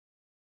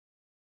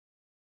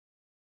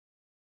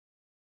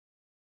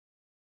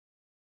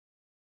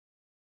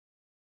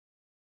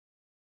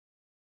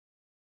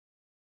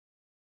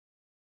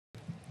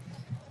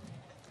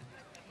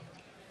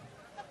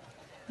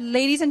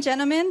Ladies and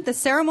gentlemen, the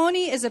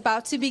ceremony is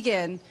about to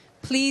begin.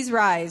 Please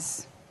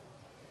rise.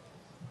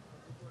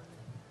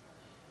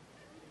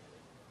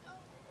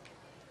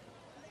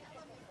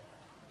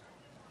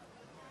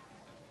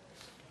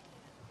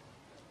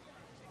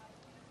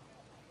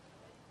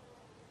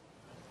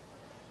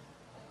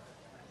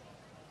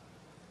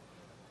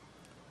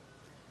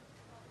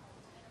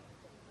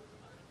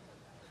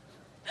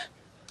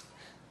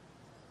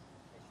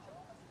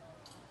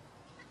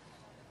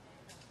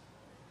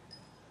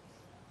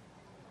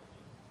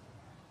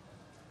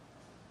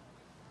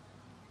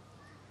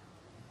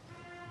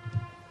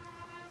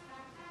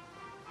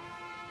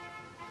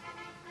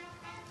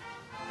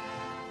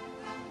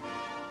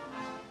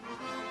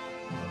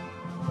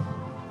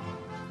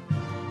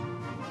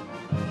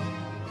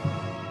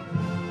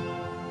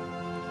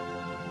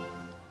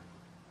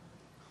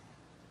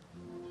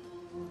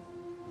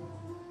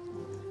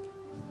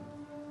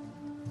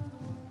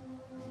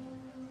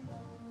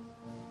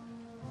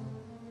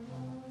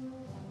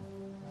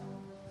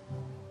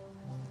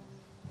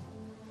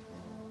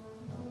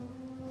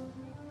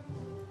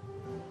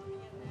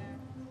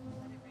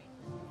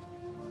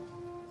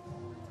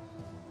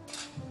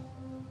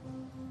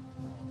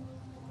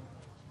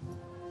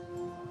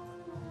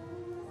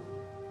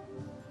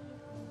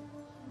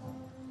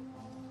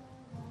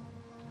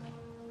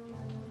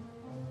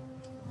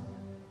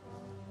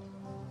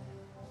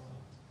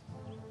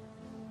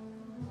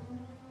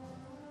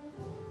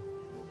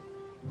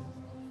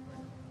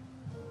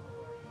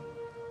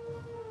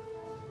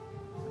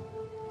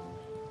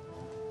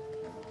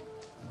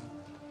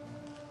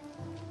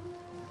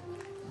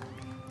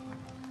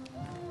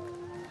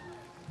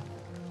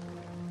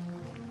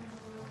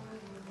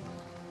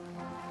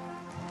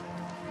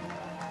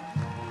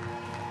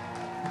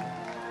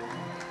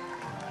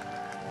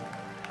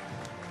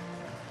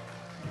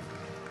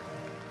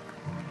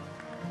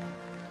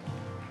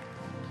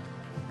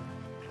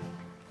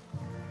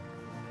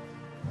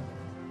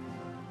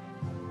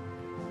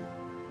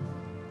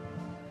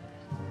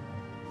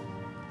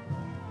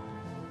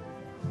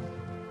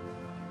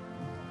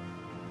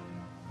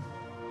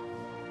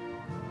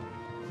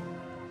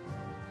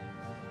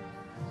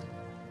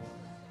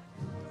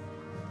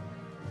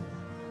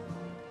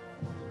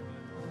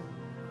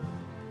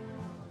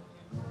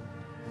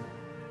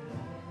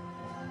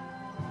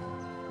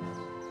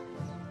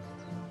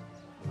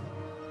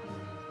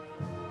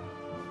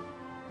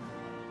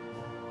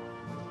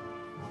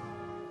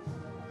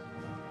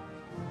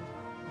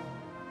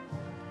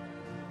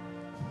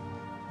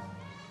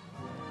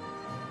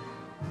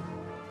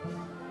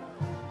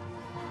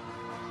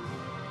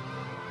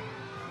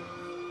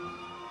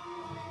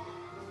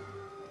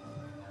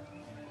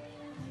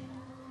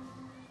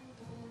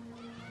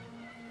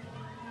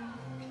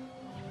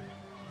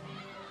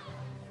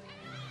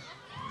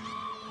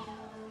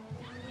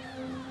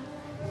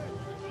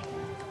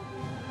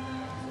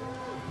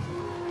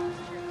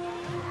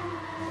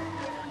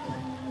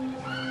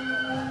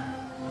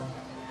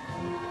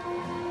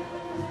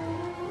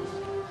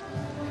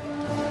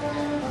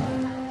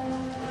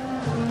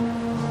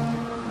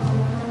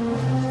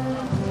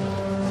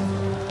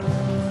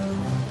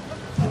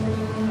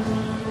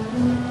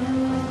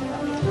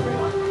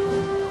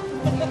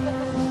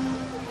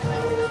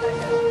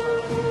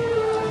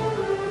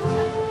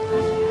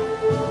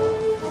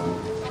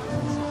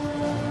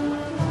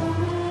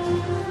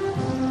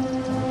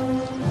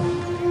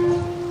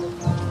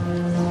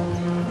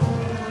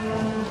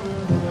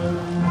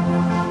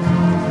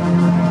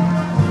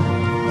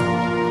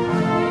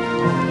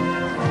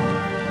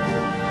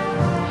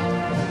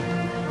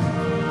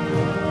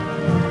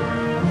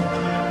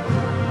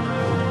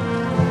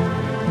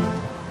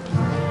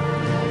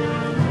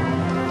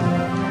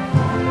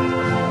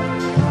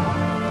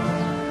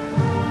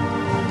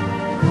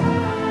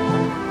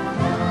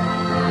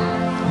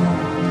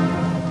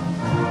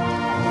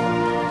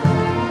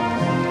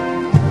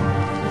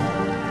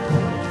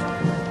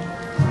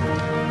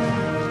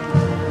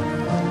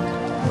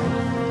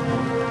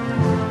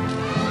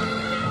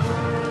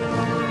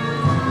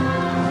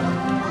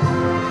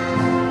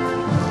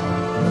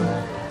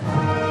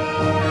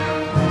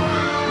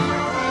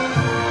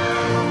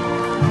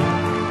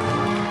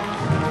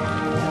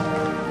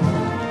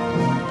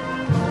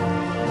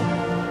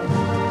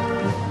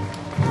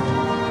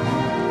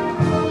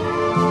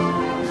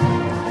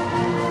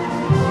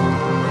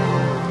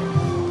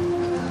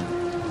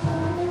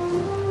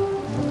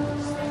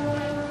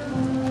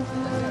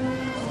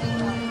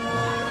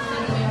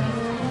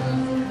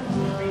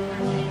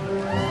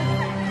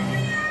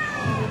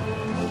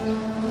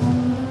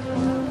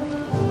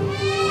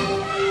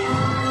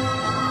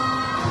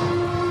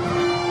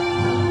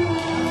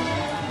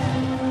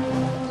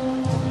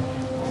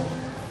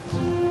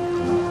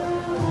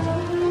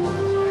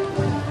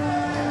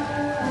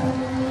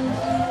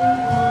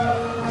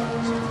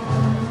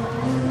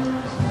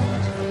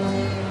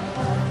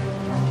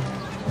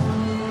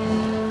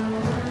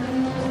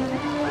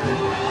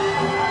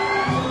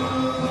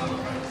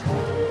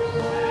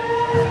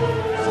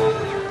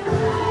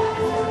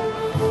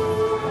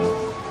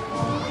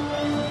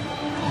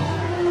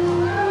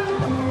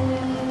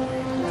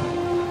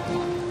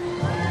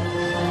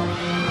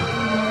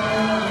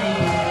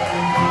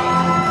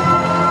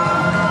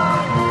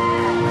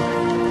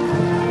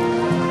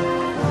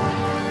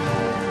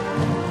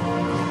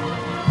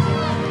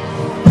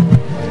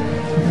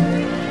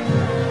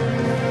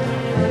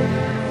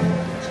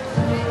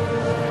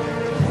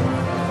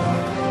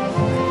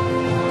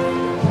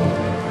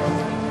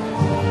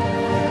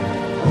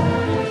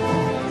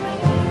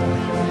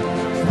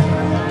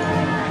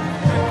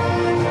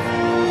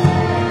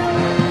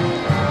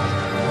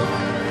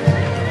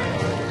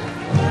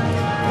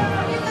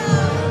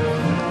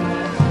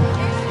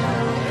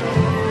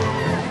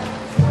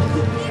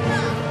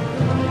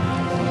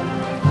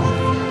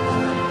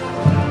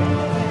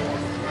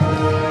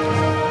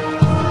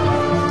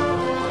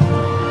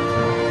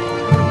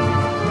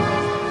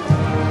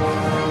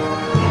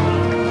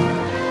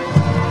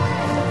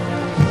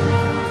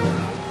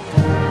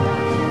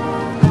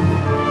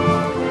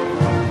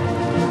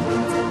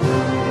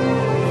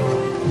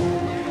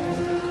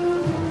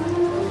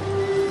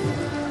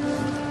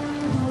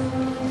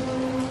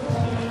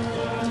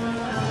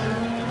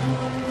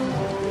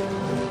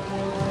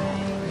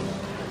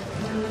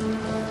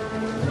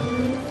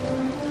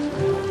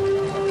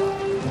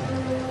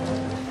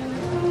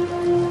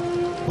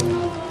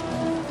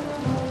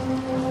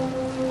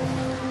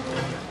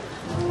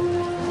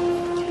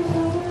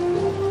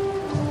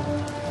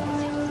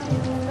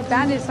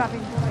 band is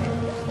stopping.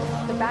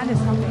 The band is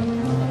stopping.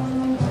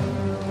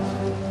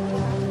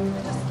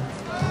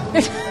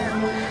 It's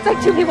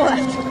like two people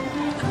left.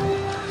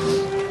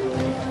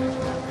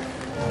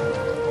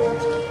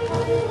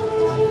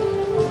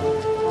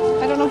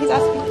 I don't know if he's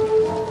asking.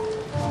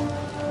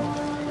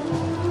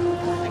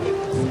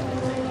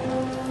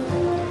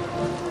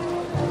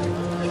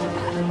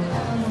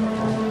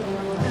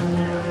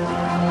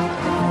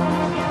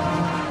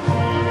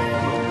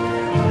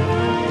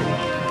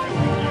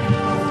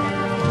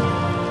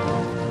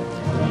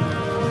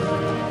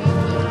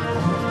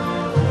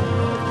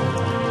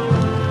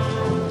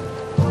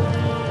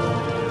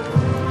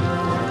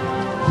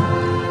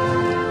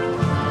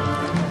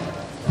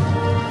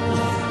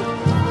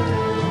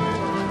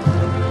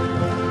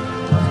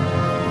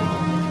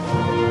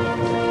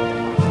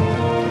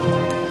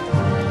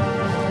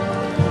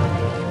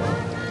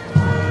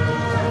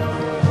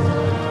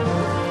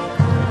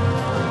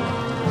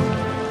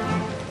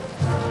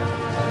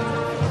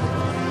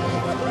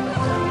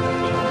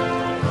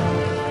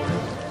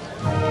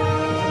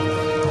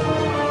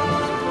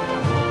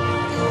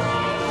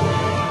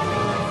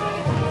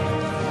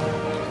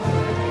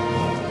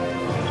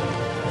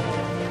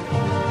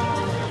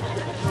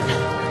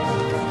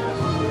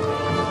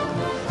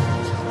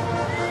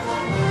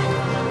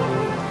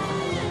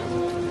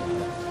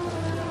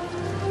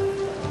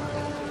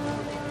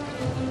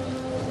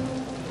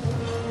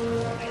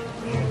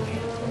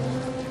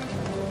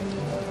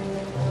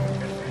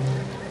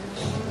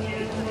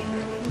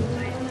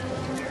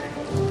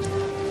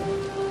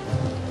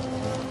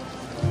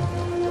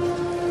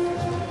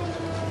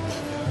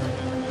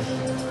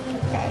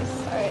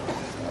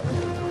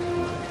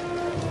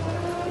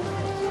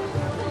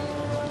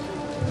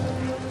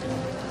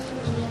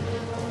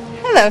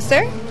 Hello,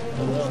 sir.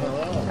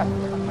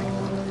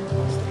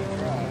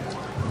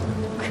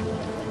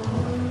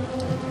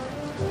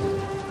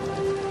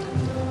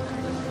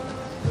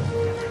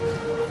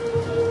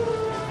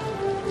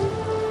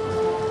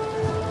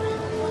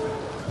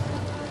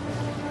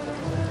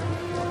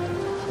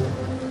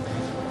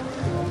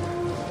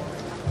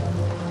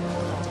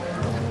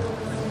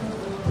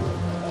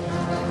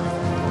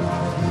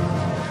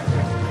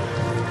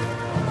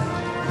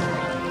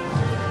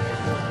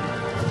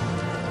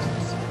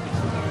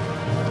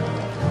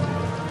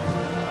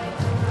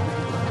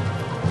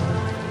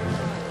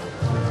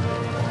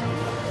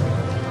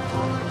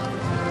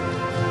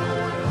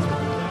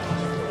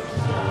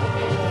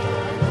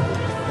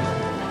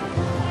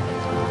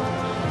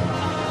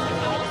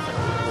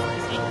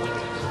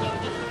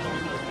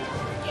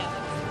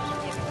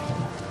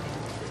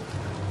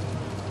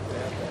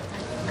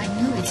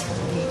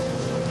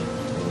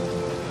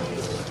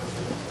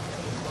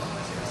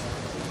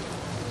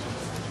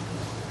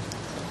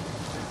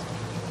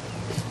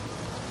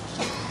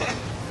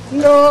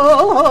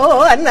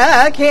 No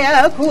na ke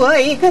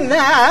koi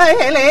kana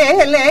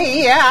le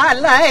ya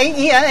lai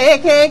ye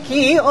ke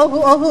ki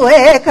o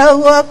e ka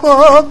wa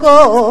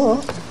ko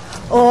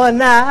o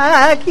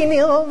na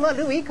kini o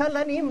malu I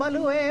kalani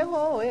malu e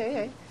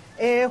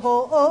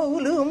ho o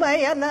ulu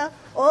mai ana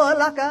o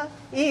laka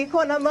I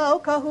kona mau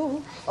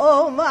kahu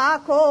o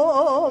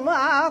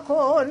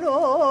mako no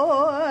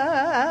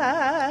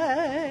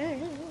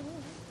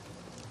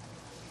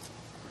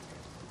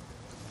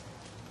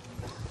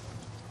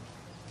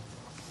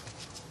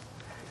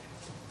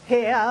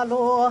he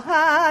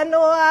aloha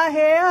noa,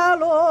 he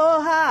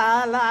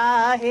aloha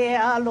la, he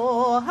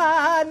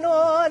aloha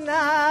no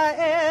na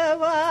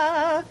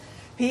ewa.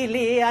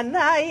 Pili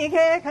ana I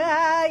ke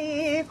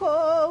kai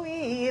ko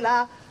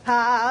ila,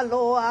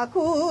 haloa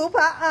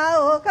kupa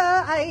o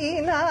ka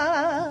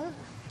aina.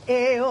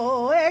 E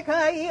o e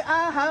kai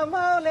aha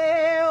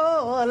maule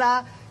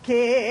ola,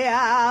 ke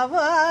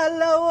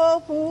awala o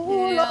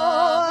pulo.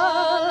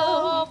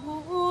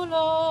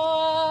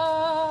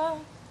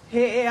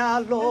 He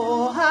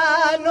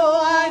aloha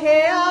noa,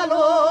 he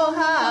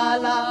aloha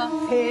la,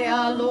 he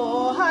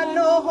aloha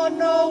no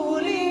hono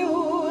uli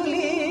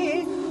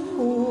uli.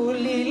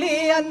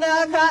 Ulili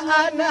ana ka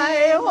ana e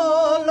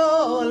holo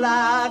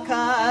la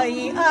ka I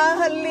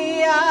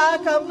ahlia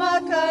ka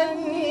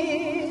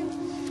makani.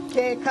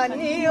 Ke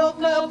kani o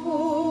ka pu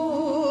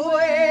e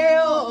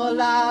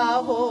ola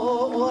ho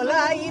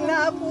ola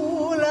ina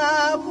pula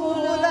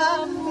pula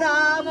na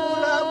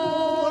pula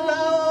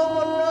pula o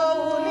hono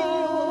uli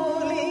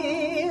uli.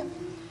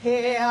 He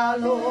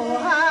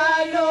aloha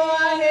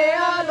noa, he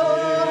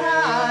aloha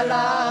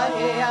la,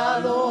 he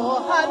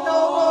aloha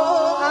no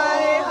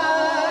ai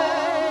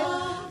ai.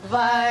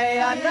 Vai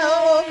ana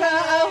o ka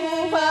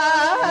ahupa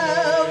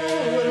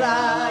pula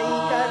I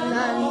ka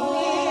nani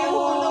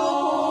hulu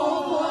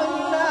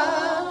puna.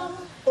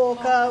 O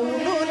ka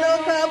ulu no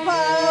ka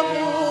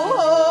papu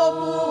o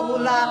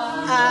pula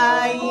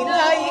aina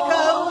I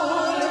ka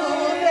ulu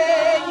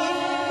rehi,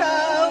 ka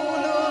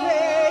ulu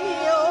rehi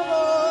o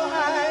mo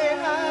ai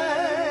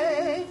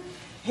ai.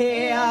 He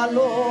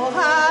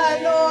aloha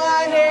noa,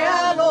 he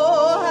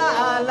aloha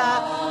la,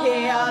 he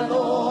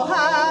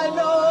aloha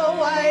no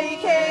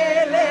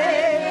waikele.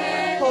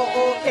 Ho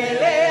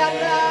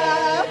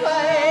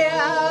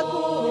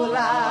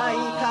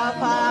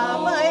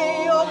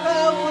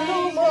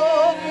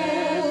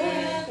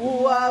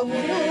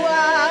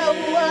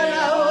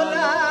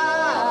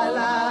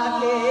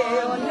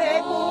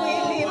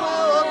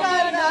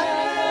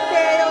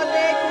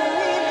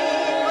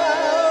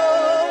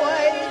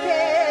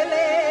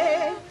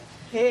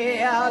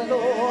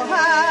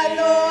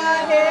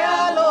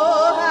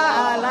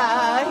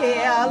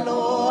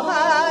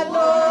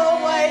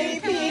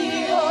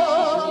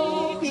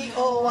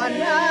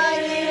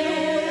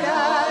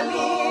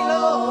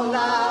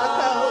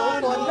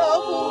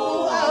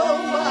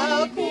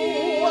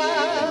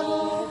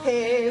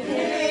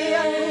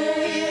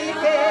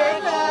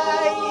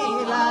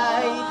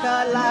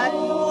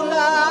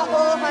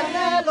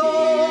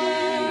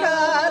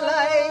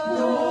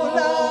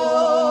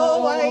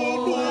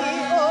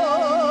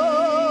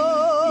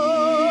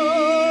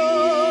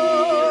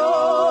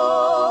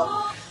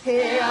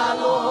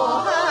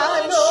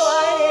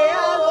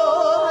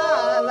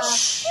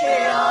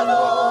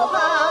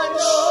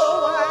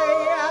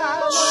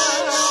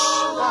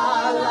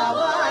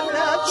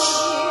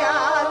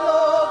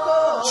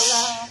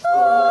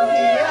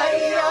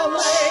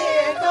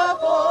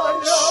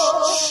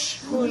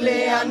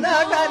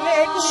Yanagane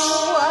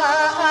kuwa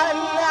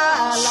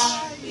anala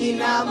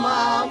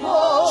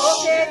inamamo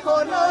ke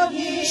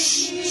konohi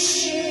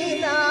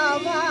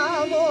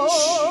inamamo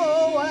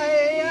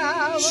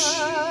wayawa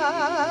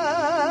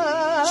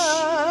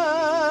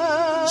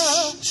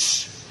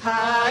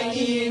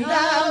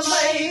haina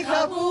mai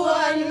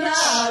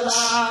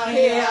kapuanala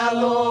he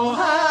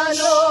aloha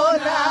no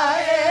na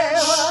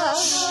ewa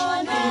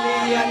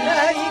iliana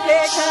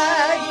ike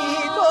kai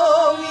ko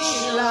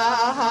wila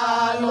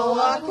halo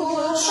aku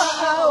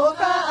pao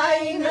ka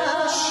aina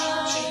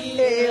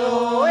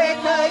leo e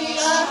kai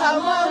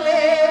ahama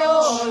leo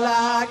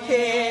la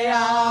ke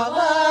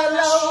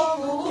awalau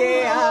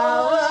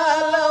puloa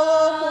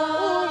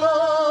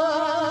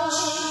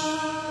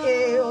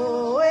eo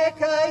e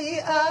kai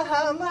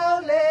ahama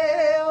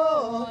leo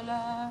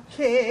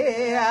ke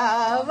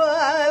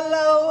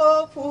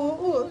awalau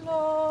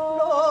puloa.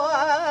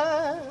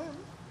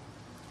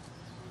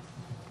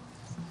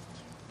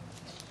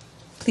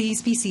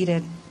 Please be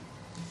seated.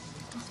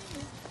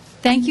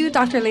 Thank you,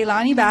 Dr.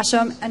 Leilani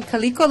Basham and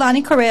Kaliko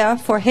Lani Correa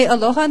for He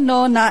Aloha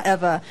no Na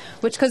Ewa,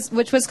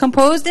 which was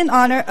composed in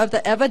honor of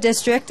the Ewa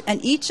district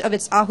and each of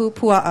its Ahu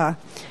Pua'a.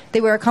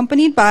 They were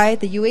accompanied by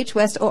the UH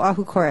West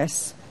Oahu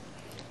Chorus.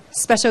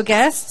 Special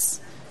guests,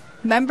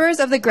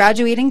 members of the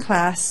graduating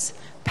class,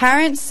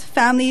 parents,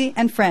 family,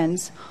 and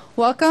friends,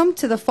 welcome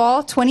to the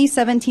Fall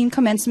 2017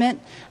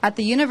 Commencement at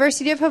the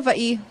University of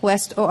Hawaii,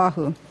 West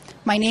Oahu.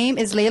 My name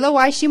is Leila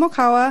Y.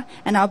 Shimokawa,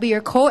 and I'll be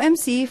your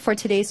co-MC for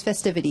today's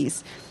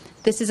festivities.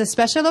 This is a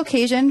special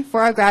occasion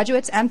for our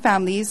graduates and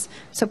families,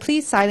 so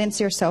please silence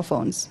your cell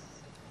phones.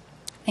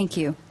 Thank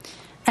you.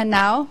 And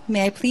now,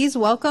 may I please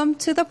welcome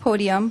to the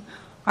podium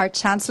our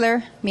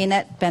Chancellor,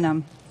 Mainette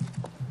Benham.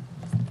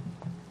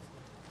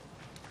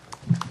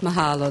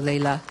 Mahalo,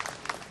 Leila.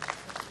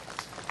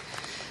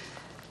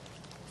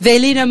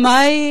 Velina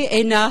mai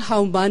e nā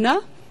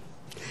haumana,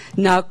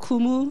 nā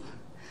kumu,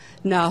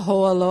 nā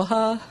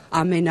hoaloha,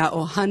 a me nā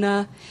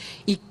ohana,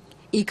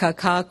 I ka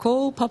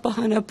kāko,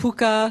 papahana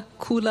puka,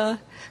 kula,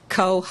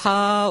 kau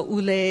hā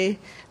ule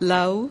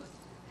lau,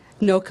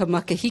 no ka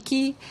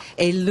makahiki,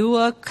 e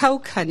lua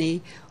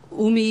kaukani,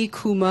 umi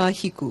kuma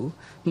hiku,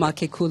 ma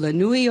ke kula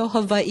nui o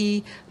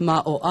Hawaii,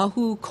 ma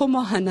Oahu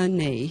komohana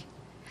nei.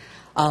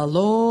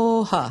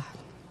 Aloha.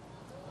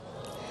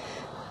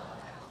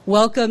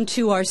 Welcome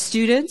to our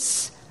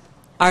students,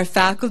 our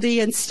faculty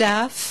and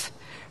staff,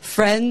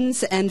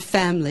 friends and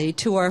family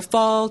to our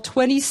Fall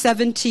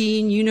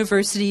 2017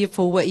 University of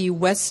Hawaii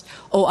West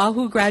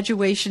Oahu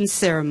graduation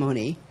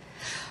ceremony.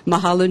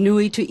 Mahalo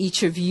nui to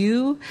each of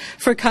you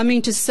for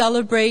coming to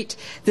celebrate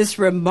the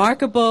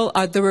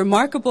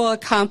remarkable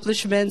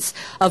accomplishments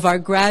of our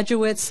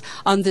graduates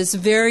on this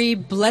very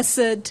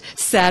blessed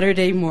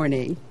Saturday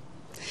morning.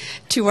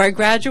 To our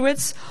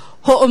graduates,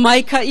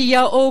 ho'omaika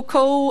ia o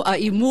kou a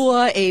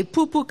imua e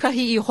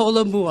pupukahi I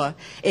holomua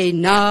e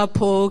nā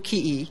po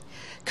ki'i.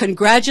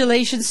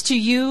 Congratulations to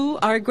you,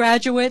 our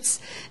graduates.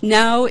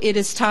 Now it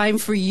is time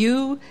for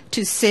you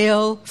to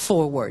sail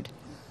forward.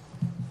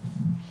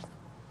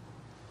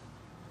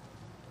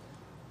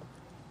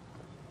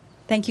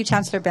 Thank you,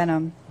 Chancellor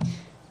Benham.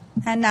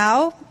 And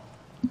now,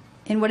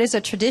 in what is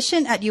a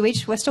tradition at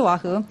UH West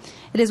Oahu,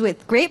 it is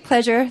with great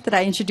pleasure that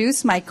I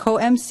introduce my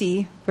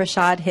co-MC,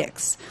 Rashad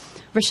Hicks.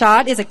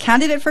 Rashad is a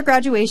candidate for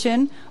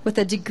graduation with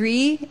a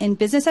degree in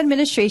business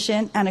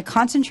administration and a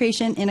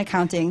concentration in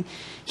accounting.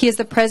 He is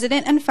the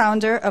president and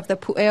founder of the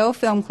Pu'eo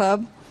Film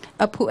Club,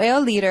 a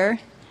Pu'eo leader,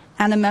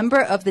 and a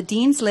member of the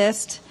Dean's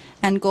List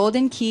and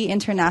Golden Key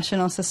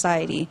International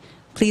Society.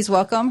 Please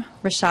welcome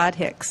Rashad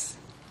Hicks.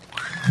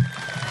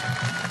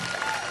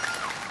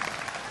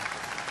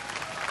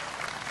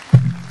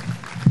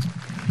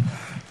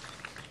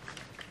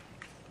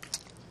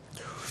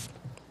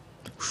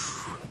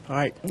 All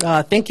right.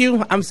 Thank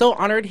you. I'm so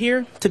honored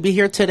to be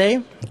here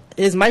today.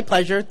 It is my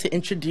pleasure to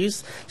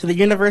introduce to the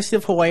University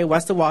of Hawaii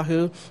West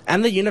Oahu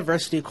and the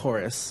University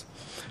Chorus,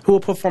 who will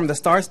perform the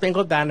Star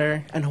Spangled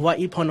Banner and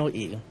Hawaii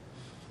Pono'i.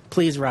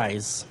 Please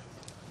rise.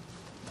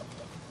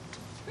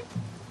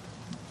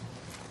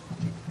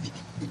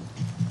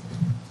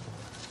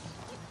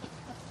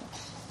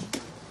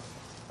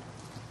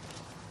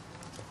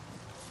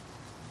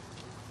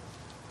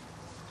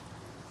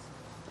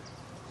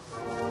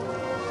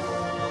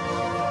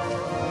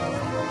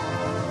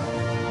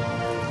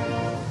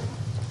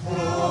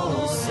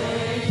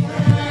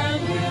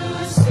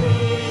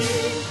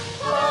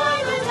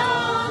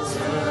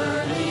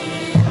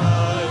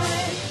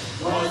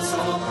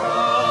 So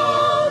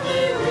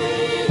proudly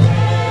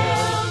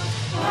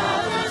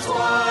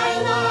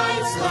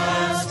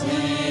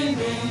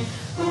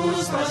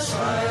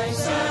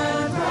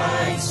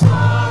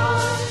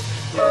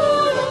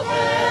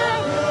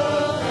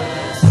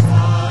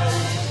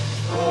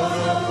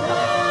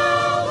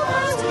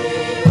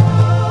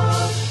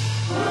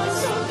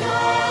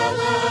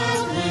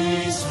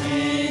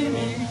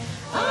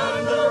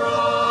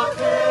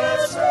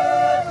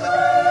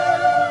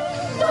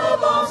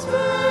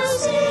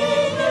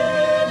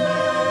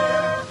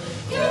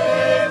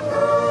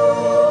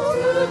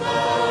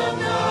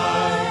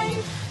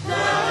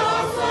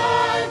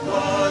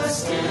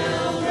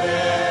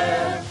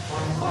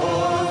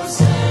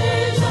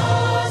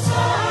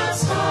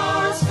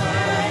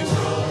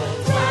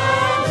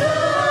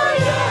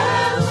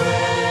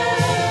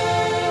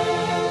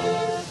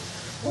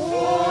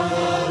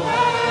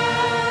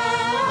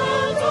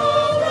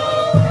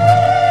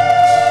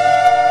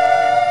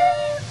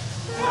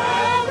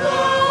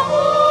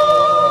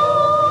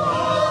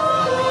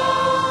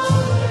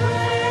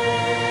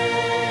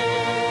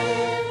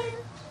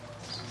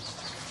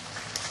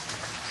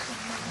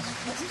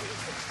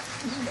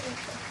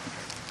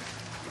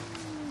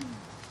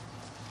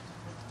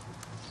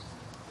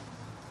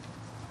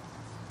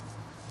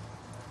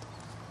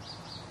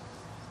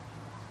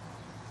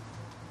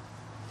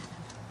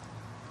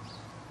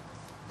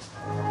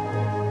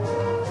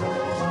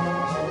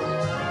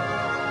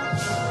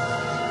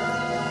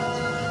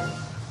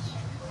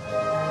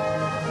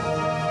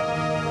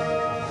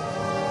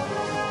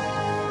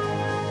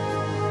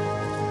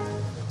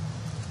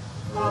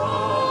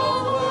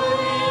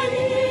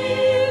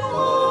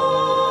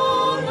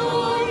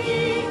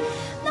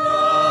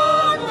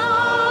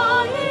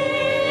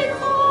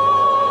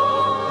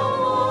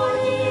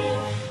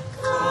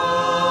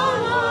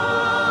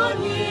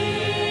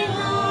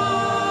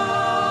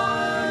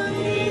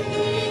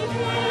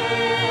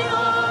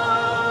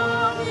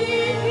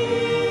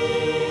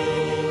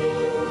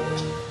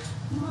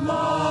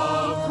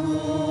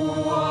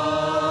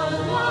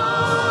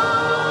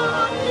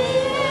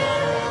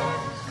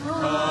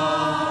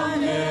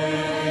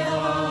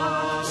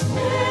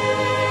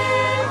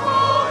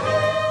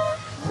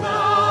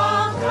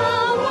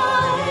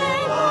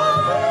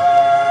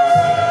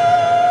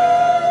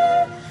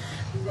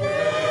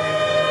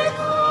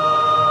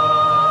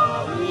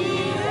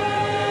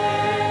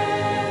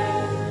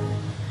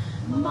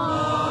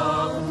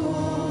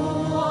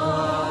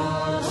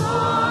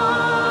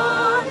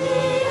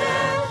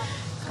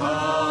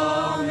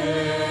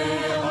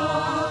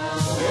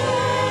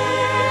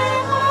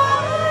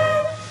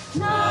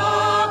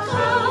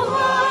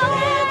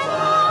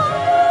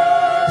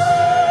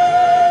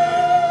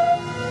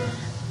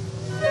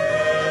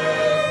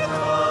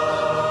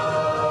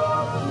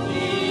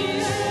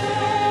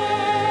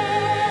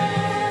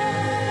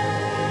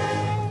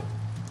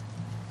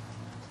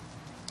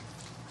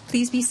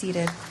Please be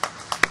seated.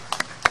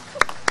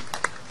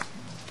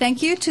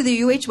 Thank you to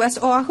the UH West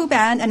Oahu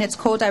Band and its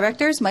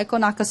co-directors, Michael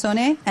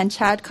Nakasone and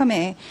Chad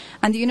Kame,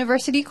 and the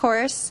University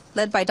Chorus,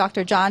 led by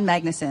Dr. John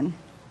Magnuson.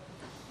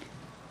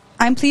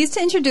 I'm pleased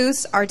to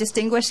introduce our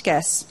distinguished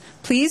guests.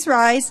 Please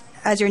rise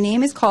as your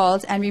name is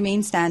called and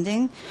remain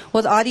standing.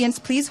 Will the audience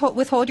please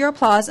withhold your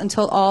applause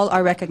until all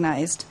are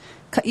recognized.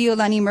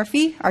 Ka'iolani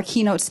Murphy, our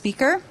keynote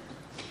speaker.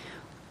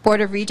 Board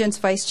of Regents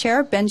Vice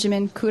Chair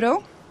Benjamin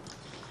Kudo.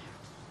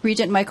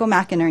 Regent Michael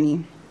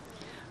McInerney.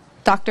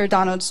 Dr.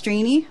 Donald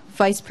Straney,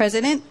 Vice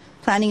President,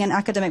 Planning and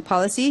Academic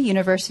Policy,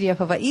 University of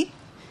Hawaii.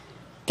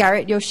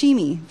 Garrett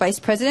Yoshimi, Vice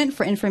President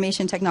for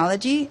Information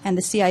Technology and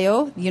the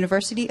CIO,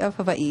 University of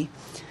Hawaii.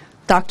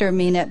 Dr.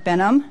 Mainet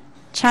Benham,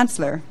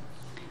 Chancellor.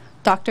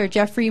 Dr.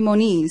 Jeffrey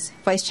Moniz,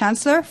 Vice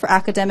Chancellor for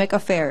Academic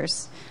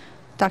Affairs.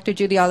 Dr.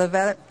 Julie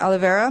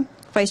Oliveira,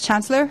 Vice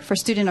Chancellor for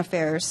Student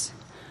Affairs.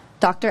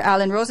 Dr.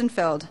 Alan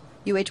Rosenfeld,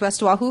 UH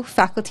West Oahu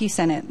Faculty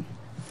Senate.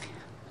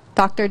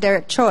 Dr.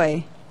 Derek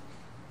Choi,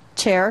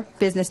 Chair,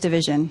 Business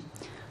Division.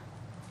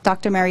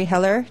 Dr. Mary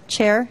Heller,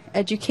 Chair,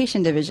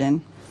 Education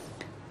Division.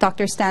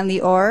 Dr. Stanley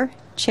Orr,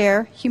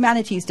 Chair,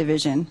 Humanities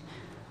Division.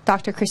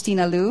 Dr.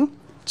 Christina Liu,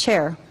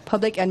 Chair,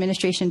 Public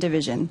Administration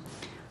Division.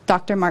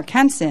 Dr. Mark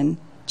Hansen,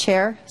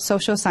 Chair,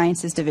 Social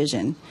Sciences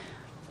Division.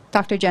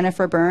 Dr.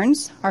 Jennifer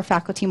Burns, our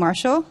Faculty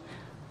Marshal.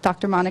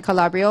 Dr. Monica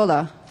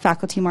Labriola,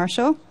 Faculty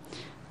Marshal.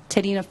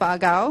 Terina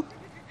Fa'agao,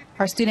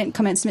 our Student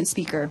Commencement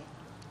Speaker.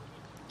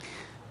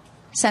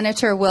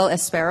 Senator Will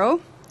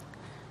Espero.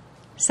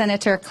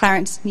 Senator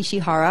Clarence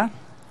Nishihara.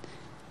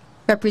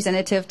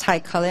 Representative Ty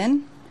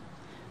Cullen.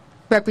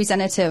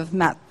 Representative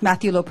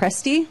Matthew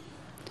Lopresti.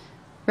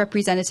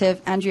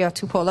 Representative Andrea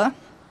Tupola.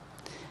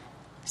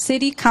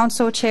 City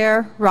Council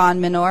Chair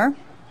Ron Minor.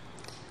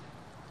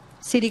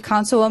 City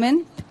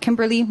Councilwoman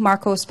Kimberly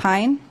Marcos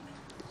Pine.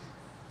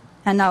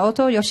 And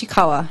Naoto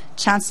Yoshikawa,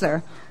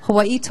 Chancellor,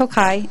 Hawaii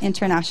Tokai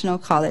International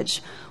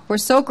College. We're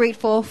so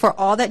grateful for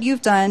all that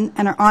you've done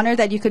and are honored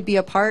that you could be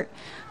a part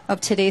of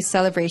today's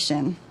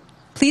celebration.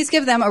 Please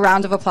give them a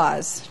round of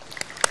applause.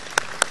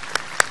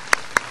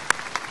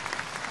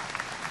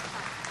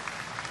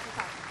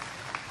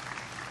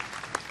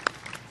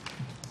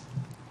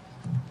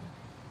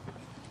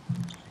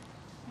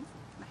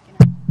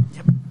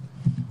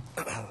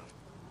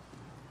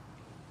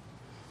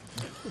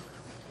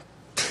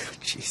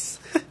 Jeez.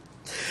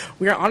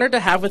 We are honored to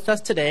have with us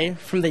today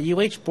from the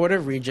UH Board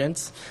of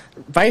Regents,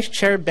 Vice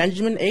Chair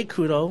Benjamin A.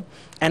 Kudo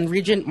and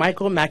Regent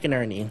Michael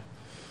McInerney.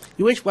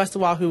 UH West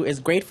Oahu is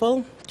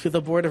grateful to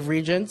the Board of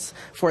Regents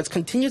for its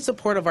continued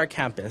support of our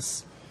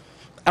campus.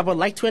 I would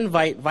like to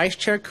invite Vice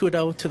Chair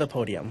Kudo to the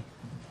podium.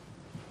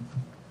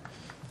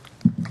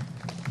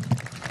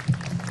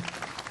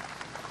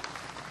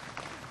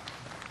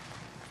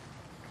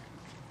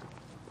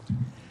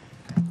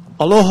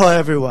 Aloha,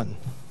 everyone.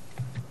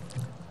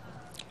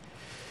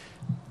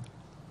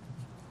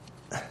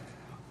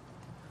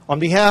 On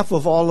behalf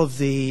of all of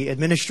the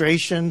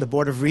administration, the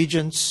Board of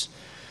Regents,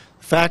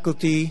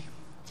 faculty,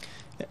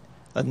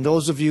 and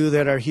those of you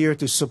that are here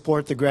to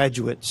support the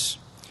graduates,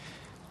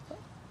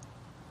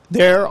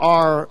 there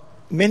are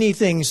many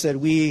things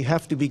that we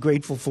have to be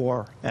grateful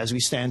for as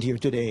we stand here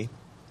today.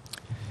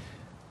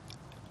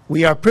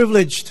 We are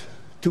privileged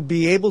to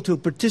be able to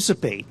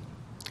participate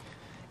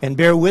and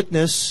bear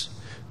witness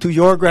to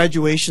your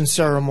graduation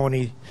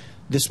ceremony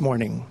this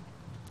morning.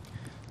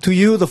 To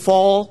you, the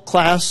fall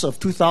class of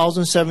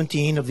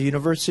 2017 of the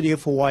University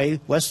of Hawaii,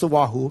 West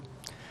Oahu,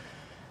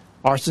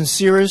 our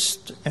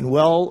sincerest and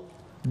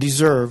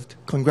well-deserved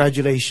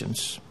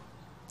congratulations.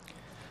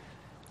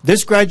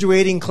 This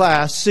graduating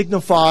class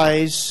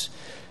signifies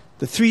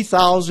the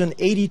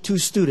 3,082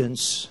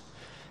 students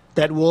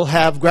that will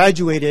have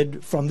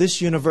graduated from this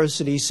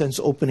university since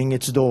opening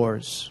its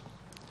doors.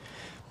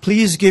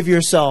 Please give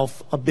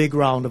yourself a big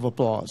round of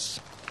applause.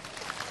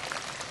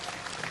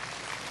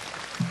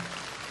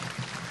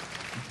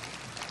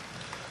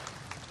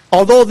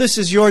 Although this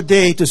is your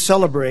day to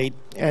celebrate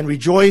and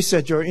rejoice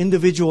at your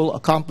individual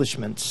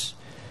accomplishments,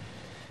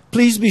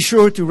 please be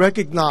sure to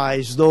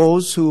recognize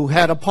those who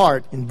had a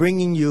part in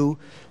bringing you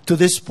to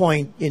this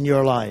point in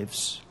your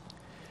lives.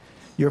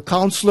 Your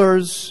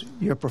counselors,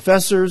 your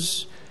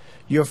professors,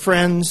 your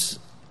friends,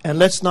 and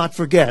let's not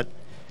forget,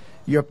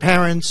 your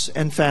parents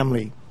and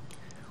family,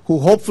 who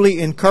hopefully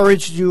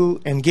encouraged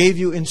you and gave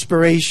you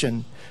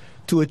inspiration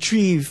to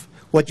achieve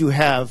what you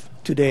have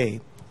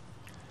today.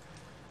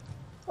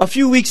 A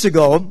few weeks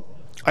ago,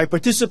 I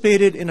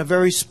participated in a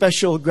very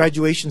special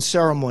graduation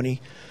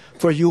ceremony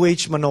for a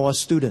UH Manoa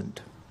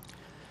student.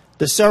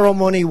 The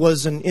ceremony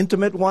was an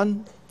intimate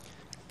one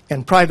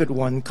and private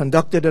one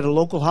conducted at a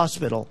local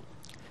hospital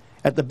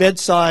at the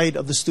bedside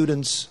of the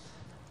student's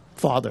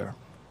father.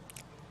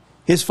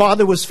 His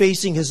father was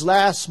facing his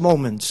last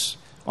moments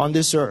on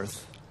this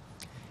earth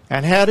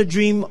and had a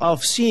dream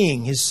of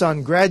seeing his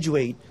son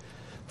graduate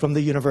from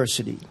the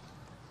university.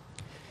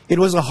 It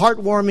was a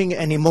heartwarming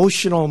and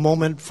emotional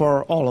moment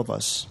for all of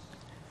us.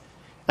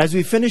 As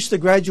we finished the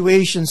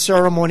graduation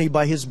ceremony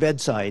by his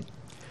bedside,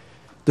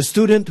 The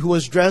student, who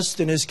was dressed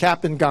in his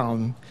cap and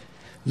gown,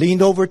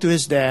 leaned over to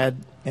his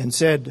dad and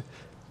said,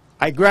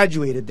 "I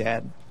graduated,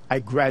 Dad. I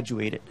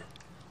graduated."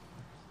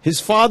 His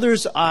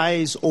father's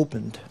eyes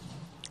opened.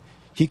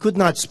 He could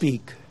not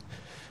speak,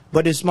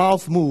 but his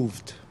mouth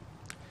moved.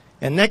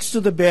 And next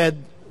to the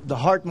bed, the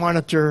heart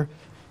monitor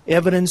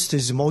evidenced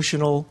his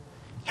emotional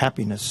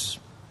happiness.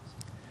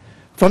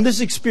 From this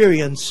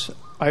experience,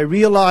 I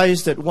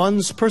realized that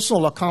one's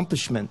personal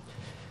accomplishment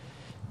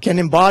can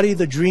embody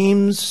the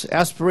dreams,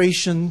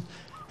 aspirations,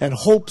 and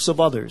hopes of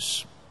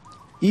others,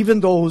 even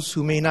those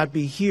who may not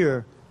be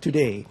here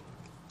today.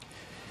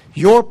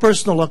 Your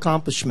personal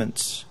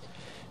accomplishments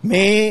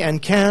may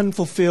and can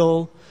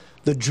fulfill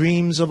the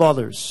dreams of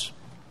others.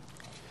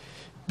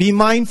 Be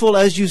mindful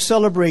as you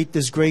celebrate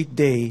this great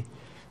day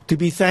to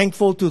be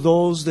thankful to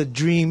those that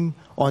dream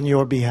on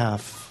your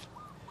behalf.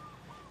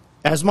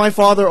 As my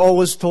father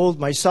always told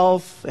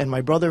myself and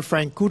my brother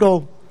Frank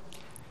Kudo,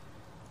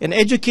 an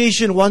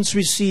education once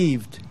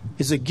received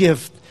is a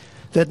gift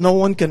that no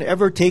one can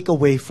ever take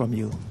away from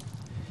you.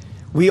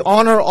 We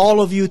honor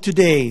all of you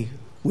today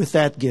with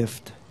that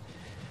gift.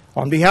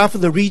 On behalf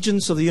of the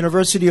Regents of the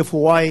University of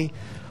Hawaii,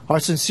 our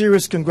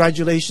sincerest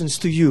congratulations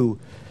to you,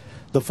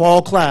 the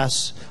fall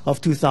class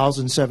of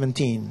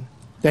 2017.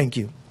 Thank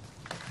you.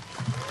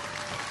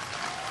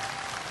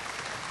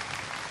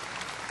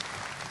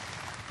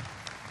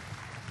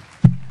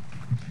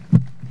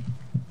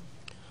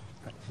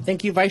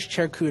 Thank you, Vice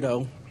Chair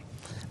Kudo.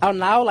 I would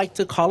now like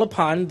to call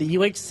upon the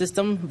UH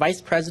System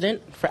Vice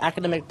President for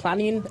Academic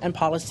Planning and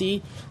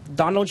Policy,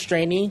 Donald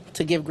Straney,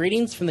 to give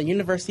greetings from the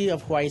University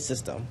of Hawaii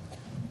System.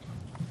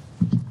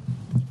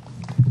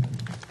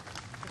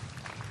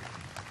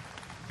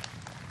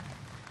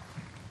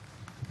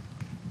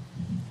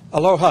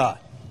 Aloha.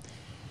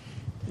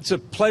 It's a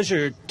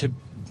pleasure to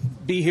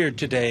be here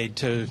today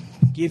to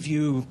give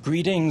you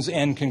greetings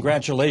and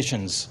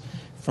congratulations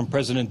from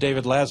President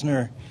David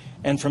Lasner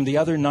and from the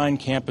other 9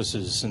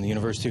 campuses in the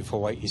University of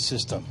Hawaii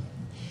system.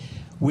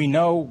 We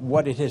know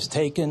what it has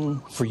taken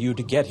for you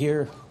to get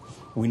here.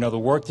 We know the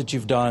work that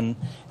you've done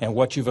and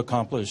what you've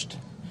accomplished.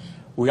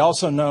 We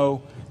also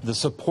know the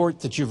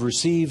support that you've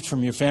received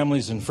from your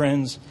families and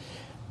friends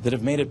that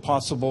have made it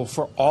possible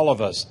for all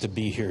of us to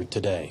be here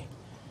today.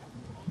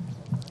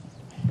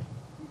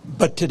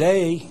 But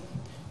today,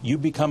 you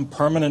become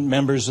permanent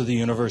members of the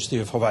University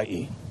of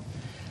Hawaii.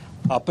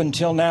 Up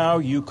until now,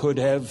 you could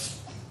have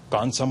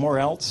gone somewhere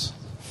else,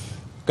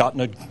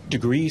 gotten a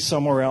degree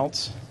somewhere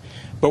else.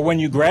 But when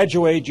you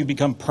graduate, you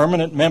become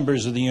permanent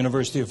members of the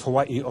University of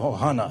Hawaii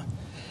Ohana.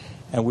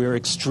 And we are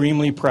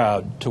extremely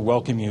proud to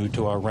welcome you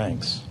to our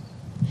ranks.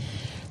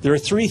 There are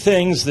 3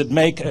 things that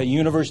make a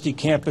university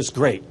campus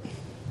great.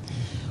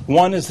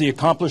 One is the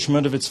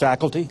accomplishment of its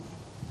faculty.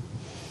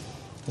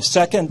 The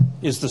second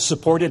is the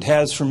support it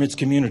has from its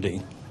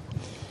community.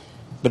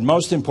 But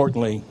most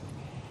importantly,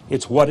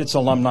 it's what its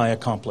alumni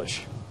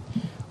accomplish.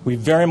 We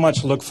very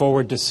much look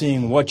forward to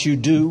seeing what you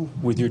do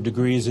with your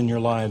degrees in your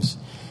lives,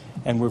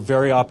 and we're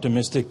very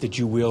optimistic that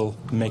you will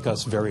make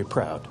us very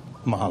proud.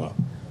 Mahalo.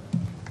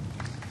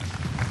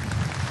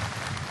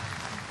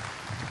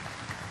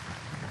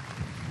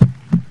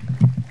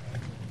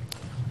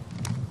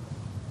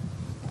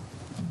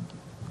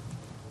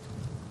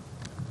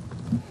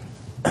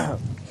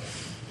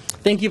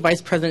 Thank you,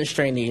 Vice President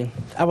Straney.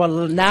 I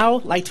would now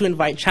like to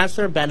invite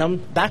Chancellor Benham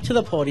back to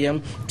the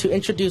podium to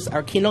introduce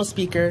our keynote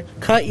speaker,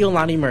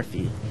 Ka'iolani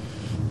Murphy.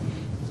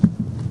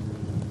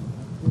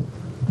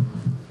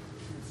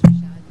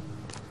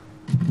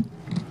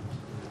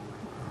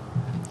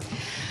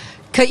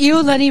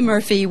 Ka'iolani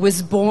Murphy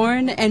was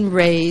born and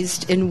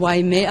raised in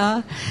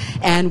Waimea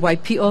and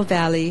Waipio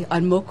Valley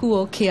on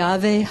Mokuo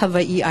Keawe,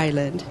 Hawaii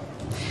Island.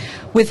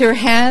 With her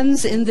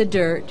hands in the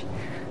dirt,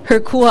 her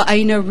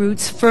Kua'aina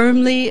roots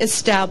firmly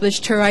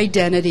established her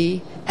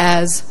identity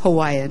as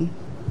Hawaiian.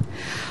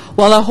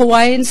 While a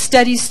Hawaiian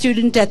studies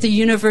student at the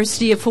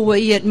University of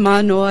Hawaii at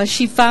Manoa,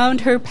 she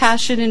found her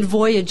passion in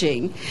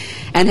voyaging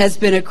and has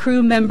been a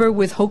crew member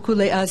with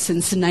Hokulea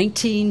since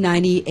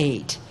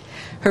 1998.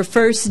 Her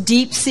first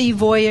deep-sea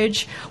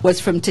voyage was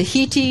from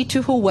Tahiti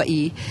to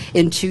Hawaii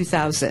in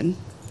 2000.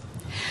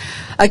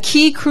 A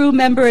key crew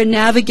member and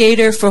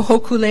navigator for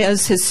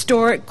Hokulea's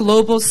historic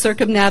global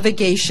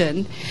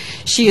circumnavigation,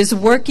 she is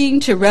working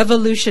to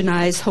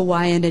revolutionize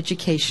Hawaiian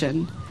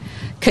education.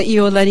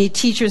 Ka'iolani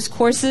teaches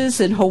courses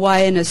in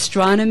Hawaiian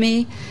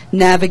astronomy,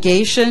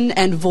 navigation,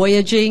 and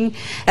voyaging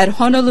at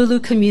Honolulu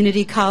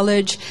Community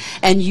College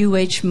and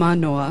UH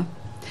Manoa.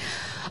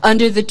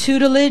 Under the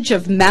tutelage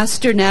of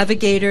Master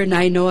Navigator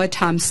Nainoa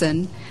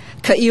Thompson,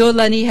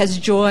 Ka'iolani has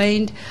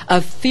joined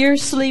a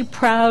fiercely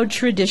proud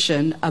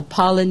tradition of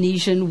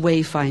Polynesian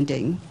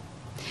wayfinding.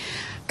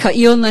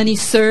 Ka'iolani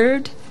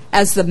served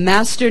as the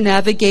Master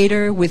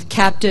Navigator with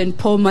Captain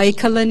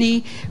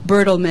Pomaikalani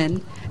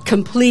Bertelman,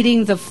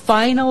 completing the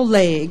final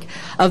leg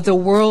of the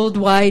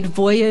worldwide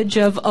voyage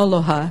of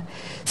Aloha,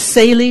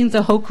 sailing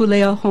the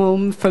Hokulea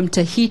home from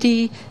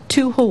Tahiti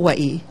to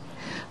Hawaii.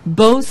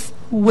 Both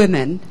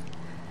women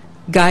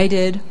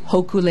guided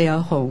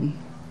Hokulea home.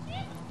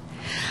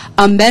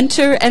 A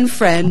mentor and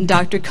friend,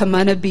 Dr.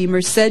 Kamana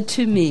Beamer, said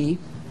to me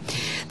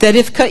that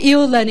if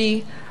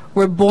Ka'iolani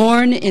were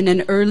born in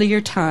an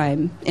earlier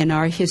time in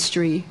our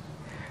history,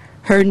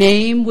 her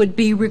name would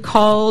be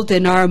recalled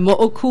in our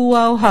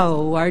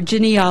mo'okuauhau, our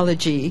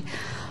genealogy,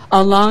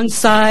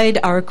 alongside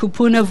our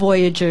kupuna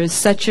voyagers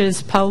such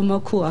as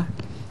Paumakua,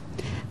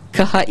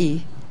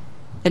 Kaha'i,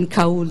 and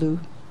Kaulu.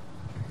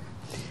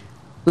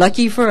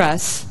 Lucky for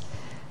us,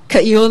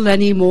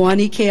 Ka'iolani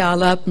Moani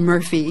Keala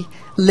Murphy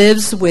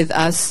lives with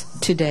us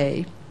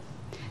today.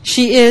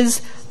 She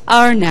is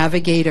our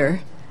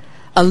navigator,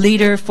 a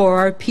leader for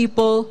our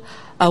people,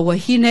 a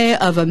wahine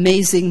of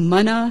amazing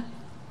mana,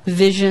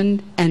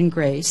 vision, and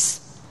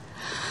grace.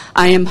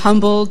 I am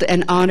humbled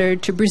and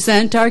honored to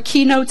present our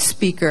keynote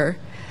speaker,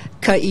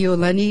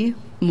 Ka'iolani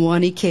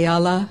Moani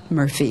Keala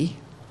Murphy.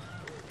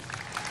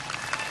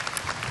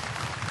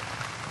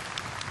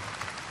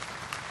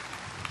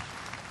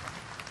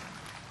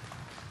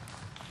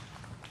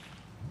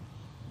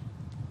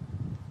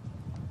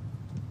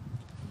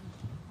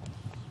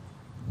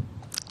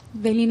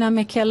 Velina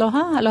me ke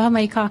aloha, aloha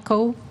mai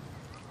kākou.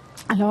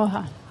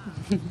 Aloha.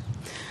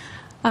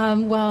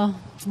 Well,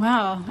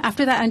 wow,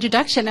 after that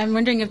introduction, I'm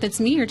wondering if it's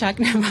me you're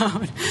talking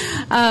about.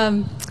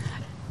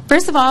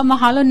 First of all,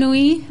 mahalo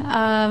nui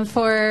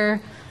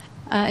for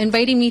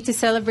inviting me to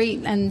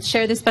celebrate and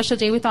share this special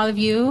day with all of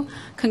you.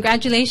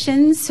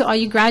 Congratulations to all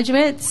you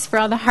graduates for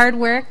all the hard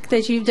work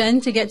that you've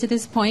done to get to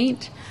this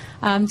point.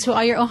 To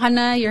all your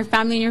ohana, your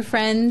family and your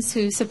friends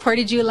who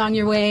supported you along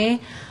your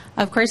way.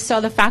 Of course, to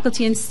all the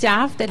faculty and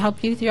staff that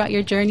helped you throughout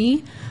your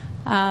journey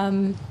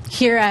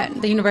here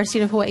at the University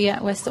of Hawaii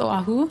at West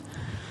Oahu.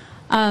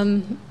 I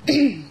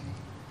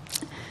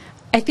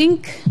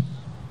think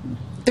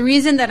the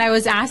reason that I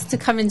was asked to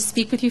come and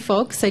speak with you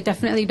folks, I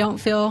definitely don't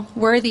feel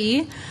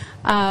worthy.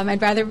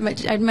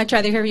 I'd much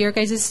rather hear your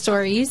guys'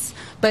 stories,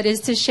 but is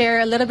to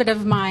share a little bit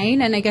of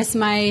mine and I guess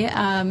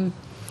my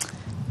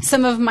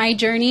some of my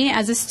journey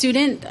as a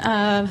student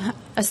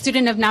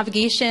of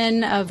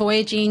navigation, of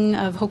voyaging,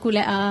 of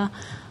hokule'a,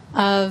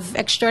 of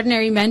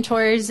extraordinary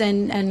mentors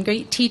and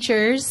great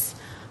teachers,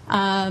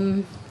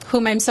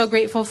 whom I'm so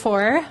grateful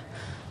for.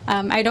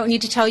 I don't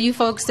need to tell you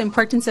folks the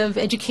importance of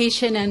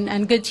education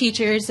and good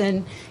teachers,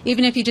 and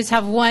even if you just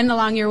have one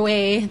along your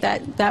way,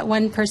 that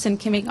one person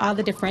can make all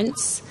the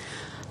difference.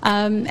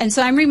 And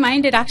so I'm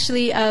reminded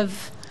actually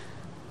of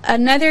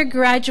another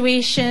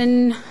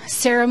graduation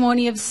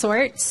ceremony of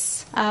sorts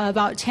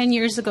about 10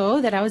 years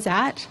ago that I was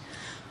at.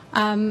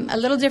 A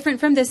little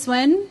different from this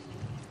one.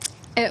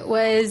 It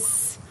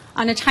was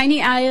on a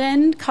tiny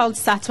island called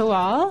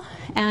Satawal,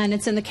 and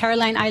it's in the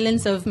Caroline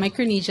Islands of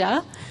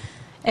Micronesia.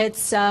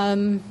 It's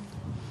about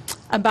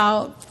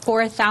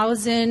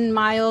 4,000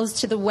 miles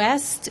to the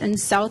west and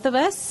south of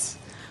us.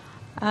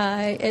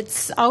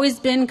 It's always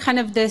been kind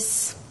of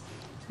this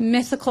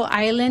mythical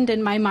island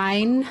in my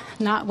mind,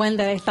 not one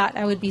that I thought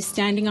I would be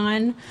standing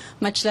on,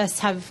 much less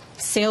have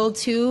sailed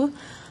to.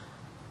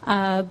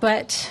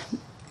 But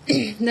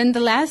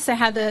nonetheless, I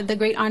had the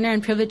great honor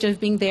and privilege of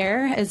being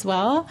there as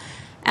well.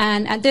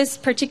 And at this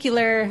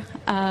particular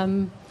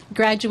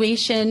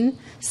graduation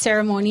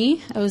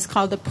ceremony, it was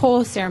called the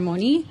Po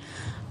ceremony.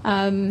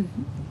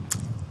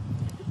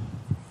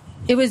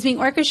 It was being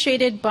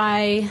orchestrated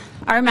by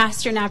our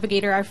master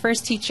navigator, our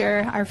first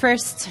teacher, our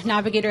first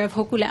navigator of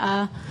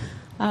Hokule'a,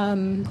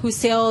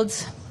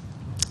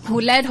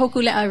 who led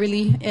Hokule'a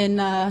really in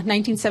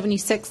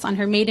 1976 on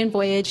her maiden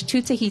voyage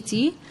to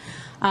Tahiti.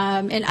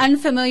 In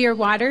unfamiliar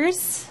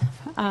waters,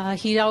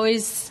 he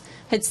always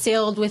had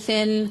sailed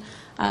within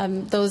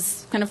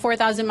those kind of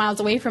 4,000 miles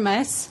away from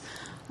us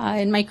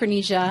in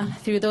Micronesia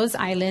through those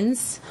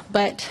islands.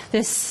 But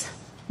this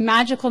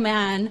magical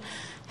man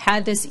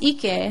had this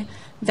ike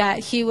that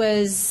he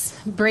was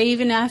brave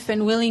enough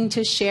and willing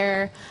to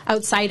share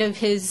outside of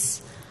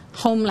his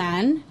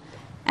homeland.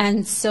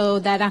 And so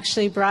that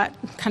actually brought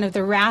kind of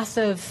the wrath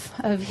of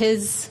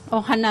his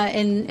ohana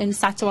in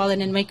Satawal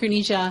and in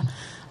Micronesia,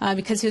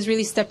 because he was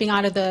really stepping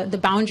out of the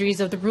boundaries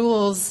of the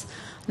rules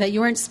that you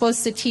weren't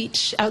supposed to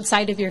teach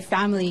outside of your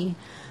family.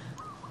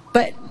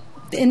 But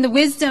in the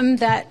wisdom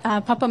that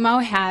Papa Mau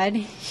had,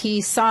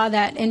 he saw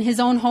that in his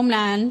own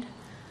homeland,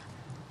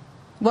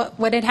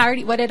 what had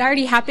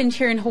already happened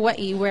here in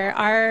Hawaii, where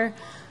our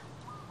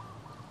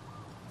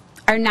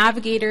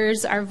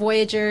navigators, our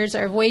voyagers,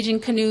 our voyaging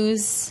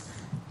canoes,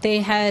 they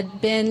had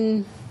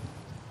been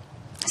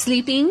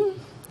sleeping,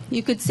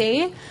 you could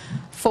say,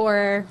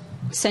 for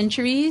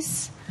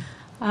centuries.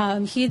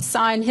 He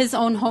saw in his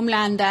own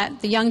homeland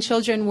that the young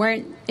children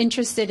weren't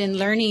interested in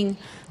learning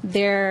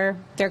their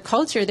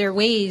culture, their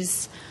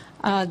ways,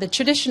 the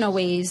traditional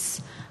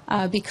ways,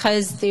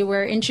 because they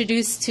were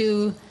introduced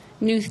to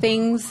new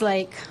things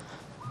like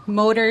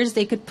motors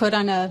they could put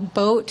on a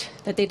boat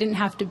that they didn't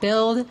have to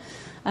build,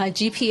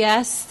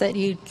 GPS that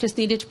you just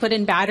needed to put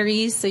in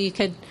batteries so you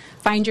could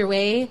find your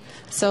way.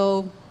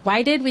 So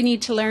why did we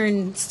need to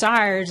learn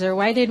stars, or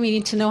why did we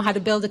need to know how to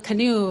build a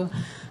canoe?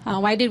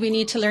 Why did we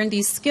need to learn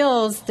these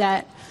skills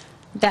that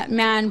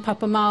man,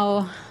 Papa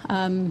Mau,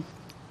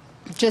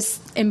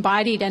 just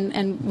embodied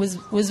and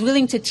was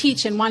willing to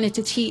teach and wanted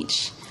to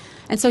teach.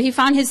 And so he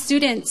found his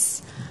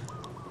students,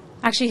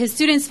 actually his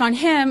students found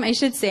him, I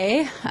should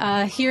say,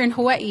 here in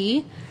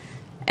Hawaii.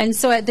 And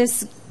so at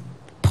this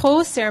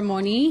Po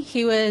ceremony,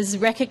 he was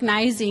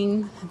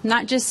recognizing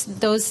not just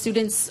those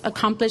students'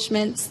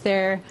 accomplishments,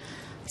 their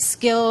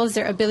skills,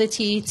 their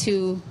ability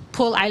to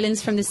pull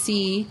islands from the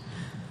sea,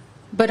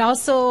 but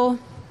also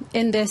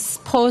in this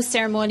Po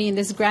ceremony, in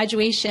this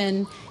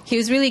graduation, he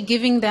was really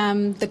giving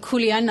them the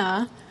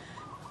kuleana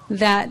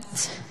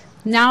that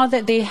now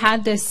that they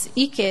had this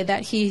ike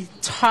that he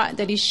taught,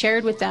 that he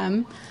shared with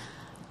them,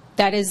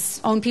 that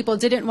his own people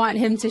didn't want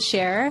him to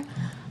share,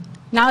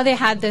 now they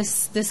had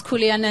this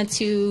kuleana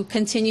to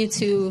continue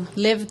to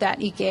live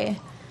that ike,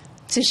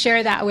 to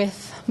share that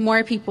with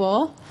more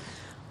people.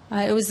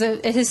 It was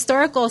a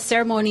historical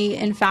ceremony.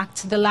 In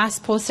fact, the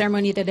last Po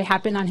ceremony that had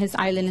happened on his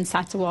island in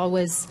Satawal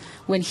was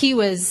when he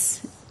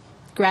was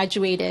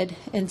graduated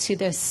into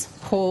this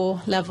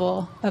Po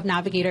level of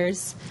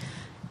navigators.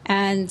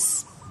 And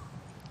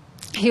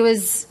he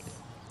was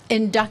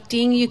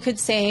inducting, you could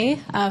say,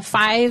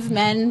 5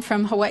 men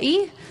from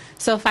Hawaii.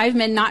 So 5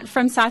 men not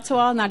from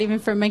Satawal, not even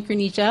from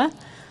Micronesia,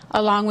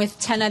 along with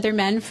 10 other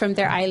men from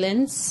their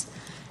islands.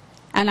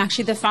 And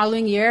actually the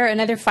following year,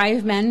 another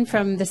 5 men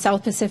from the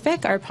South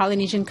Pacific, our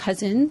Polynesian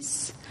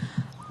cousins.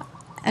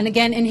 And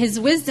again, in his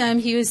wisdom,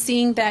 he was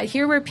seeing that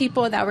here were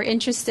people that were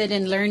interested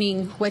in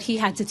learning what he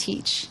had to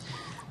teach.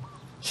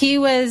 He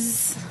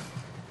was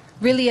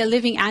really a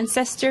living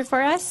ancestor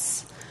for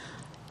us.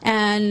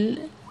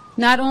 And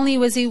not only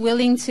was he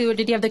willing to, or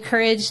did he have the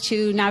courage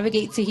to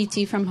navigate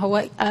Tahiti from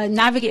Hawaii,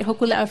 navigate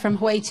Hokulea from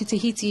Hawaii to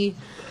Tahiti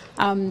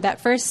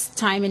that first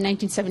time in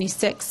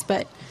 1976,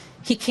 but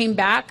he came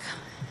back.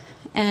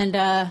 And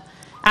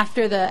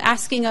after the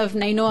asking of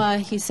Nainoa,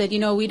 he said, you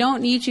know, we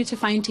don't need you to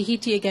find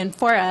Tahiti again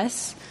for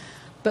us,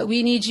 but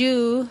we need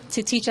you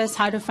to teach us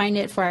how to find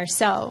it for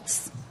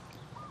ourselves.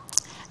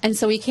 And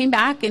so he came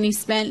back and he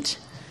spent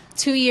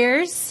 2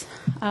 years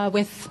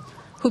with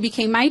who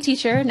became my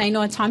teacher,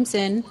 Nainoa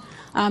Thompson,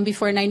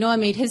 before Nainoa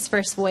made his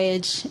first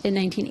voyage in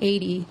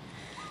 1980,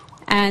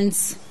 and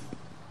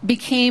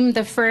became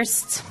the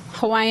first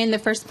Hawaiian, the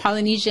first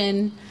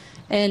Polynesian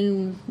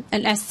in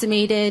an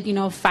estimated,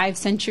 5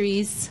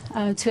 centuries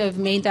to have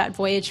made that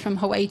voyage from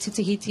Hawaii to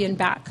Tahiti and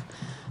back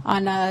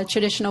on a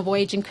traditional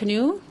voyage in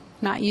canoe,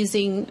 not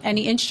using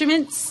any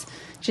instruments,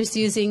 just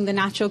using the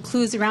natural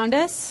clues around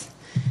us.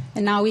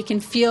 And now we can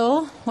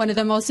feel one of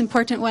the most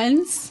important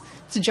ones,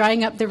 it's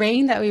drying up the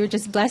rain that we were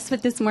just blessed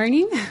with this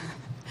morning.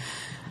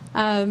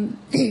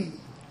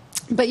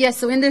 But yes,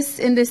 so in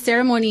this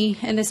ceremony,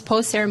 in this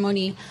Po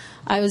ceremony,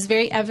 it was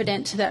very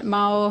evident that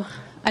Mao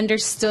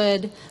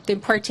understood the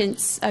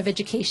importance of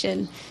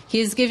education. He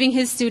is giving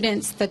his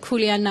students the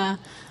kuleana,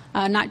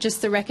 not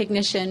just the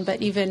recognition,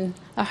 but even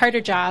a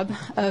harder job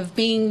of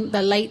being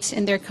the light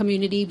in their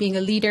community, being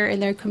a leader in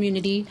their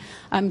community,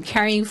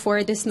 carrying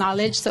forward this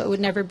knowledge so it would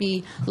never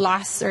be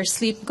lost or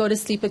go to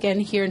sleep again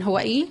here in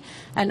Hawaii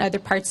and other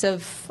parts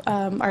of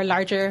our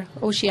larger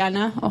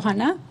Oceania,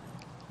 Ohana.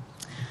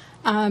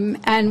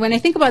 And when I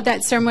think about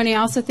that ceremony, I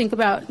also think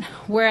about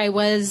where I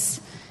was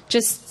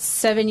just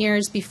 7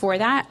 years before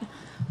that,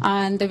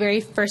 on the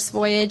very first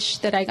voyage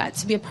that I got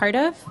to be a part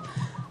of.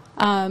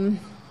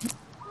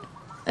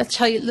 I'll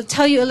tell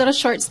you a little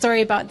short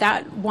story about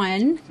that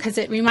one, because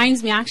it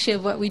reminds me actually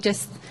of what we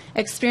just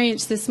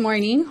experienced this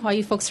morning while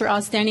you folks were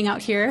all standing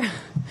out here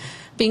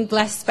being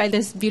blessed by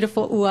this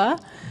beautiful ua.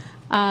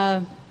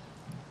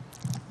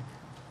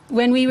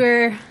 When we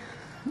were,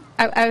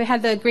 I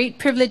had the great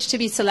privilege to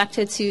be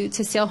selected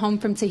to sail home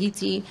from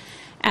Tahiti,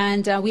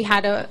 and we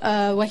had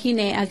a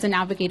wahine as a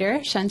navigator,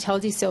 Chantel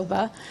De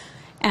Silva,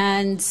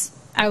 and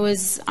I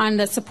was on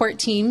the support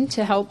team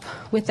to help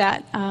with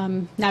that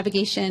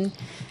navigation.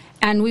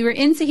 And we were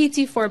in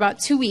Tahiti for about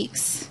 2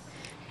 weeks.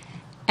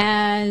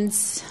 And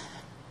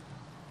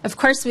of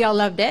course, we all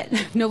loved it.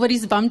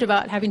 Nobody's bummed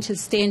about having to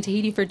stay in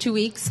Tahiti for 2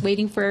 weeks,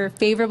 waiting for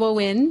favorable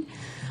wind.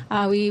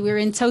 We were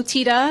in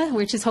Tautita,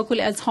 which is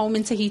Hokule'a's home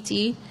in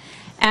Tahiti.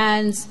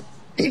 And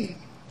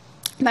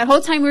that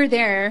whole time we were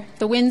there,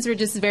 the winds were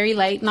just very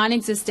light,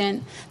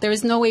 non-existent. There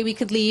was no way we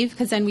could leave,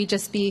 because then we'd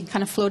just be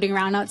kind of floating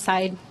around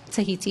outside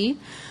Tahiti.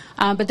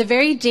 But the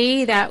very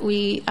day that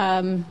we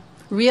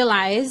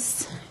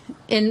realized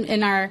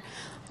in our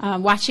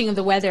watching of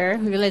the weather,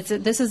 we realized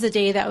that this was the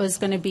day that was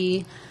going to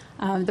be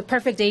the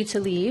perfect day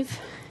to leave.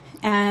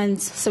 And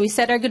so we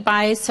said our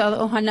goodbyes to all the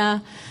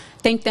ohana,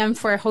 thanked them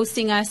for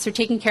hosting us, for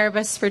taking care of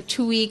us for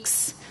 2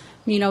 weeks,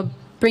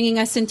 bringing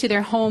us into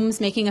their homes,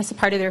 making us a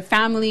part of their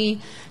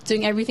family,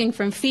 doing everything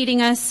from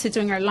feeding us to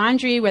doing our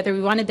laundry, whether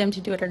we wanted them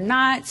to do it or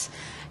not.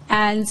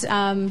 And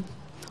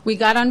we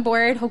got on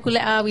board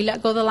Hokulea, we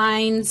let go the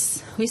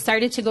lines, we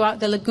started to go out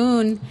the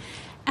lagoon,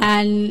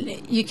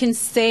 and you can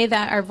say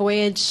that our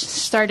voyage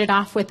started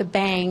off with a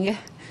bang,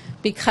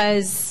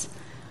 because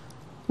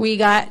we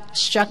got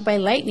struck by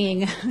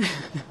lightning.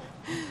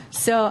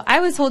 So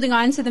I was holding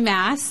on to the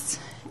mast,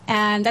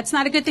 And that's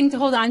not a good thing to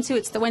hold on to.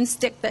 It's the one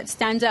stick that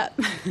stands up,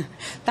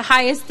 the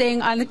highest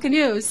thing on the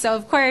canoe. So,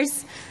 of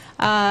course,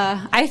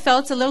 I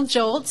felt a little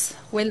jolt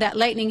when that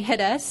lightning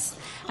hit us.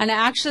 And I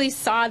actually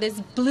saw this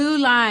blue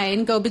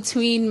line go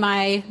between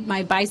my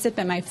bicep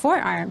and my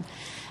forearm.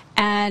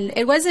 And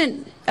it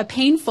wasn't a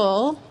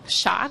painful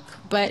shock,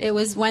 but it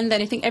was one that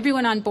I think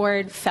everyone on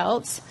board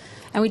felt.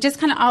 And we just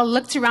kind of all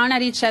looked around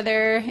at each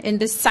other in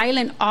this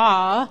silent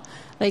awe,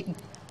 like,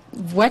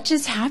 what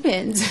just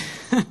happened?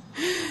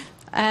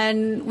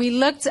 And we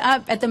looked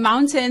up at the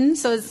mountain.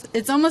 So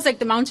it's almost like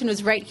the mountain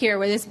was right here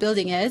where this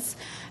building is,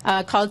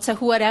 called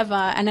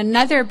Tahuareva. And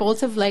another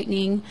bolt of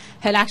lightning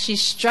had actually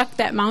struck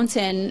that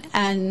mountain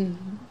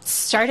and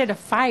started a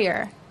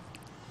fire.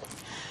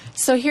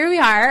 So here we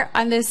are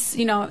on this,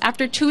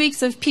 after 2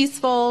 weeks of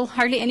peaceful,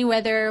 hardly any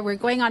weather, we're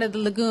going out of the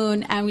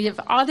lagoon and we have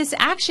all this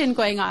action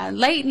going on,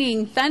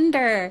 lightning,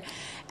 thunder.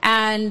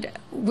 And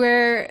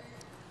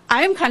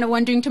I'm kind of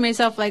wondering to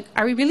myself, like,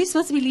 are we really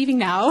supposed to be leaving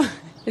now?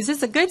 Is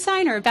this a good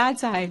sign or a bad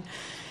sign?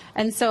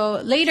 And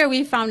so later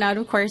we found out,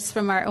 of course,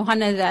 from our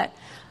ohana that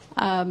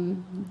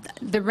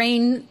the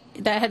rain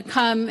that had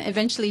come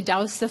eventually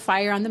doused the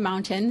fire on the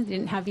mountain. They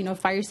didn't have,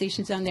 fire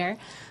stations down there.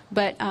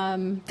 But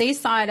they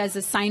saw it as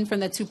a sign from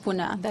the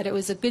tupuna, that it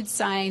was a good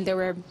sign. They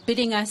were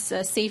bidding us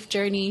a safe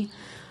journey.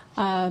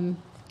 But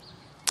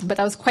that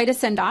was quite a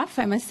send-off,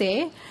 I must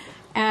say.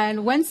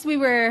 And once we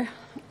were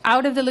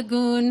out of the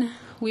lagoon,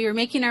 we were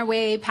making our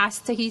way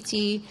past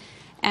Tahiti,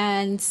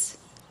 and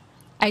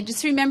I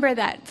just remember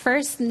that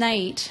first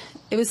night,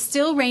 it was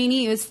still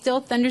rainy, it was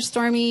still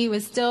thunderstormy, it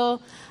was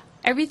still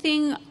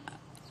everything.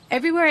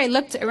 Everywhere I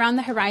looked around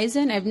the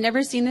horizon, I've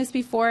never seen this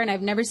before and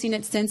I've never seen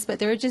it since, but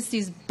there were just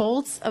these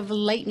bolts of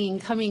lightning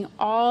coming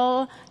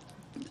all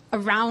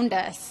around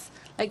us,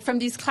 like from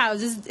these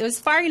clouds. It was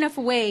far enough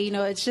away,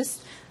 it's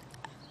just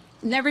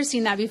never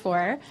seen that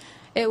before.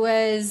 It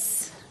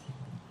was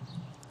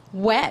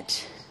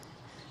wet,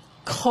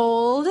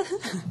 cold.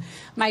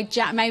 My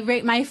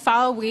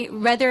foul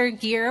weather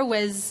gear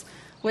was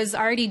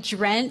already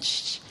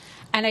drenched.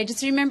 And I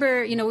just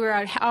remember, we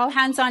were all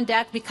hands on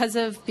deck because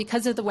of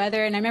the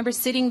weather. And I remember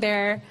sitting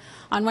there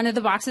on one of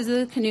the boxes of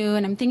the canoe,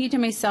 and I'm thinking to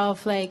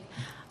myself, like,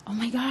 oh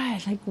my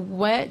God, like,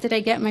 what did I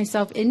get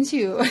myself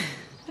into?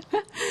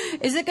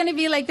 Is it going to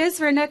be like this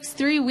for the next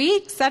 3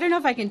 weeks? I don't know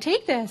if I can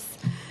take this.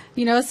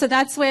 So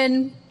that's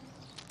when,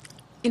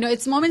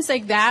 it's moments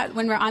like that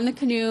when we're on the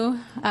canoe,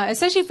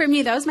 especially for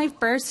me, that was my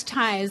first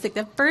time. It's like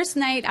the first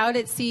night out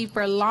at sea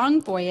for a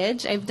long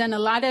voyage. I've done a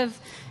lot of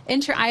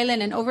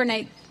inter-island and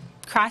overnight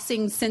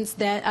crossings since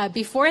then,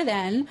 before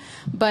then,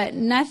 but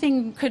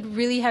nothing could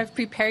really have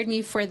prepared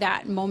me for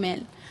that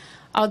moment.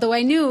 Although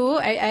I knew,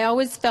 I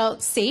always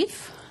felt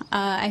safe.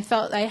 I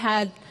felt I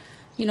had,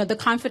 the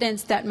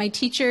confidence that my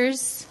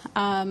teachers,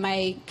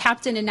 my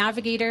captain and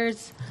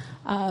navigators,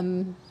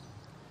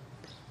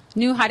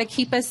 knew how to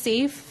keep us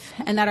safe,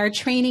 and that our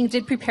training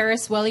did prepare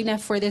us well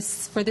enough for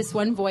this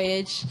one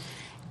voyage.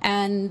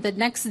 And the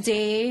next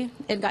day,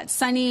 it got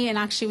sunny, and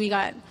actually we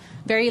got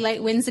very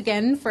light winds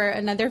again for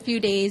another few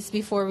days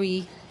before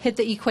we hit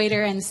the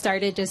equator and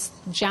started just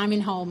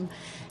jamming home.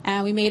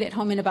 And we made it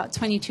home in about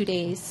 22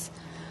 days.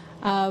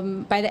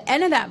 By the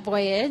end of that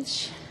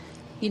voyage,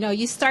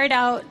 you start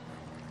out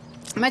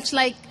much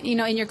like, in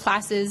your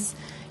classes,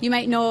 you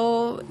might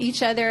know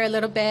each other a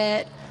little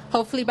bit.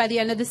 Hopefully by the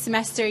end of the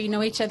semester, you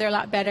know each other a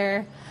lot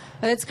better.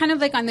 But it's kind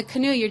of like on the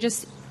canoe,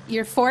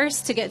 you're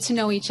forced to get to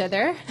know each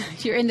other.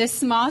 You're in this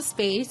small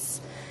space,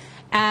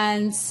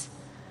 and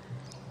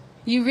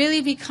you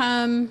really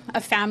become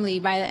a family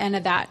by the end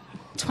of that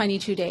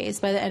 22 days,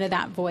 by the end of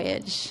that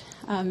voyage.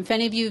 If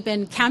any of you have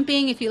been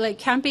camping, if you like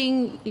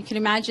camping, you can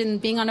imagine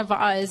being on a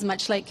va'a is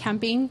much like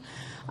camping,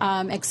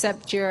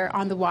 except you're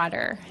on the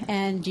water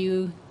and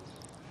you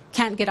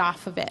can't get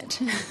off of it.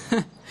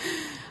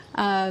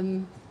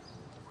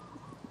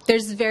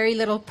 There's very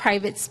little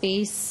private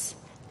space,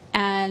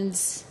 and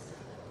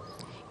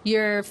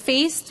you're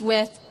faced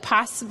with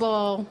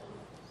possible,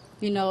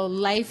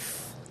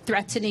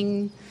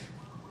 life-threatening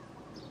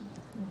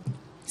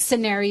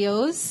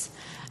scenarios.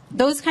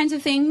 Those kinds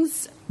of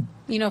things,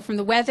 from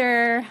the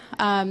weather,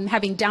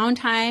 having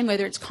downtime,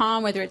 whether it's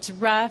calm, whether it's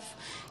rough,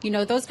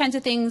 those kinds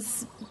of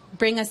things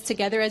bring us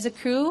together as a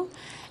crew.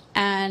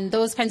 And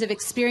those kinds of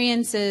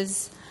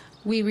experiences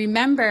we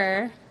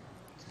remember,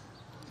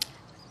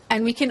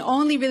 and we can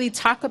only really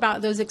talk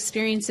about those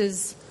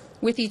experiences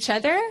with each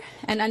other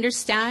and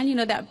understand,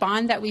 that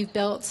bond that we've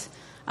built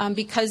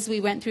because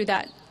we went through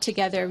that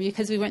together,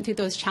 because we went through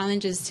those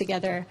challenges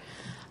together.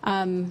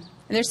 And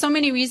there's so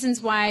many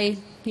reasons why,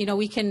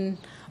 we can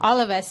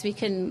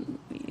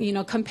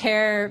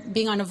compare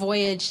being on a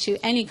voyage to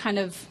any kind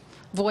of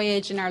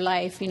voyage in our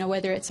life,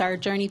 whether it's our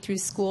journey through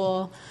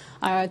school,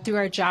 through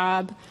our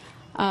job.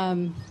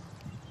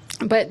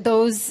 But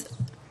those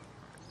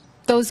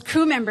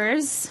crew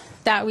members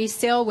that we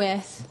sail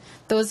with,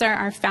 those are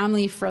our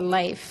family for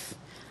life.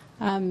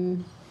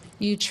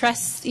 You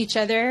trust each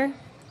other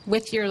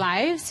with your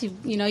lives.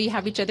 You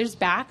have each other's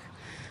back.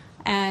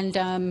 And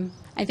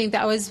I think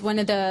that was one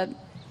of the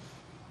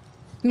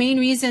main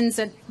reasons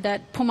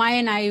that Pomai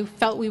and I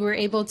felt we were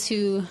able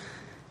to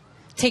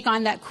take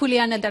on that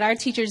kuleana that our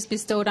teachers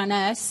bestowed on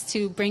us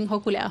to bring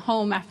Hokulea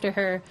home after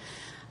her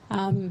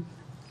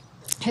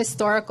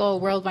historical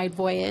worldwide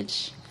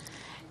voyage.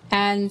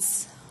 And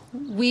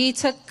we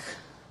took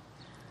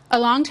a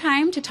long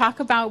time to talk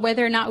about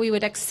whether or not we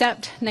would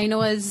accept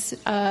Nainoa's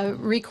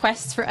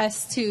request for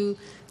us to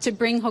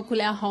bring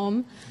Hokulea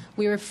home.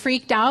 We were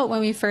freaked out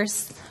when we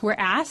first were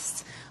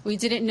asked. We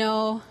didn't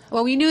know,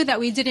 well, we knew that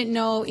we didn't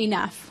know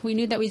enough. We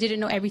knew that we didn't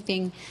know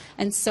everything.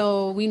 And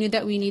so we knew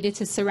that we needed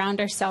to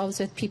surround ourselves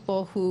with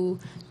people who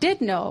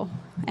did know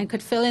and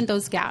could fill in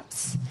those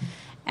gaps.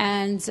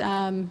 And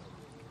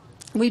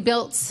we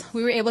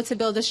were able to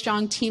build a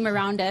strong team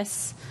around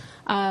us.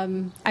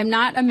 I'm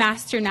not a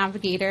master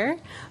navigator,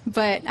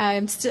 but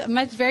I'm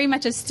very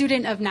much a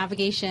student of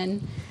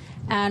navigation.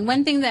 And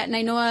one thing that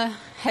Nainoa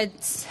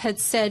had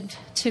said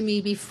to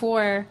me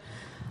before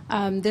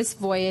this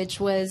voyage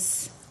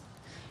was,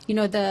 you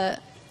know,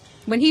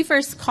 when he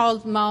first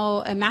called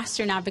Mao a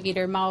master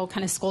navigator, Mao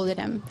kind of scolded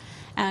him.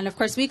 And of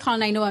course, we call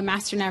Nainoa a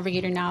master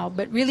navigator now.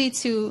 But really,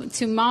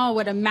 to Mao,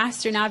 what a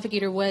master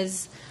navigator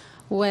was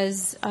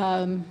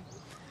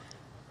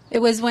it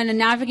was when a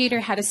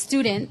navigator had a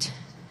student,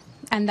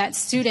 and that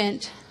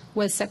student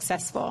was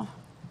successful.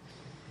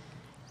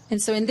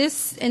 And so in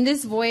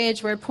this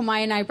voyage where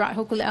Pomai and I brought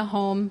Hokulea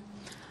home,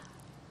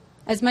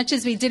 as much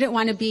as we didn't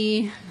want to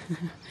be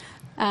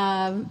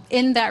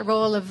in that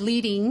role of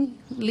leading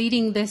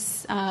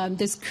this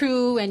this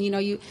crew,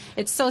 and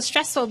it's so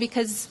stressful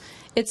because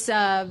it's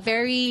a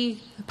very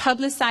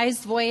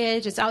publicized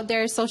voyage. It's out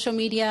there, social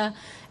media,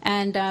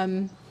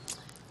 and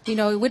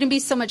it wouldn't be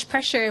so much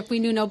pressure if we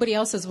knew nobody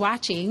else was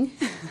watching,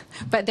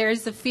 but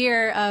there's the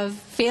fear of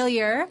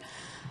failure,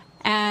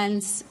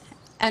 and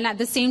at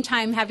the same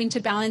time having to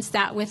balance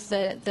that with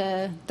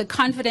the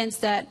confidence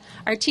that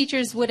our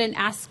teachers wouldn't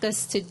ask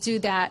us to do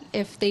that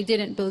if they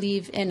didn't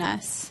believe in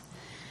us.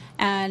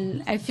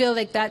 And I feel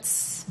like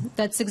that's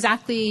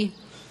exactly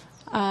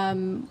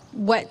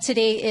what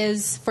today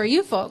is for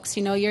you folks.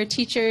 Your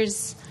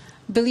teachers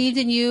believed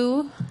in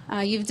you.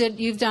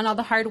 You've done all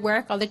the hard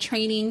work, all the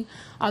training,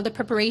 all the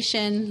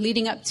preparation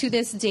leading up to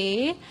this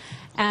day.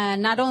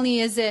 And not only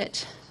is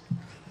it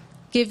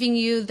giving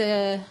you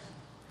the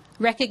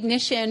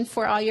recognition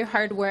for all your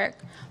hard work,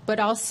 but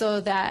also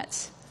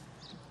that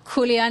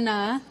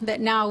kuleana, that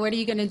now what are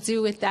you going to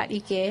do with that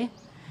ike?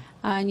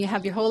 And you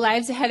have your whole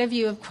lives ahead of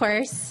you, of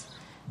course.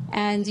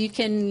 And you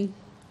can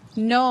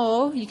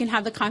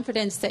have the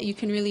confidence that you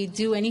can really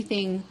do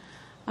anything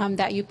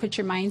that you put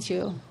your mind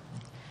to.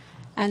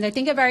 And I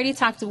think I've already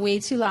talked way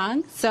too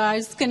long, so I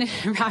was going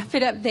to wrap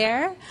it up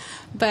there.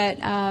 But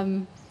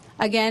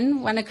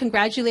again, want to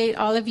congratulate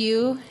all of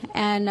you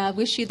and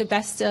wish you the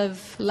best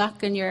of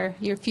luck in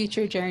your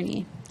future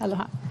journey.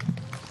 Aloha.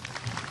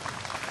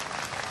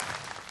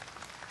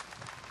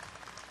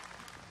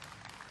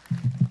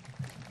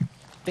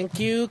 Thank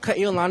you,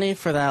 Ka'iolani,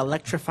 for that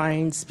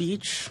electrifying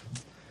speech.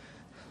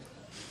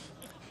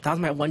 That was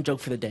my one joke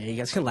for the day. You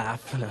guys can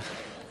laugh.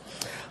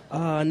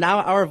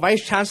 Now our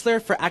Vice Chancellor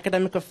for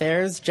Academic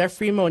Affairs,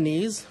 Jeffrey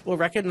Moniz, will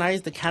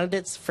recognize the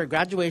candidates for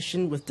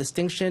graduation with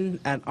distinction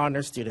and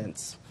honor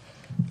students.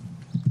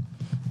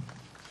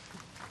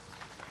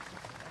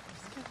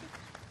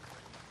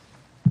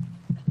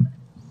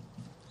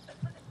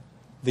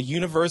 The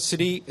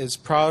university is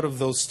proud of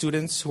those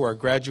students who are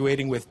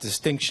graduating with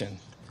distinction.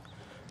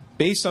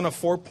 Based on a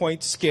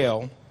 4-point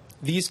scale,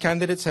 these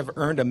candidates have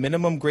earned a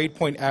minimum grade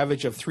point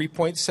average of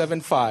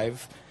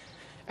 3.75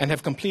 and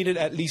have completed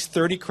at least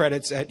 30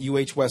 credits at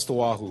UH West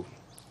Oahu.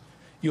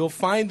 You'll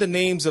find the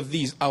names of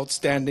these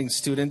outstanding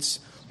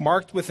students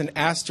marked with an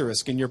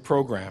asterisk in your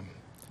program.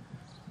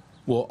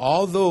 Will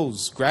all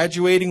those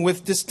graduating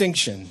with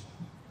distinction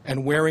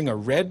and wearing a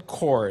red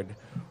cord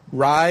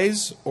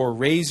rise or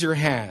raise your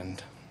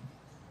hand?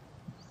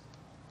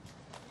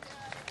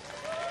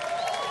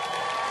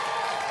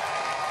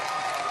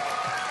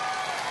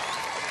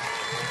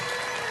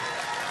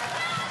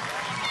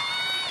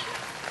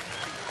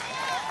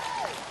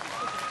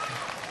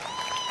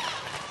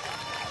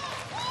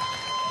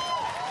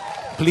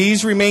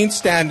 Please remain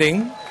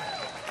standing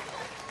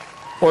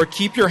or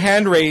keep your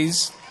hand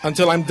raised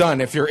until I'm done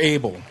if you're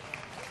able.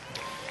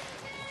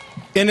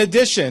 In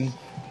addition,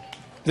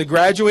 the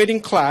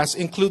graduating class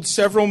includes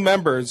several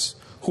members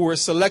who were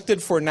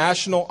selected for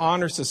national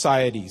honor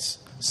societies,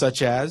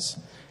 such as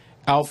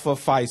Alpha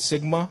Phi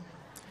Sigma,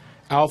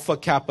 Alpha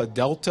Kappa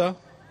Delta,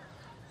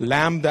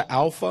 Lambda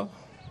Alpha,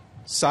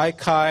 Psi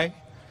Chi,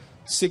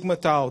 Sigma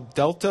Tau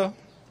Delta,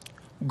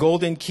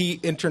 Golden Key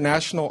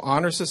International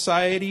Honor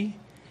Society,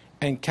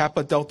 and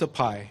Kappa Delta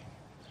Pi.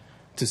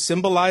 To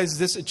symbolize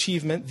this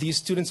achievement, these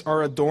students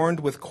are adorned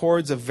with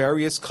cords of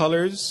various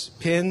colors,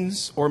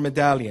 pins, or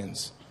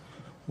medallions.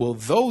 Will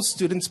those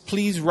students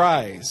please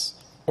rise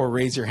or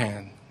raise your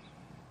hand?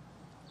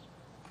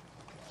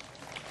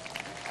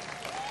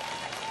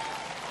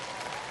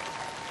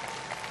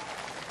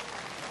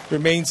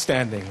 Remain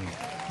standing.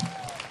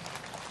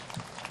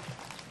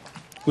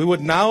 We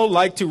would now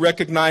like to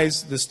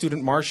recognize the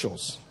student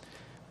marshals.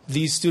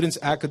 These students'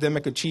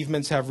 academic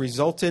achievements have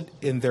resulted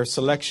in their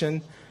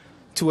selection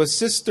to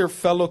assist their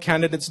fellow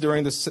candidates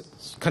during the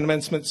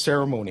commencement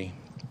ceremony.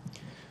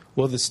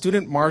 Will the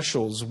student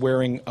marshals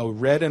wearing a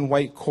red and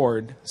white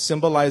cord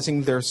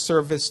symbolizing their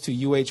service to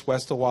UH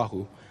West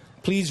Oahu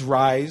please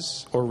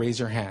rise or raise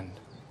your hand?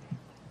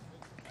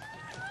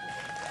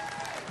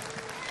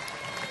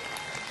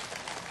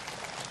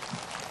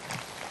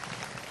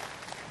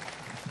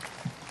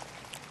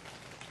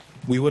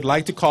 We would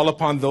like to call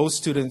upon those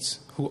students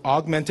who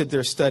augmented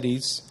their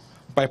studies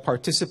by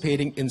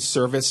participating in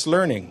service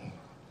learning.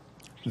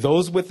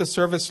 Those with the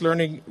service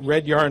learning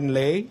red yarn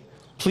lei,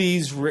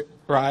 please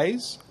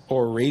rise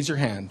or raise your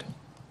hand.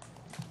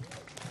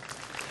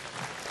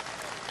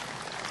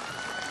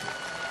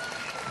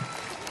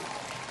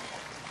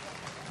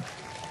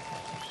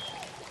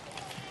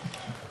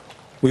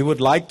 We would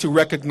like to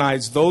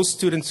recognize those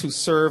students who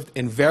served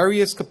in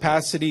various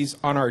capacities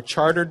on our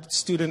chartered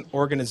student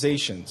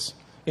organizations,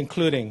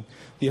 including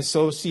the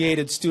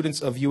Associated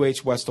Students of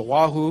UH West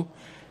Oahu,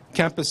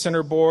 Campus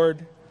Center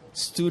Board,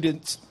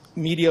 Student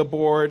Media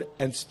Board,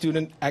 and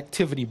Student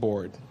Activity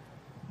Board.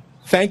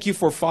 Thank you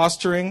for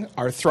fostering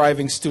our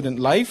thriving student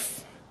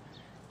life.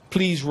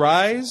 Please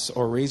rise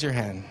or raise your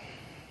hand.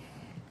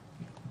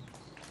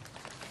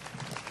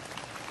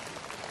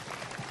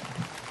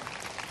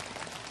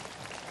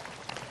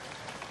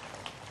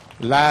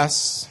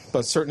 Last,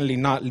 but certainly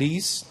not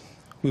least,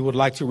 we would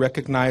like to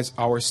recognize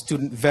our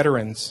student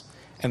veterans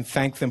and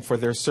thank them for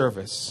their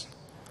service.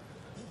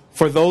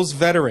 For those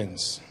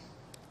veterans,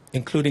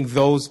 including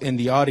those in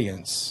the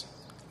audience,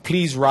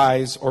 please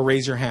rise or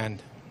raise your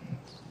hand.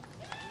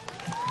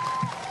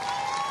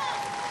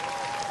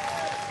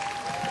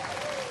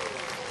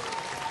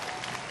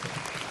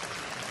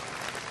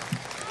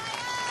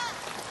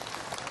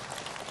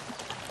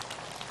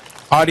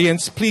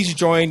 Audience, please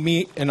join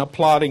me in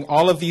applauding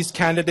all of these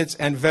candidates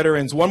and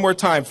veterans one more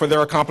time for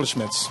their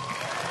accomplishments.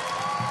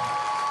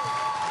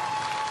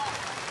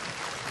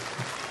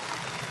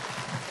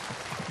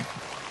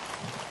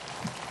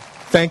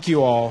 Thank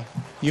you all.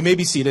 You may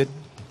be seated.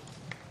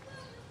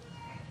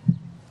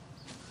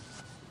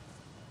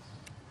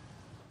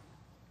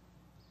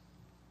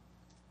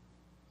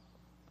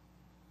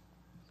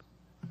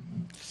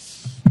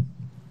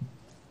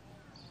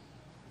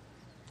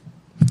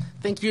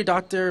 Thank you,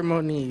 Dr.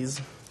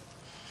 Moniz.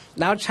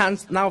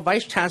 Now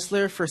Vice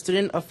Chancellor for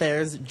Student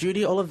Affairs,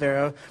 Judy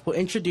Oliveira, will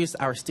introduce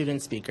our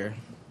student speaker.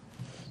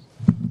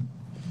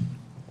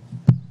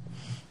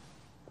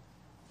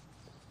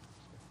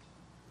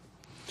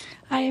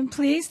 I am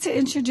pleased to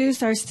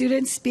introduce our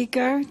student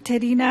speaker,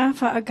 Terina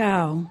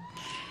Fa'agao.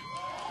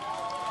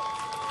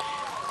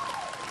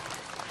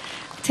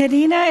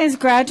 Terina is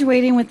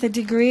graduating with a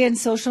degree in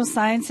social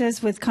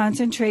sciences with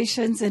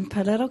concentrations in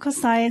political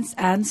science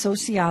and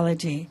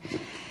sociology.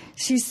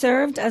 She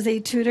served as a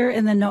tutor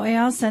in the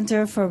No'eau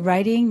Center for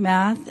Writing,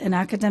 Math, and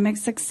Academic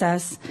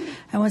Success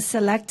and was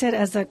selected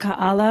as a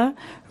Ka'ala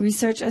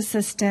Research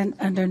Assistant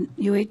under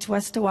UH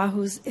West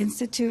Oahu's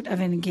Institute of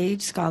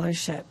Engaged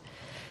Scholarship.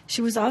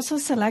 She was also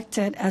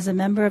selected as a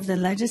member of the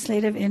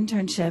Legislative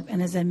Internship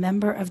and is a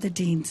member of the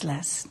Dean's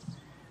List.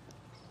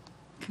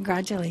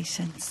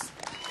 Congratulations.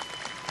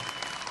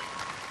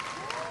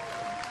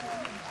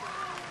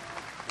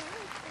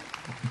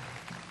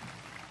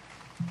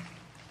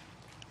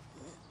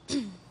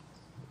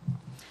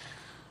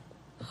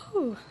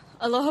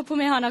 Aloha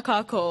pumehana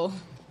kako.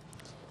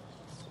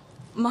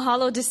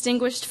 Mahalo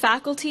distinguished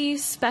faculty,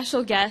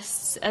 special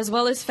guests, as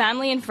well as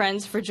family and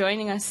friends for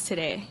joining us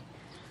today.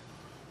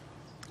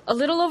 A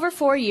little over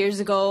 4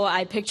 years ago,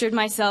 I pictured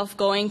myself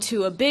going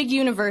to a big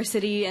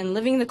university and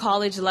living the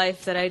college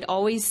life that I'd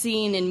always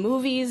seen in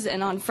movies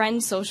and on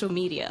friends' social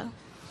media.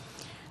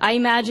 I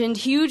imagined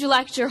huge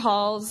lecture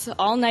halls,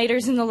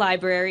 all-nighters in the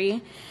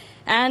library,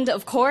 and,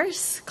 of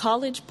course,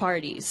 college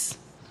parties.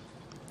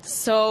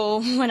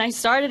 So when I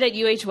started at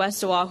UH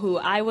West Oahu,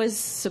 I was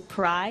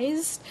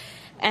surprised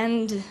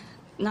and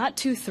not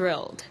too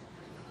thrilled.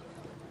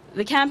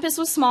 The campus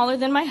was smaller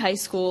than my high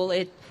school.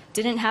 It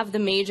didn't have the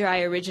major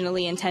I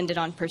originally intended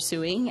on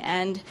pursuing,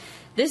 and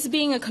this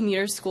being a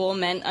commuter school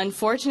meant,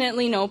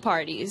 unfortunately, no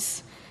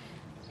parties.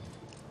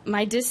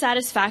 My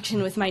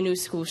dissatisfaction with my new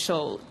school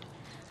showed.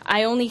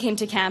 I only came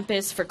to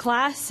campus for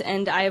class,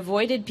 and I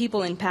avoided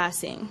people in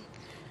passing.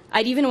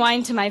 I'd even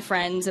whine to my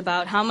friends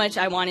about how much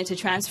I wanted to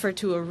transfer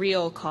to a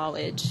real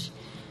college.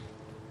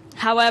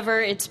 However,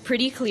 it's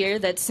pretty clear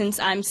that since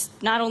I'm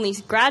not only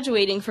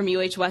graduating from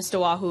UH West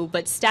Oahu,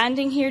 but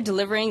standing here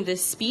delivering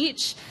this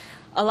speech,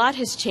 a lot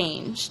has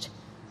changed.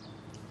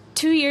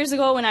 2 years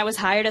ago, when I was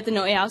hired at the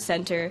No'eau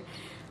Center,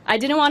 I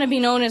didn't want to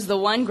be known as the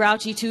one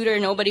grouchy tutor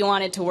nobody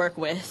wanted to work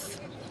with.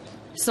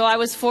 So I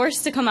was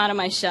forced to come out of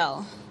my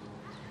shell.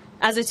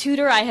 As a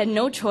tutor, I had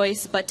no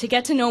choice but to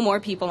get to know more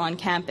people on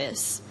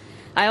campus.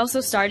 I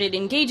also started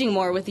engaging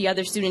more with the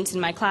other students in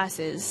my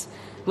classes,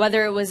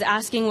 whether it was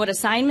asking what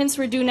assignments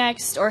were due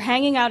next or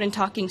hanging out and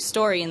talking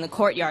story in the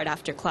courtyard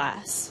after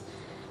class.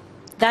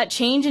 That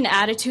change in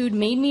attitude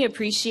made me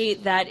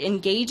appreciate that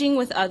engaging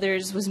with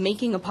others was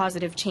making a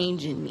positive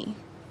change in me.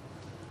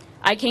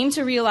 I came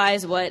to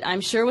realize what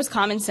I'm sure was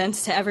common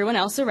sense to everyone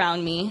else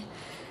around me,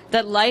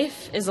 that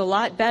life is a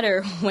lot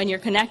better when you're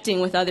connecting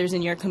with others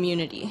in your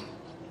community.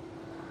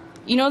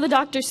 You know the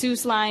Dr.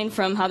 Seuss line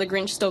from How the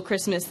Grinch Stole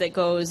Christmas that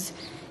goes,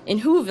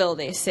 "In Whoville,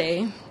 they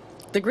say,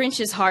 the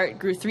Grinch's heart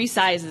grew 3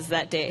 sizes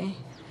that day."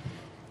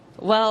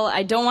 Well,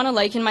 I don't want to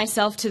liken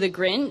myself to the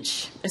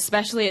Grinch,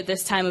 especially at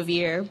this time of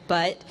year,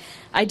 but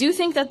I do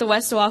think that the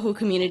West Oahu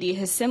community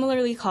has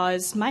similarly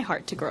caused my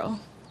heart to grow.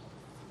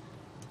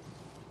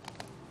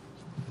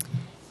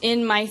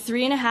 In my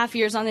 3.5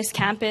 years on this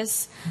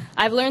campus,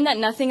 I've learned that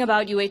nothing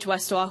about UH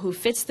West Oahu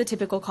fits the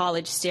typical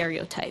college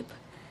stereotype,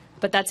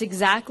 but that's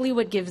exactly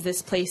what gives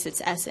this place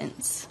its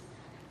essence.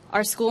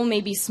 Our school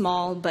may be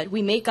small, but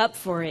we make up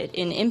for it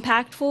in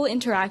impactful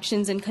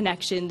interactions and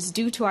connections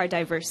due to our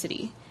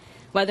diversity,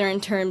 whether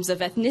in terms of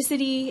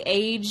ethnicity,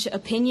 age,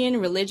 opinion,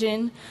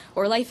 religion,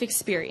 or life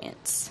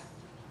experience.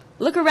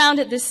 Look around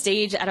at this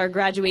stage at our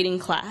graduating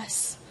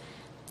class.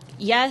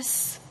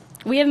 Yes,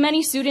 we have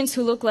many students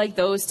who look like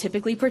those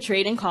typically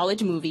portrayed in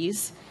college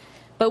movies,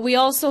 but we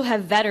also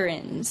have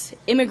veterans,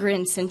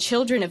 immigrants, and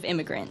children of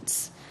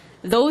immigrants,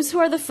 those who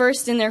are the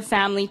first in their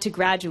family to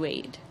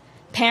graduate,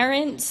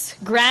 parents,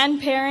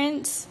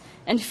 grandparents,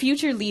 and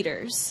future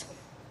leaders.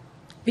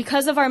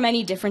 Because of our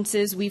many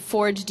differences, we've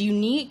forged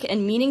unique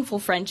and meaningful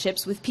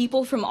friendships with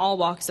people from all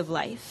walks of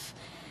life.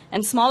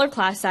 And smaller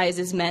class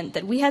sizes meant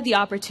that we had the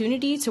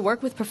opportunity to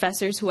work with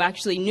professors who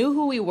actually knew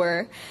who we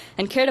were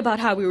and cared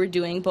about how we were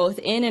doing both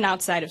in and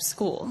outside of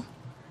school.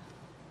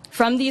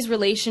 From these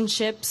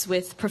relationships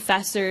with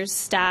professors,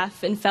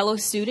 staff, and fellow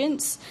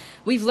students,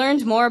 we've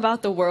learned more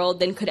about the world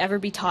than could ever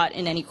be taught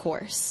in any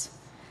course.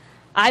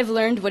 I've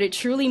learned what it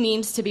truly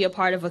means to be a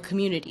part of a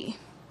community.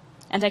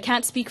 And I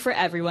can't speak for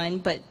everyone,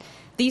 but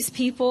these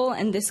people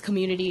and this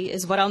community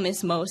is what I'll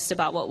miss most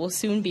about what will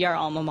soon be our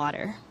alma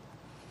mater.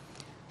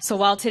 So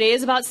while today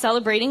is about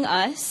celebrating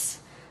us,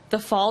 the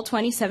fall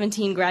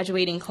 2017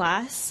 graduating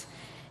class,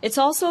 it's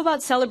also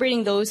about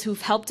celebrating those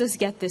who've helped us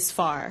get this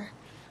far,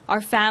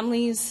 our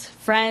families,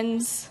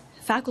 friends,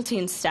 faculty,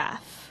 and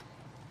staff.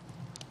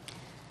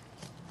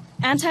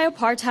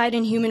 Anti-apartheid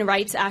and human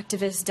rights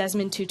activist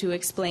Desmond Tutu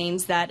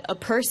explains that a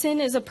person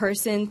is a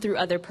person through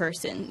other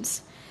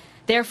persons.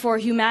 Therefore,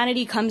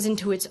 humanity comes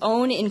into its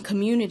own in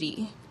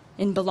community,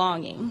 in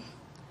belonging.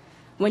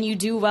 When you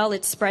do well,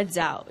 it spreads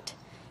out.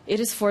 It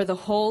is for the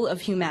whole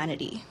of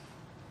humanity.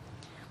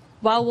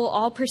 While we'll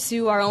all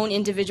pursue our own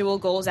individual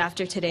goals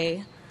after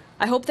today,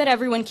 I hope that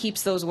everyone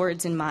keeps those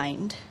words in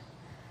mind.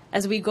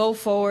 As we go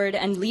forward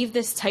and leave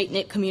this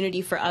tight-knit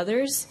community for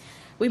others,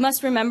 we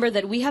must remember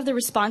that we have the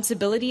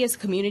responsibility as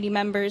community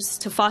members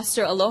to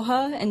foster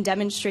aloha and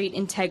demonstrate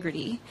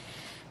integrity,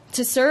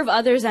 to serve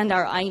others and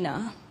our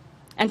aina,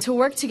 and to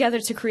work together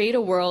to create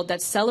a world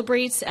that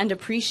celebrates and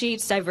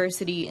appreciates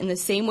diversity in the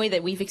same way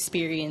that we've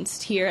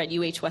experienced here at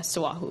UH West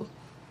Oahu.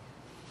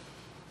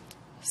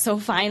 So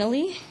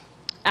finally,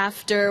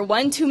 after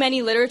one too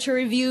many literature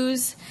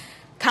reviews,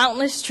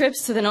 countless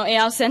trips to the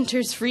No'eau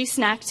Center's free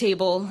snack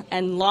table,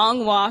 and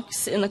long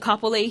walks in the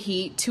Kapolei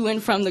heat to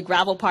and from the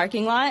gravel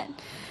parking lot,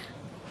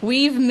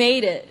 we've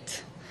made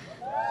it.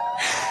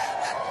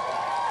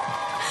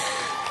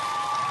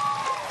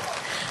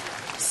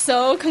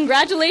 So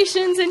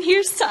congratulations, and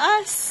here's to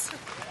us.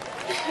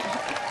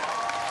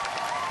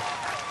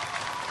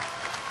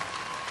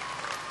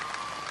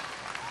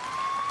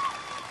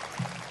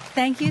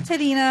 Thank you,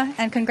 Tarina,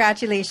 and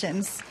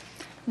congratulations.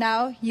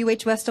 Now,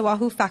 UH West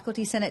Oahu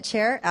Faculty Senate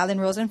Chair Alan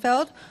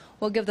Rosenfeld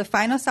will give the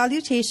final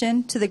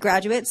salutation to the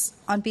graduates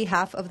on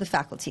behalf of the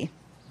faculty.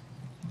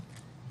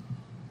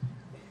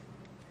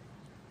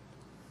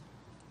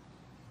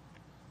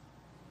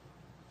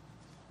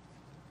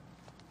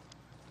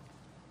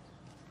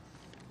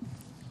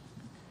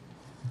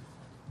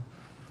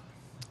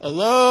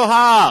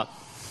 Aloha!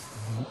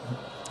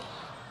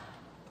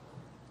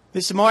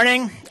 This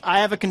morning, I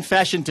have a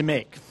confession to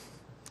make.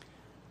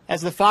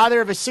 As the father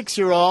of a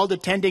 6-year-old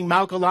attending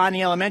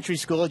Maukalani Elementary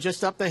School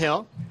just up the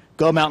hill,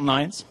 go Mountain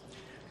Lions,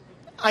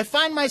 I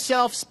find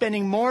myself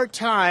spending more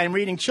time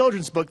reading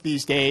children's books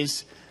these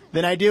days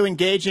than I do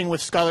engaging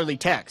with scholarly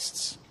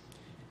texts.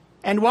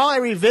 And while I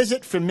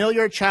revisit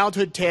familiar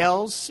childhood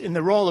tales in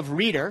the role of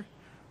reader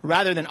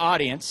rather than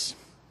audience,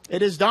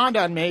 it has dawned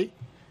on me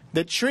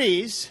that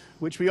trees,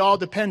 which we all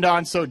depend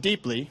on so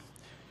deeply,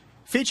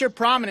 feature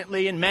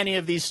prominently in many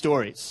of these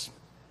stories.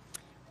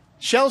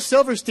 Shel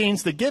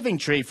Silverstein's The Giving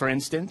Tree, for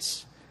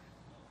instance,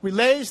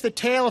 relays the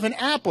tale of an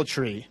apple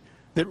tree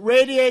that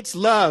radiates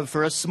love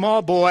for a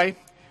small boy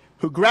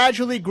who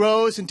gradually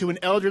grows into an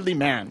elderly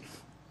man,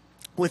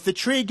 with the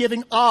tree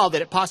giving all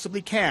that it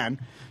possibly can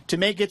to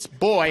make its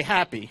boy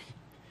happy: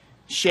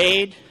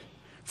 shade,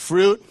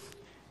 fruit,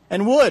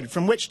 and wood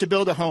from which to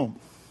build a home.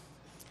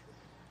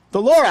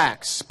 The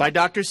Lorax by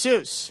Dr.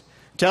 Seuss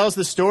tells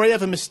the story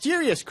of a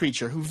mysterious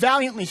creature who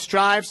valiantly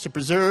strives to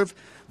preserve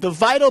the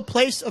vital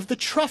place of the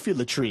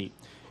truffula tree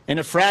in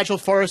a fragile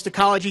forest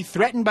ecology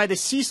threatened by the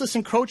ceaseless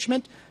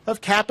encroachment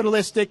of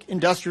capitalistic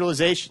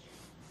industrialization.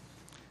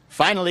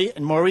 Finally,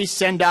 in Maurice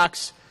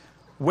Sendak's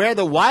Where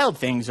the Wild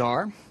Things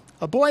Are,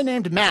 a boy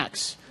named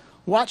Max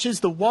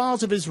watches the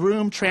walls of his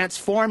room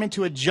transform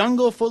into a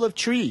jungle full of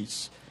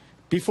trees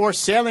before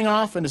sailing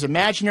off on his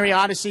imaginary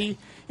odyssey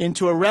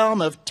into a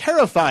realm of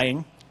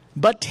terrifying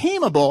but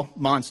tameable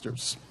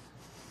monsters.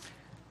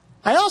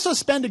 I also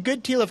spend a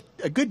good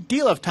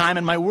deal of time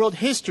in my world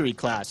history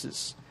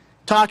classes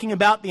talking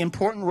about the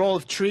important role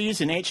of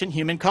trees in ancient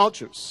human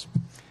cultures.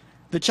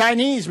 The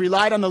Chinese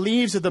relied on the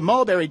leaves of the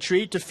mulberry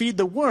tree to feed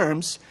the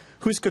worms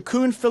whose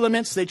cocoon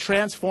filaments they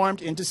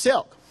transformed into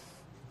silk.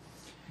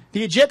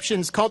 The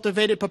Egyptians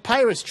cultivated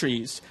papyrus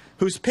trees,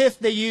 whose pith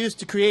they used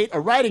to create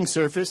a writing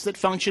surface that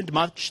functioned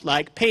much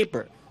like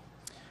paper.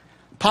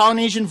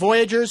 Polynesian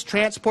voyagers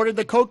transported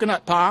the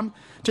coconut palm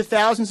to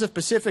thousands of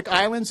Pacific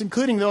islands,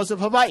 including those of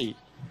Hawaii,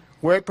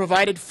 where it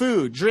provided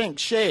food, drink,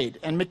 shade,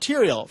 and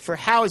material for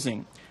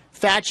housing,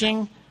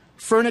 thatching,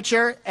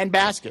 furniture, and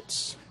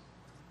baskets.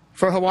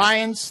 For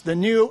Hawaiians, the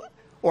new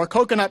or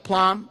coconut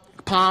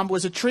palm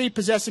was a tree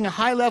possessing a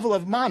high level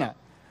of mana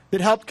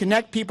that helped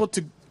connect people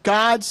to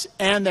gods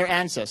and their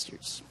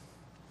ancestors.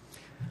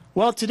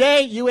 Well,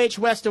 today, UH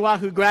West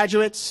Oahu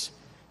graduates,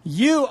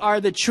 you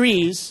are the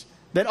trees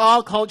that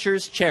all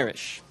cultures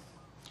cherish.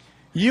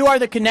 You are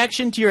the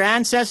connection to your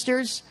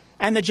ancestors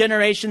and the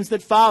generations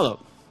that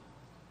follow.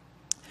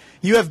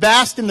 You have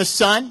basked in the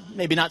sun,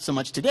 maybe not so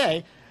much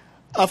today,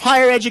 of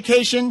higher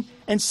education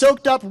and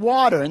soaked up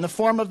water in the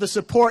form of the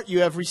support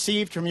you have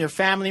received from your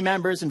family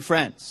members and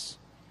friends.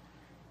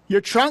 Your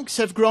trunks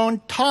have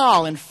grown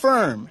tall and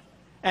firm,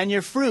 and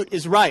your fruit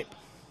is ripe.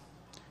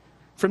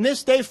 From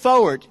this day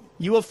forward,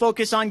 you will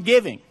focus on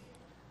giving,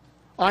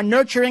 on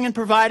nurturing and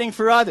providing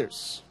for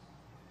others,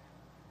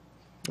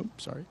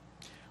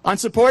 on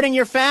supporting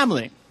your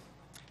family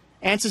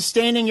and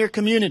sustaining your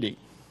community.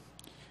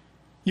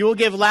 You will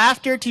give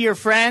laughter to your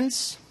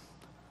friends,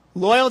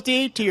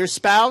 loyalty to your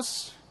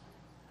spouse,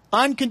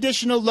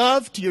 unconditional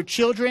love to your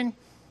children,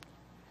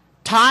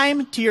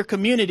 time to your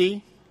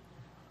community,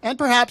 and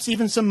perhaps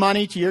even some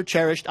money to your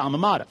cherished alma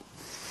mater.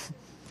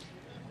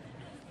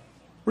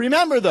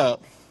 Remember, though,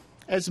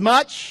 as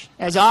much,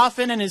 as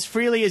often, and as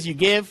freely as you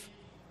give,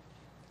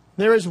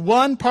 there is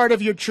one part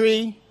of your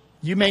tree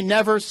you may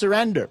never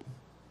surrender: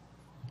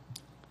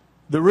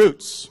 the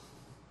roots.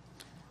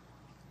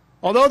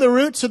 Although the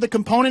roots are the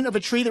component of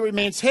a tree that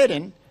remains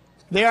hidden,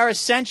 they are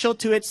essential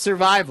to its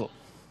survival.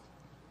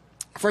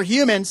 For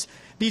humans,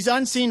 these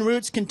unseen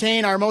roots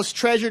contain our most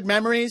treasured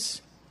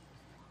memories,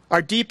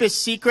 our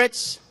deepest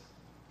secrets,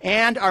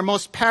 and our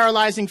most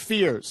paralyzing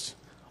fears.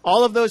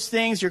 All of those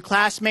things your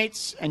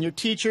classmates and your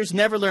teachers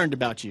never learned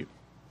about you.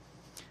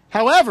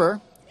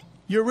 However,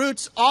 your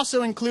roots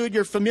also include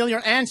your familiar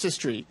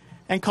ancestry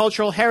and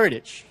cultural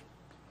heritage,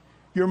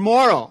 your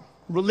moral,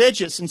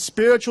 religious, and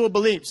spiritual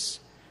beliefs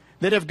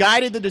that have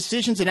guided the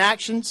decisions and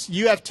actions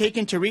you have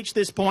taken to reach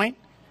this point,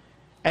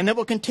 and that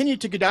will continue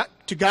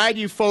to guide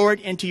you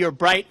forward into your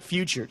bright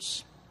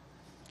futures.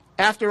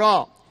 After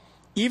all,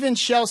 even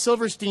Shel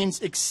Silverstein's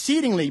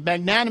exceedingly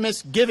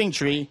magnanimous giving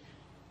tree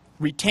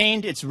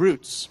retained its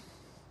roots.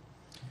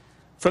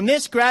 From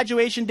this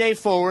graduation day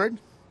forward,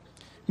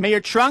 may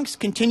your trunks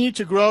continue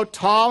to grow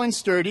tall and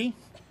sturdy.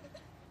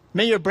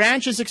 May your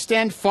branches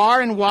extend far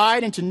and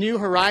wide into new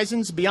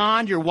horizons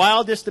beyond your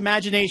wildest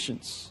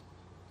imaginations.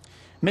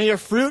 May your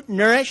fruit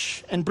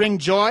nourish and bring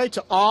joy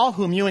to all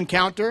whom you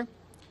encounter.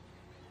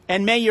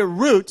 And may your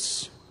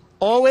roots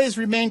always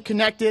remain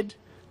connected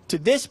to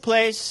this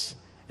place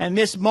and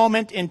this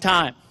moment in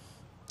time.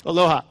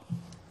 Aloha.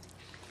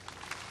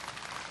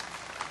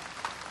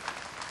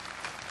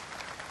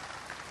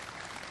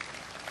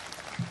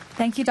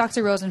 Thank you,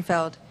 Dr.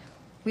 Rosenfeld.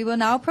 We will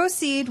now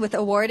proceed with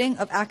awarding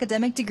of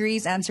academic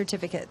degrees and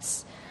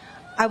certificates.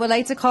 I would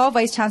like to call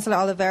Vice Chancellor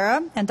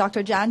Oliveira and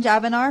Dr. Jan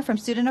Javinar from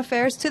Student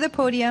Affairs to the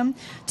podium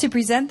to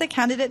present the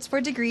candidates for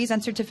degrees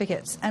and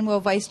certificates, and will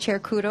Vice Chair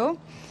Kudo,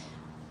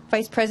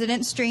 Vice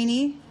President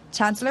Straney,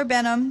 Chancellor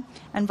Benham,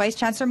 and Vice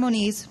Chancellor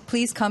Moniz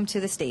please come to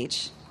the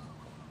stage.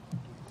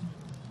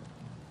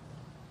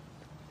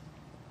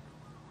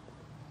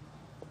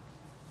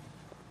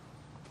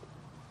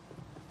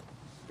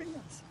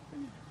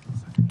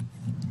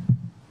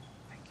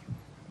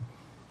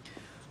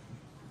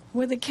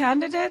 Will the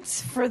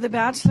candidates for the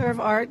Bachelor of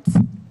Arts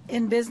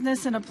in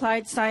Business and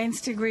Applied Science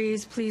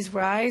degrees please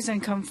rise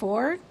and come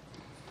forward?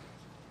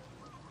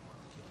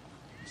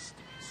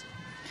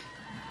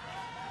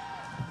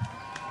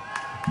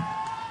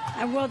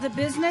 And will the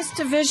Business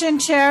Division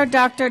Chair,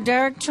 Dr.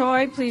 Derek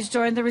Choi, please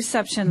join the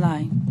reception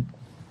line?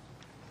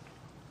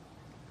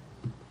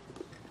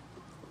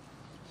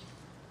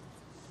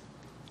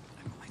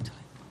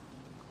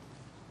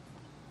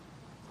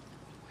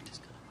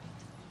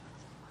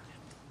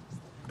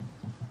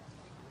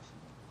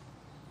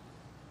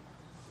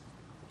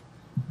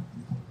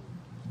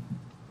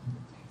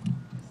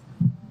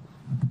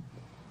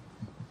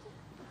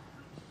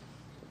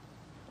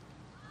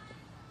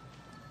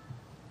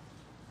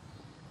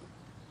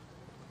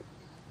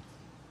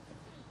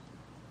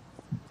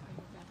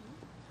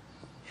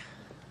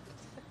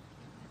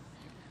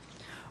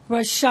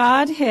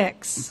 Rashad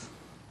Hicks.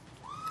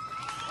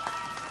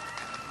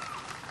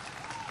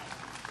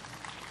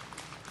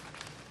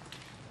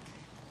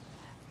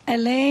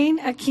 Elaine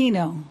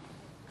Aquino.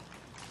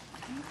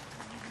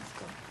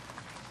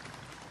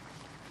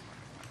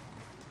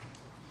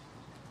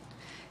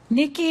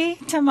 Nikki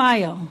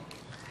Tamayo.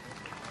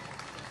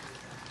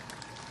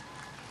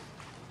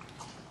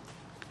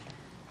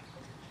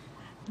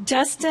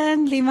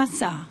 Justin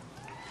Limasa.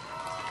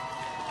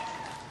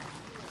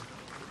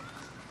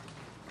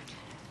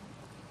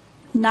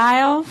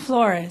 Niall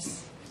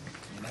Flores.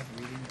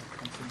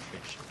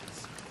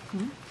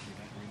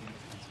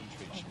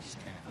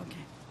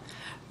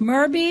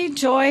 Murby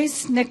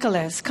Joyce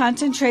Nicholas,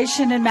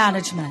 Concentration and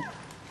Management.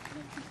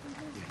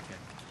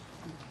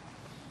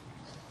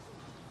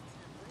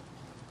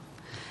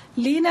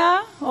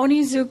 Lina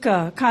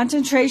Onizuka,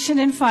 Concentration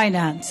in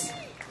Finance.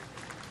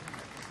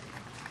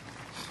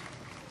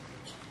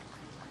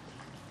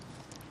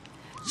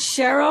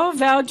 Cheryl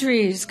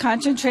Valdries,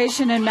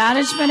 Concentration in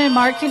Management and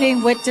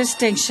Marketing with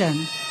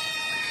Distinction.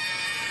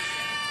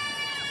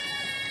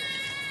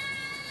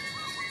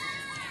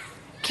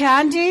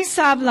 Candy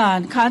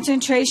Sablan,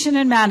 Concentration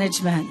in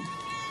Management.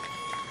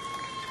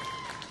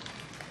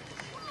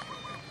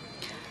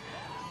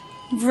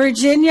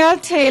 Virginia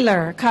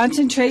Taylor,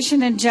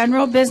 Concentration in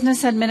General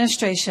Business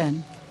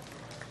Administration.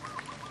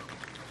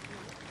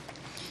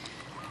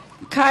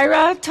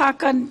 Kyra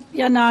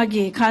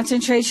Takayanagi,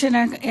 Concentration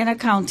in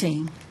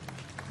Accounting.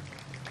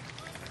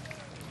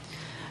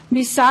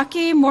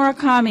 Misaki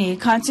Murakami,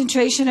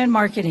 Concentration in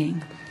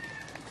Marketing.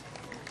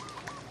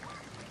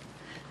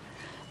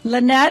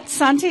 Lynette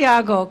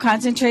Santiago,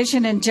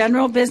 Concentration in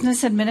General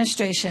Business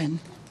Administration.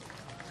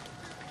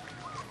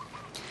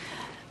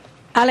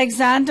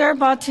 Alexander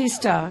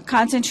Bautista,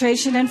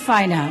 Concentration in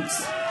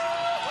Finance.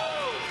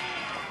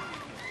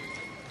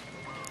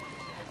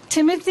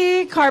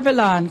 Timothy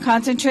Carbalon,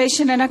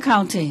 Concentration in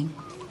Accounting.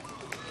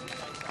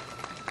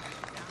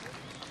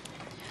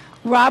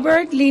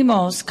 Robert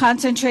Limos,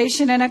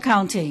 Concentration in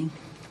Accounting.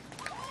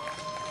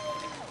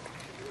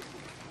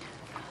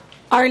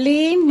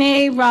 Arlene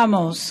May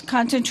Ramos,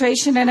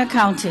 Concentration in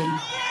Accounting.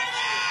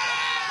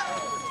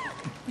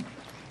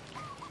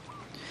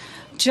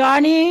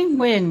 Johnny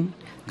Nguyen,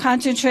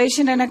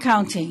 Concentration in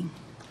Accounting.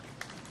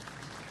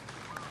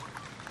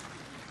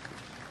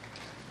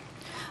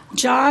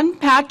 John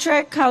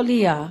Patrick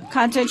Kaulia,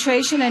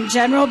 Concentration in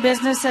General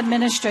Business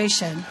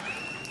Administration.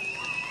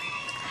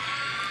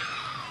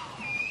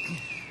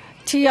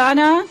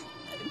 Tiana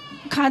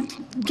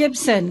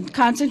Gibson,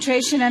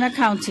 Concentration in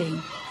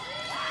Accounting.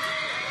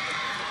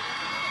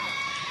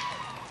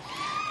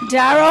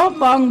 Darryl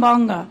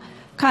Bongbonga,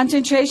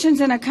 Concentrations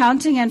in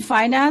Accounting and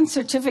Finance,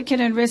 Certificate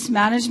in Risk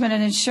Management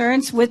and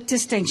Insurance with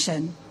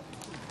Distinction.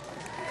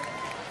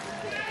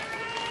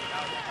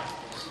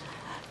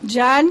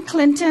 John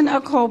Clinton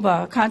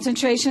Akoba,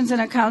 Concentrations in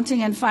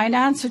Accounting and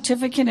Finance,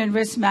 Certificate in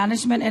Risk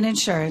Management and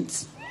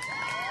Insurance.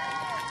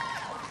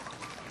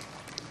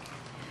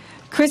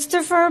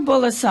 Christopher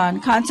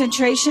Bullason,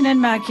 Concentration in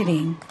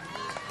Marketing.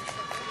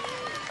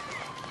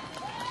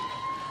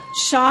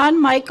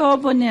 Sean Michael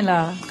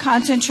Bonilla,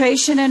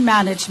 Concentration in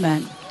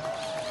Management.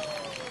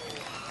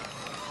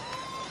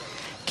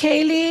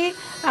 Kaylee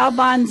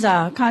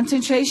Albanza,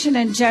 Concentration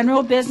in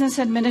General Business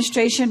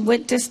Administration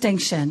with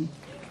Distinction.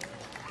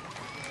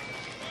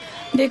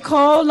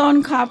 Nicole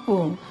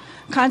Lonkapu,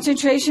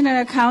 Concentration in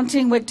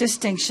Accounting with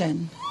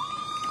Distinction.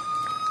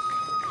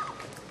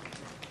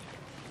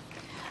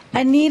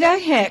 Anita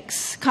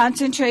Hicks,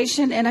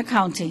 Concentration in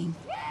Accounting.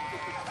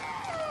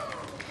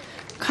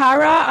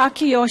 Kara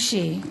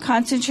Akiyoshi,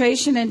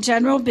 Concentration in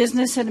General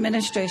Business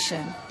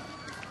Administration.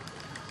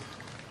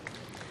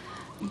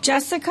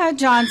 Jessica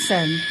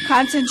Johnson,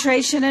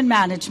 Concentration in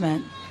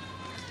Management.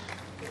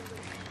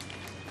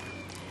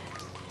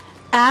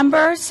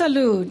 Amber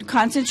Salud,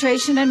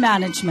 Concentration in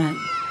Management.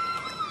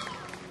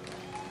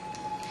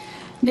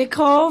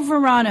 Nicole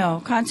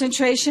Verano,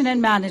 Concentration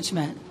in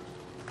Management.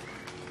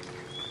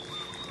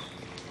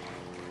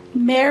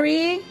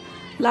 Mary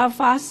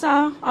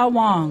Lafasa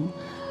Awang,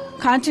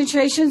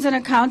 Concentrations in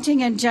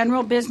Accounting and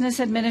General Business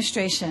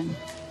Administration.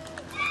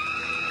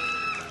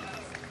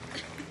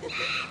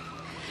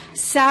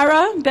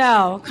 Sarah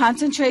Bell,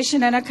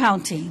 Concentration in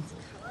Accounting.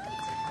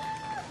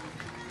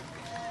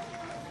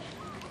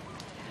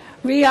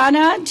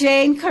 Rihanna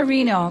Jane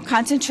Carino,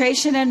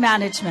 Concentration in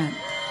Management.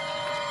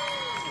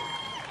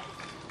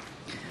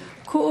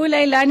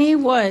 Ku'ulelani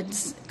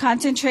Woods,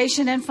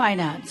 Concentration in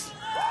Finance.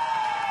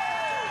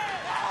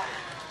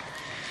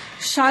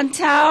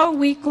 Chantal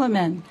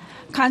Wiekleman,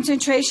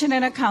 Concentration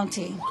in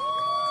Accounting.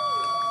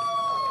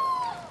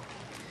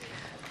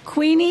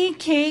 Queenie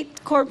Kate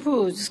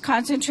Corpuz,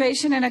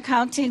 Concentration in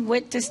Accounting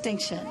with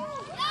Distinction.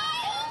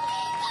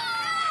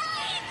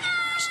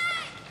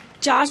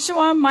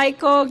 Joshua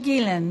Michael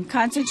Gillen,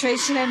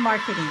 Concentration in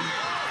Marketing.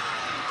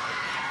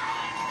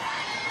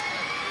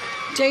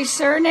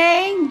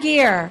 Jayserne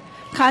Gear,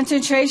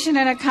 Concentration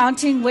in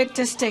Accounting with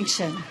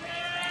Distinction.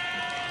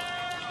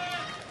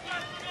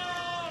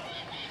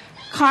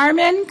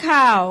 Carmen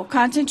Cow,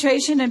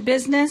 concentration in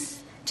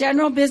business,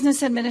 general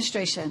business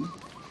administration.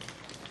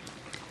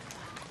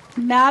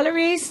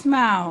 Mallory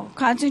Smau,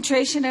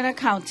 concentration in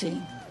accounting.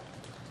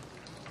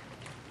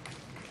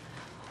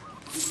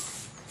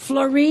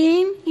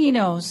 Florine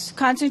Enos,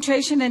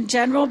 concentration in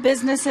general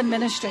business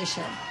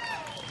administration.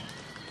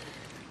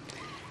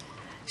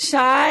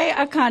 Shai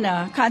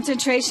Akana,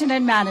 concentration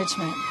in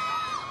management.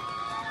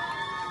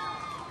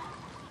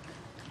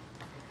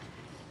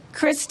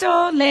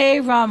 Crystal Lay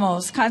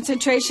Ramos,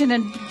 concentration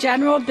in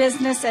general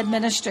business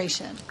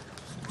administration.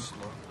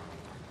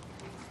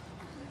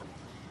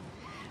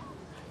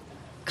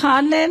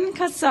 Conlin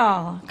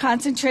Casal,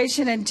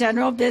 concentration in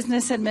general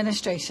business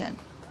administration.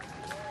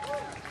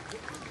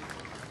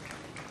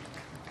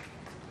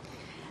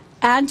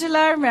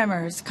 Angela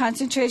Remmers,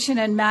 concentration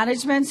in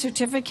management,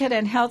 certificate,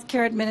 and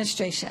healthcare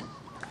administration.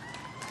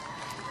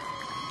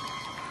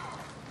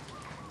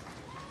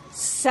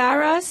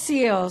 Sarah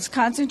Seals,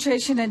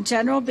 concentration in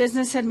general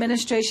business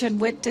administration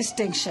with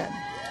distinction.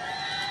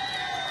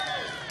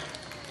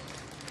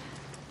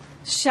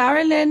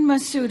 Sharilyn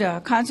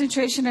Masuda,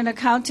 concentration in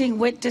accounting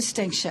with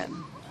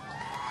distinction.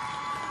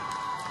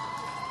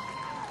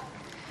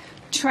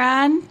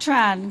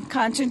 Tran,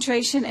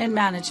 concentration in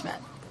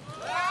management.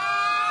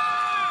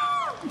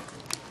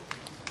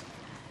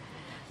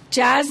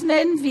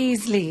 Jasmine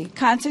Veasley,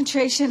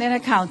 concentration in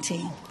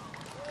accounting.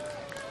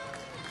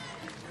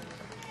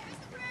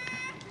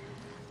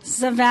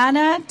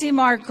 Savannah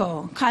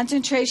DeMarco,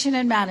 concentration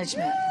in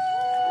management.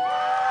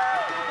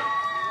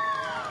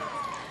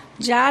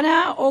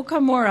 Jana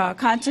Okamura,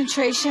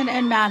 concentration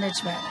in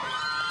management.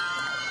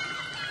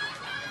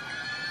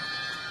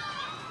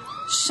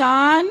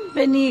 Sean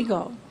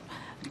Benigo,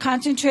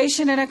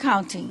 concentration in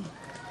accounting.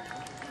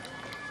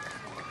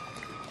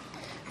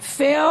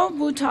 Phil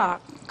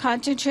Butak,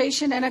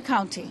 concentration in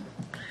accounting.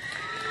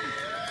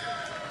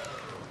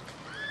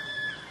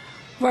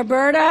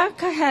 Roberta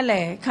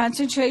Kahele,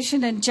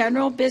 concentration in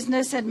general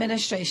business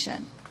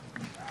administration.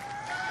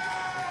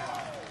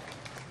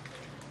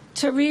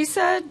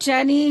 Teresa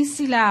Jenny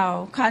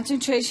Silao,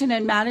 concentration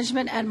in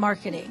management and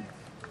marketing.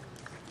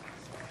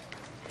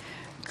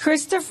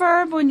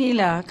 Christopher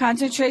Bonilla,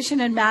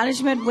 concentration in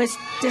management with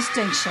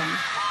distinction.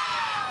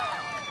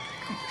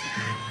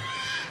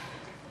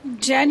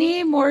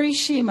 Jenny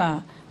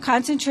Morishima,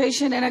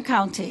 concentration in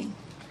accounting.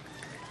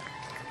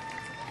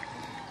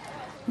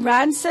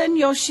 Ranson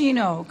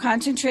Yoshino,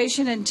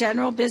 concentration in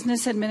general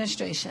business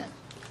administration.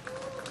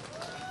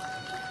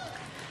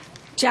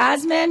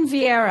 Jasmine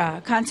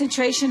Vieira,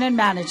 concentration in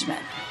management.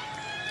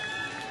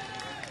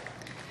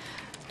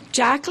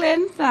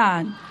 Jacqueline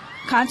Than,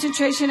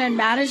 concentration in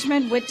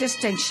management with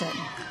distinction.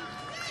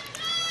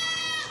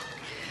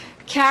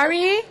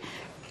 Carrie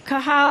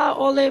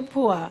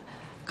Kahaolepua,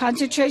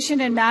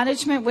 concentration in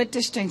management with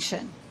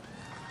distinction.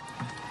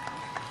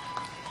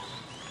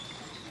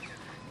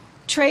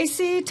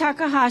 Tracy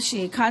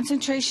Takahashi,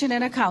 concentration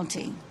in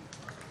accounting.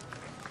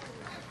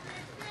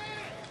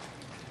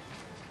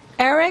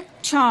 Eric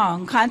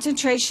Chong,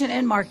 concentration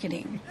in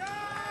marketing.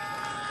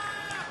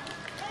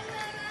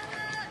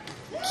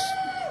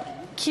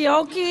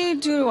 Kyoki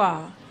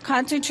Dua,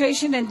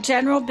 concentration in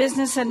general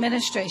business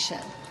administration.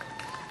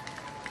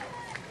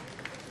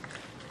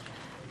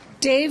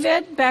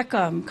 David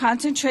Beckham,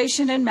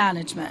 concentration in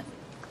management.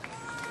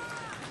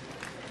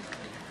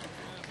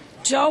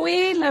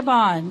 Joey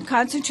Leban,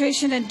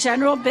 concentration in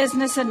general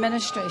business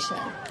administration.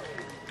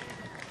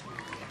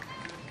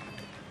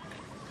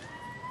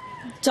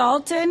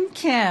 Dalton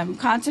Kim,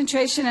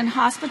 concentration in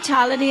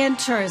hospitality and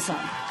tourism.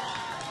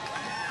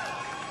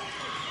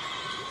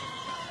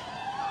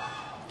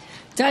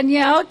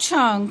 Danielle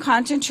Chung,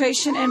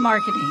 concentration in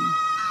marketing.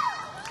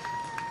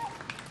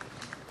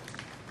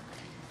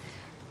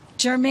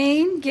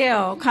 Jermaine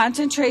Gill,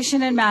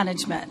 concentration in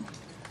management.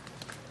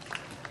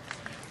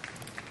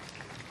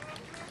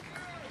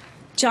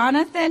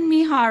 Jonathan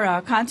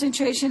Mihara,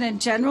 concentration in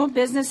general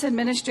business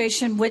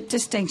administration with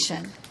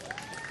distinction.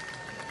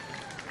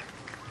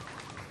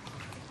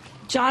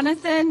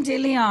 Jonathan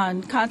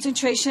DeLeon,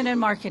 concentration in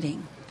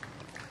marketing.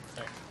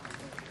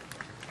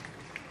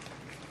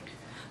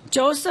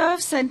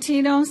 Joseph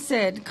Santino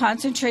Sid,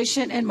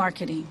 concentration in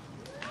marketing.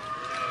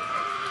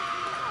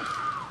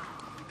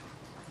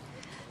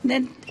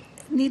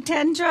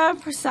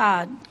 Nitendra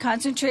Prasad,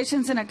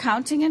 concentrations in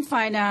accounting and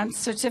finance,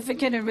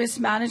 certificate in risk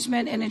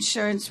management and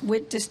insurance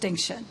with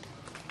distinction.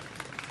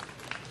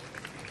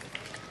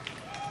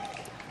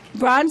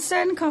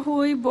 Bronson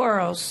Kahui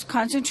Boros,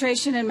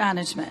 concentration in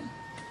management.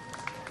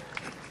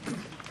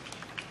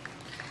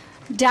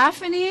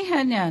 Daphne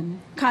Henyan,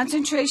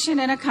 concentration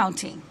in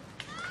accounting.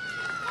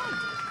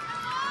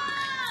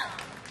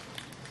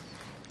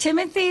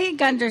 Timothy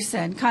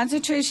Gunderson,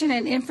 concentration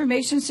in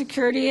information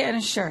security and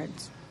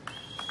assurance.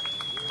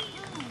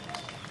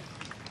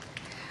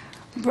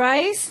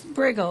 Bryce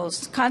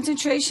Briggles,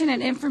 concentration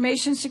in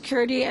information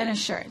security and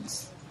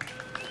assurance.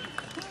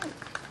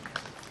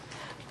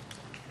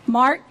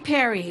 Mark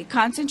Perry,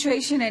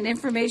 concentration in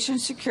information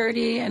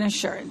security and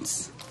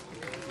assurance.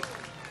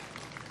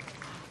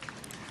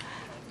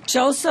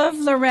 Joseph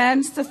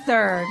Lorenz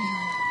III,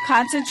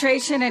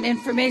 Concentration in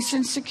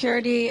Information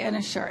Security and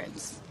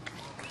Assurance.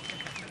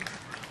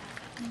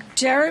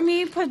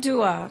 Jeremy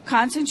Padua,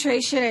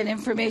 Concentration in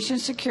Information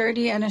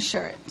Security and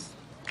Assurance.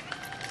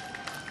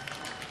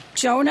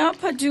 Jonah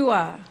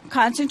Padua,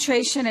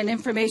 Concentration in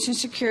Information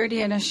Security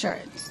and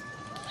Assurance.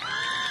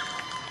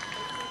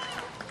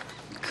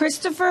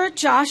 Christopher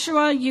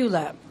Joshua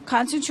Ulep,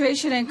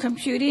 Concentration in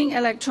Computing,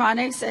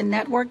 Electronics, and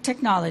Network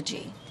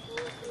Technology.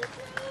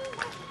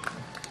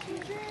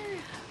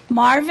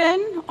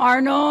 Marvin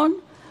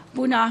Arnold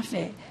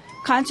Bunafe,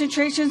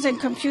 Concentrations in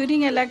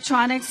Computing,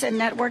 Electronics, and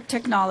Network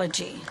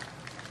Technology.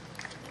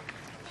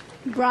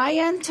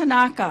 Brian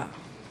Tanaka,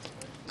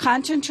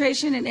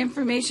 Concentration in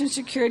Information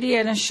Security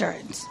and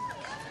Assurance.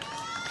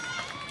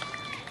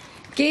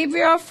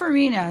 Gabriel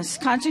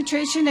Farinas,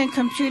 Concentration in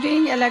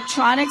Computing,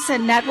 Electronics,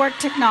 and Network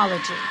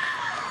Technology.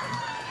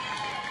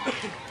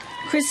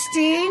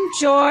 Christine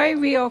Joy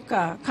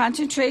Rioka,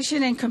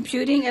 Concentration in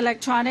Computing,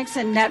 Electronics,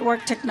 and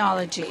Network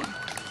Technology.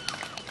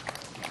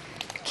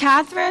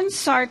 Catherine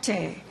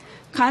Sarte,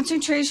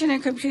 Concentration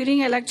in Computing,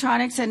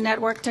 Electronics, and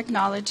Network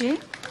Technology.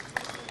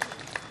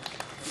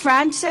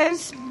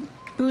 Frances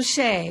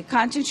Boucher,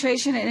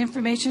 Concentration in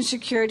Information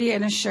Security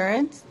and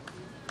Assurance.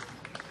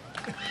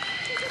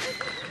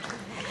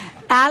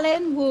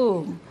 Alan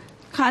Wu,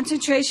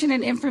 Concentration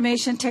in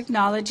Information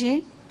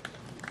Technology.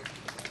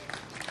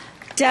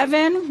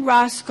 Devin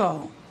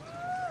Roscoe,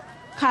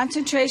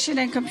 Concentration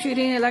in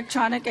Computing,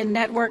 Electronic, and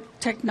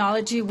Network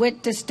Technology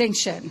with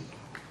distinction.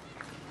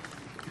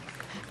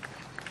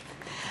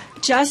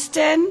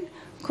 Justin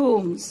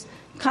Coombs,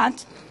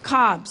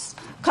 Cobbs,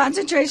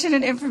 Concentration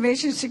in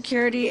Information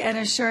Security and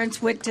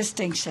Assurance with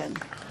distinction.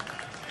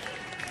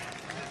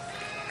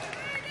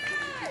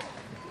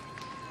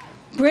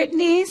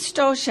 Brittany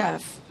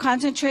Stoshev,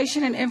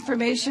 Concentration in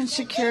Information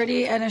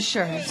Security and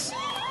Assurance.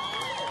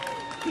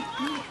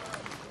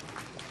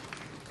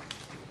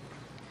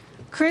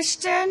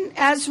 Christian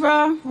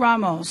Ezra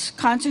Ramos,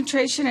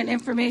 Concentration in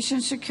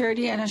Information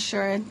Security and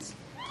Assurance.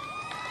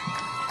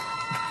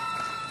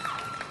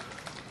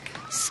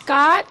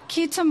 Scott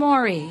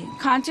Kitamori,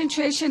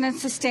 Concentration in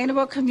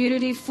Sustainable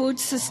Community Food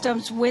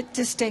Systems with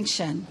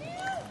distinction.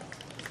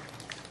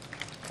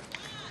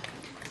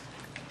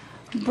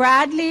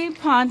 Bradley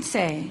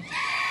Ponce,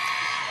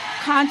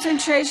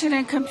 Concentration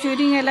in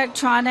Computing,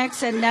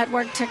 Electronics, and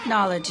Network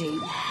Technology.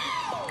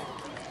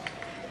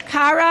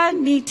 Kara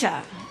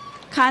Nita,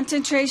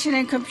 Concentration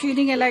in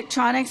Computing,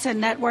 Electronics, and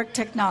Network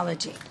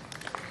Technology.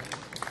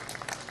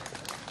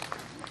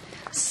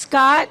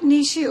 Scott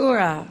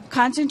Nishiura,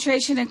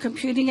 Concentration in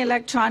Computing,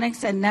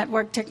 Electronics, and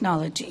Network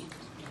Technology.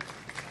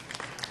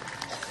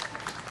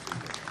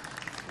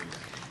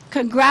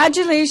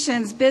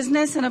 Congratulations,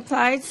 Business and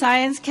Applied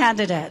Science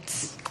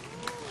candidates.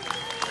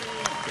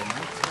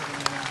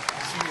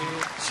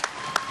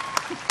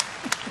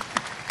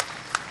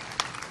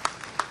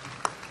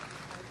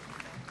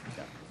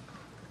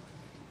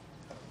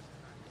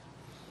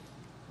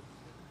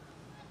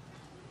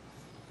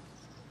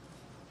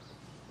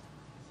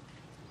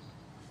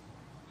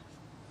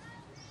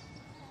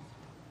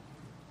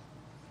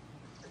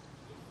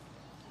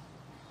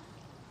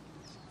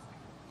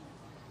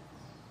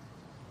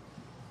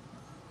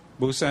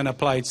 BUSA and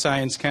Applied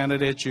Science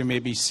candidates, you may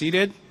be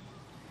seated.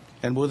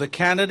 And will the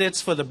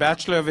candidates for the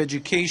Bachelor of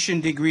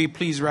Education degree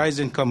please rise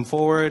and come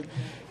forward?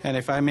 And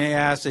if I may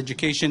ask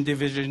Education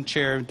Division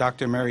Chair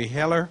Dr. Mary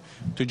Heller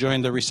to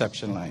join the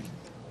reception line.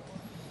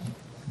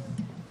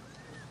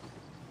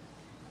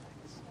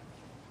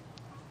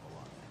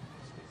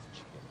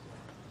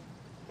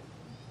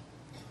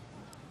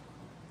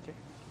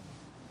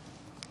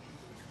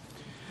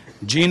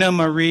 Gina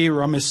Marie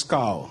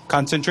Romiscal,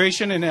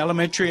 Concentration in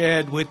Elementary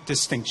Ed with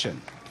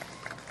distinction.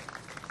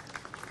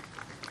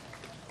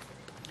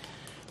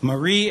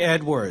 Marie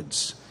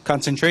Edwards,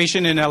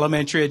 Concentration in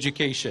Elementary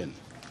Education.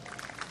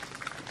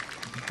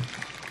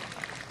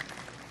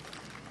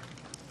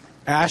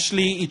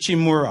 Ashley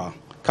Ichimura,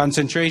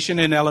 Concentration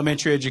in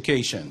Elementary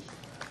Education.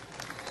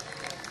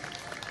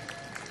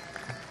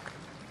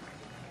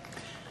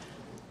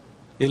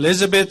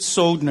 Elizabeth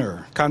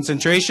Soldner,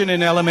 Concentration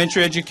in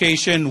Elementary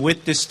Education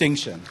with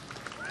distinction.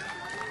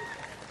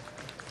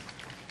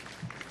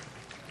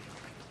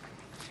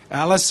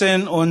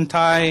 Allison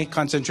Ontai,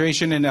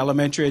 Concentration in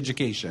Elementary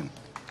Education.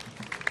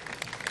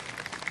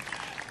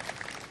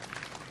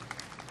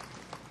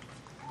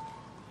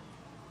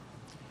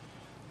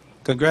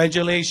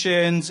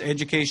 Congratulations,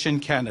 education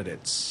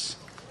candidates.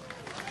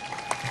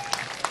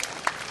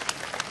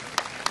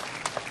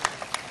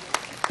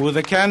 Will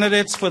the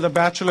candidates for the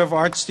Bachelor of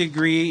Arts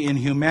degree in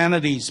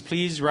Humanities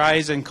please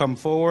rise and come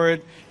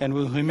forward? And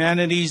will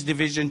Humanities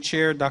Division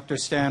Chair Dr.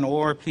 Stan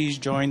Orr please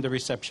join the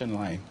reception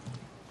line?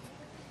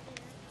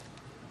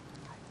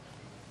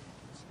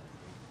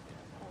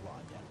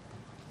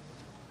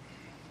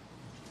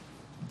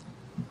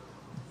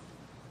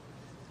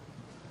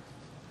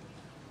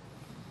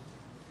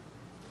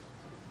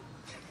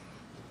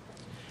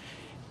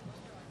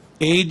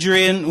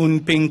 Adrian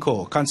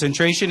Unpinko,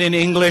 concentration in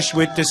English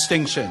with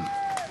distinction.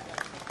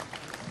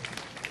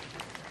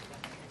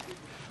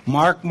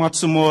 Mark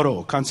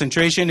Matsumoto,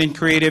 concentration in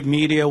creative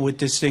media with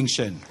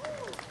distinction.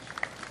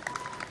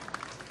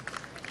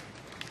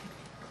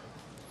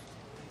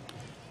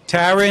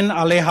 Taryn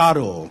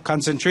Alejado,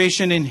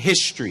 concentration in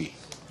history.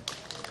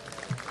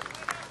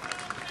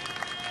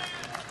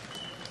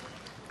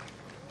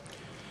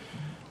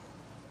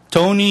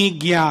 Tony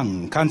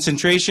Gyang,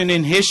 concentration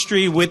in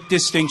history with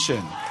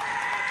distinction.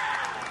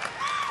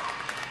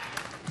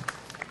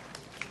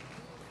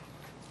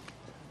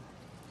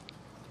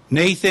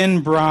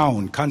 Nathan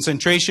Brown,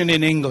 concentration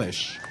in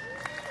English.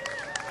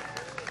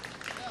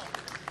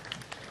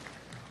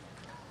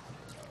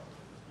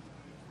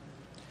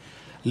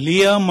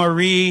 Leah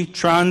Marie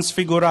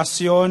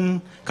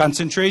Transfiguracion,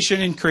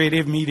 concentration in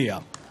creative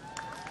media.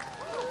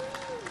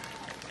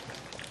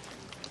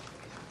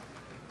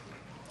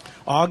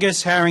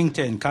 August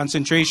Harrington,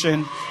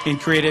 concentration in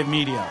creative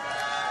media.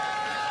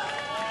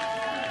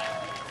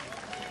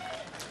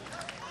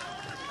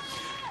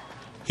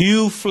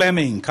 Hugh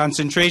Fleming,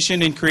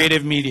 concentration in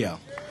creative media.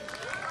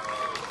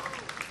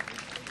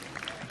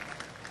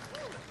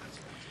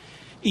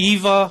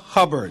 Eva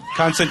Hubbard,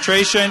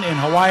 concentration in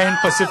Hawaiian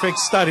Pacific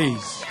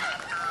Studies.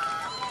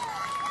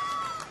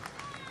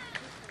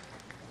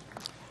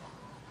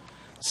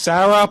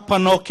 Sarah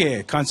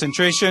Panoke,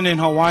 concentration in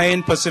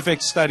Hawaiian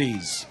Pacific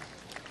Studies.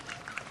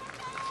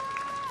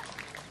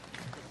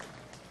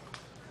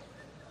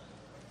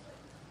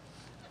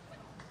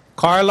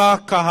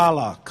 Carla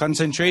Kahala,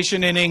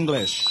 concentration in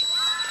English.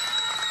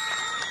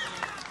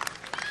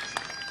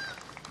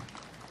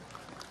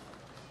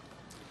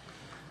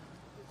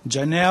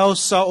 Janelle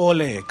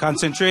Saole,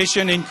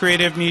 concentration in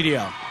creative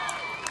media.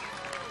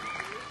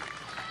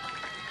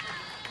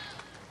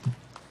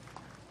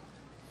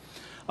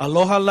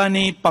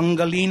 Alohalani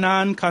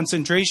Pangalinan,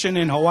 concentration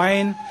in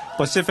Hawaiian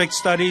Pacific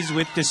Studies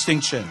with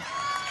distinction.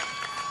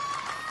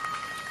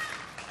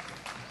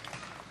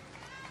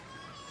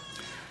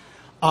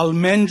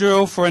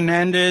 Almendro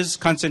Fernandez,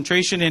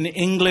 concentration in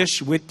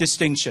English with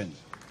distinction.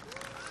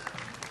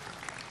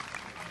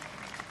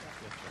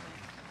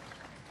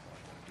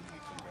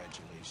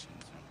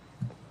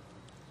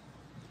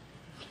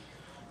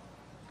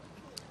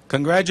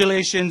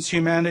 Congratulations,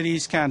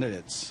 humanities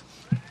candidates.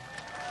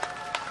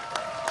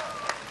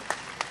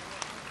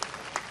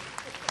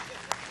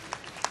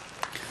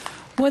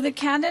 Will the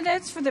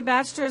candidates for the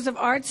Bachelors of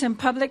Arts in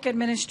Public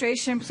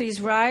Administration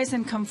please rise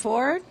and come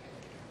forward?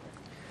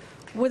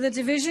 Will the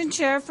Division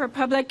Chair for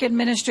Public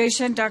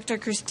Administration, Dr.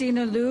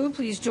 Christina Liu,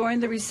 please join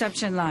the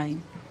reception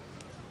line?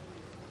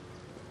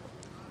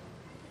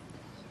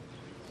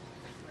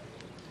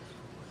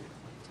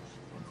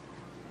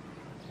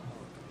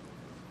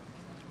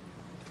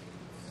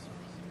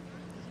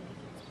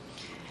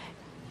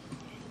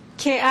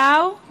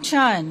 Keao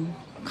Chun,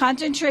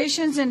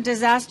 concentrations in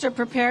disaster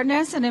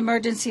preparedness and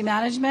emergency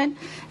management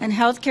and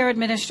healthcare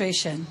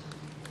administration.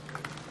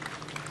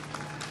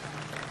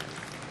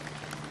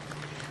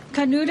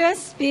 Kanuda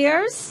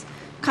Spears,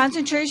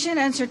 concentration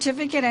and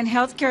certificate in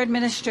healthcare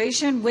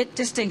administration with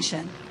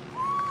distinction.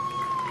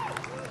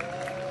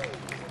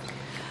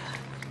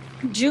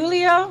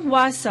 Julia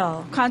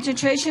Wassel,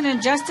 concentration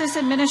in justice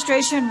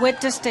administration with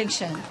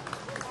distinction.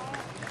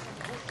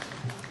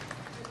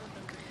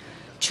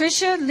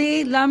 Tricia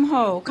Lee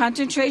Lumho,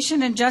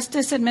 concentration in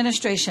justice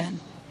administration.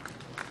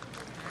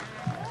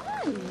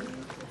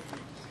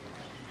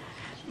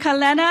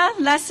 Kalena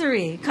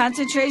Lessery,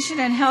 concentration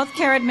in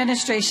healthcare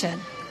administration.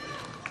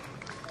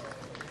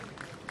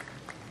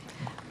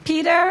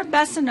 Peter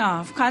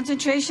Besanov,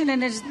 concentration in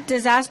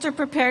disaster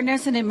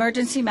preparedness and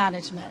emergency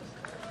management.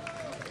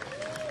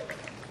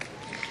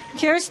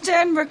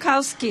 Kirsten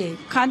Rakowski,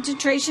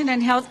 concentration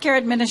in healthcare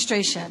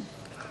administration.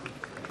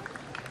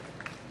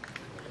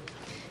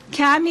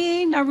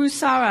 Cami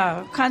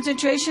Narusara,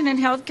 concentration in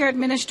healthcare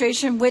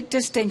administration with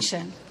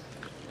distinction.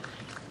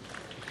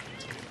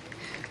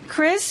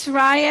 Chris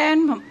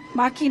Ryan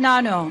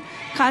Makinano,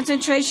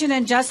 concentration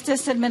in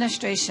justice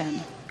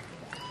administration.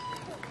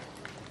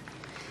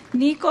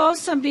 Nico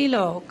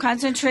Sambilo,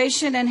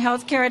 concentration in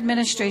healthcare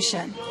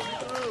administration.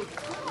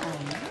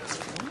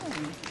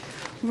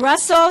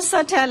 Russell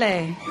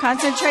Satele,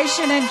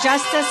 concentration in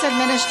justice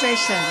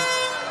administration.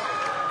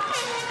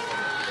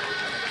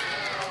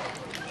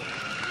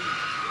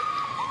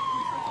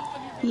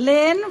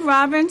 Lynn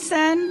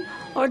Robinson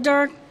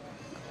Ondurko,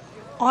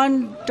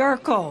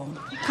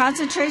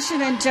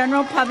 concentration in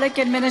general public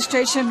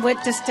administration with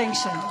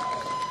distinction.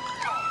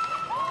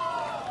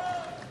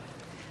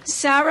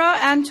 Sarah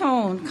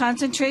Antone,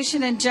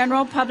 concentration in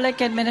general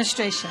public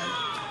administration.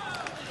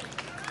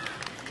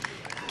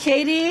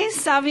 Katie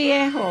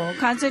Saviejo,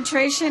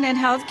 concentration in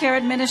healthcare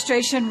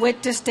administration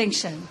with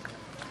distinction.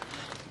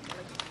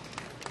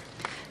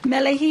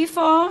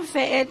 Melehifo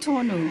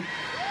Fe'etonu,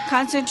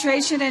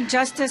 concentration in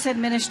justice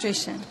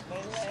administration.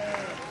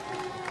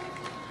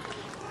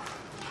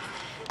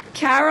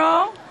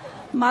 Carol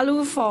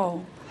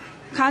Malufo,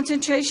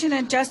 concentration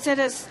in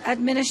justice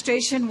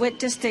administration with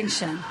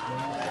distinction.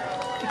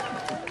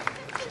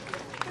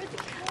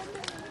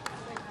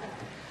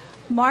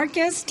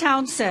 Marcus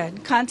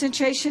Townsend,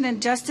 Concentration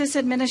in Justice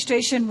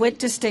Administration with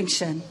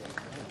distinction.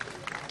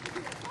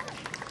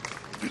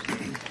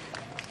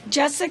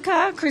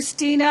 Jessica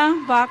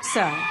Christina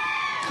Boxa,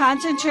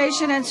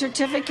 Concentration and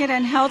Certificate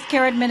in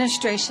Healthcare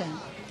Administration.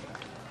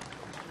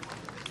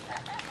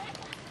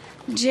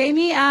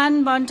 Jamie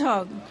Ann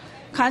Montog,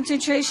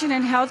 Concentration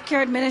in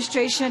Healthcare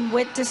Administration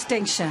with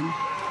distinction.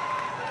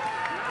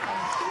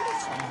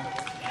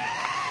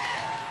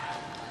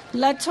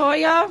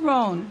 Latoya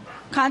Roan,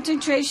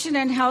 Concentration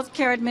in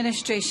Healthcare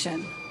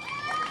Administration.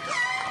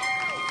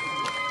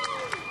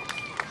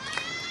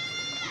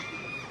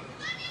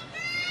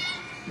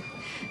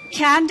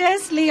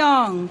 Candace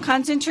Leong,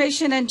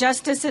 Concentration in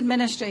Justice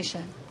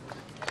Administration.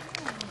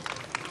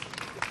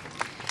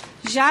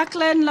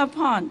 Jacqueline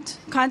Laponte,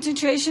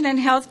 Concentration in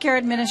Healthcare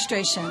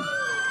Administration.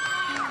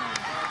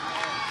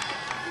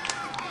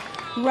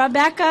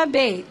 Rebecca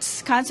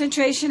Bates,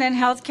 Concentration in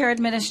Healthcare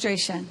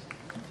Administration.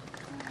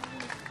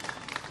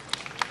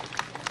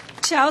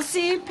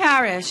 Chelsea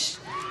Parrish,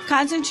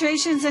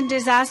 Concentrations in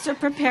Disaster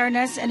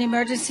Preparedness and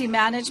Emergency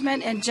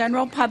Management and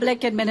General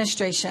Public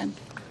Administration.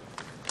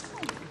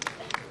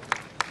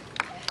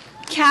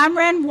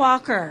 Cameron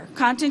Walker,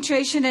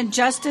 Concentration in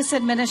Justice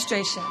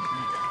Administration.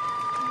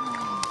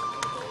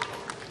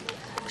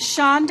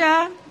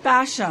 Shonda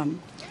Basham,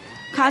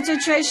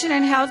 Concentration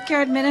in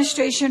Healthcare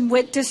Administration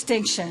with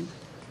distinction.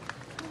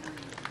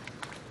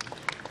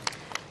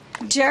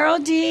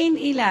 Geraldine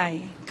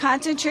Eli,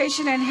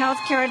 Concentration in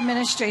Healthcare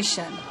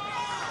Administration.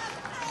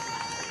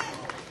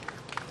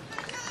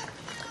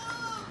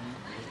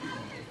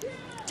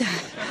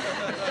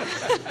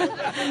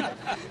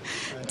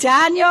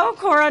 Daniel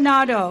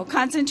Coronado,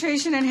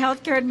 Concentration in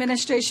Healthcare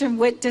Administration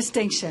with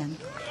distinction.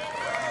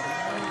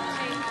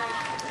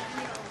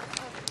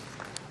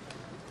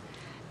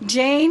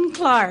 Jane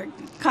Clark,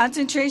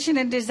 Concentration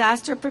in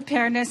Disaster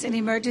Preparedness and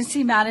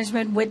Emergency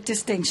Management with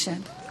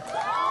distinction.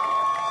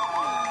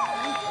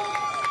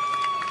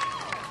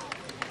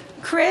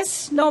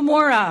 Chris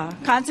Nomura,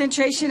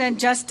 Concentration in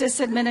Justice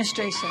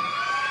Administration.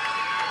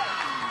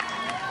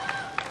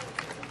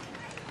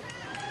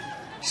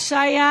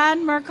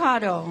 Cheyenne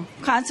Mercado,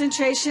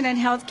 Concentration in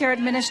Healthcare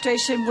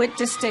Administration with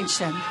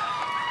distinction.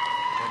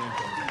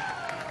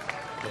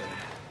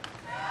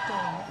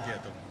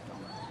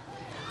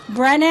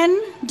 Brennan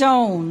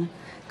Doan,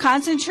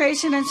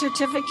 Concentration and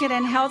Certificate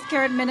in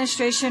Healthcare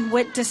Administration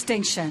with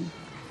distinction.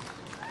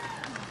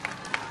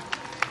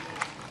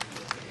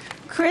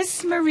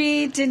 Chris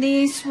Marie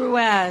Denise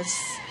Ruiz,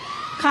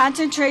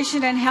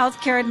 Concentration in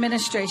Healthcare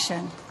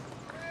Administration.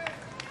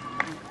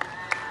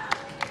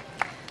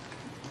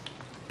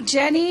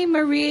 Jenny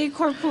Marie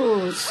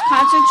Corpuz,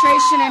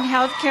 Concentration in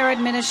Healthcare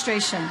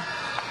Administration.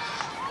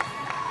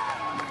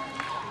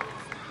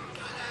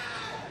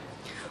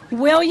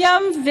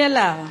 William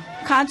Villa,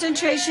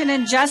 Concentration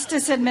in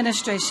Justice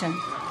Administration.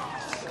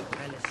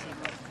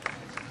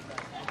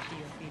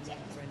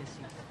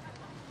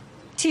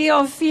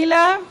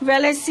 Teofila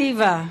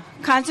Relesiva,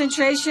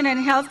 Concentration in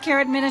Healthcare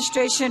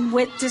Administration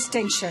with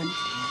distinction.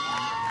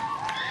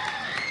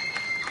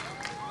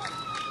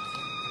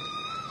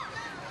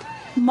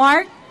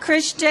 Mark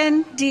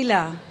Christian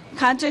Dila,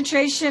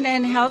 Concentration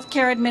in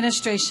Healthcare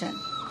Administration.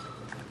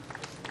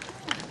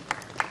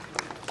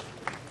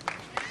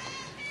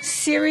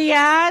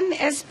 Sirian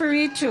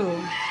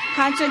Espiritu,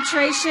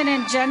 Concentration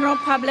in General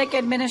Public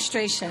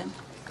Administration.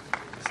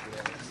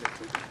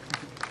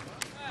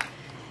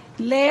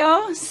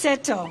 Leo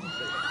Seto,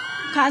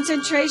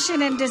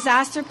 Concentration in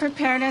Disaster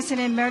Preparedness and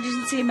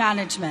Emergency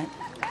Management.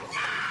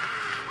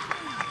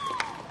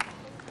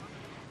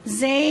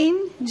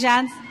 Zane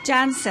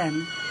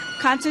Jansen,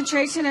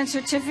 Concentration and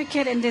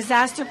Certificate in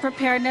Disaster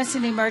Preparedness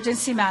and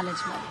Emergency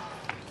Management.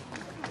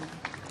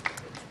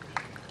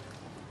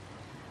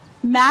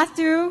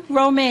 Matthew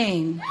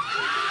Romaine,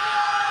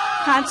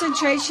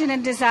 Concentration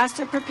in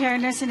Disaster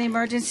Preparedness and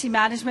Emergency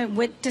Management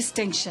with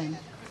distinction.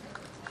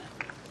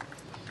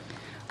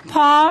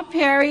 Paul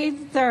Perry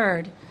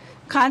III,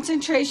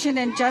 Concentration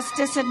in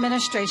Justice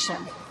Administration.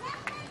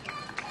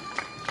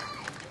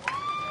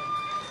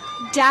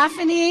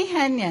 Daphne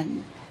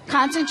Henyon,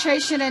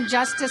 Concentration in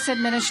Justice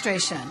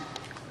Administration.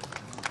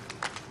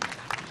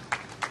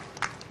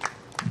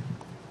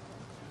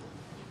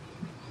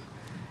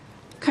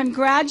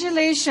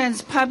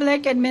 Congratulations,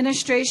 public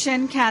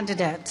administration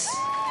candidates.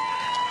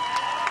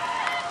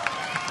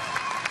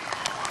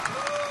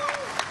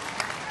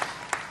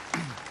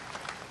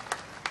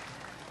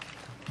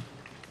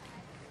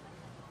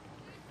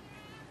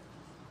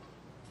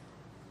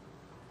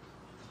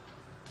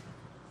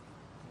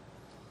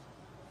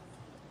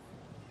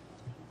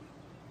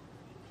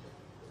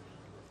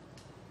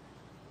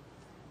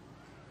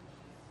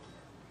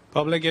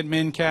 Public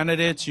admin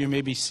candidates, you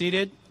may be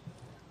seated.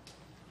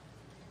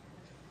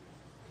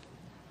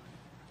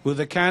 Will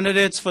the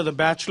candidates for the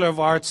Bachelor of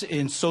Arts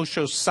in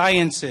Social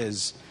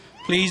Sciences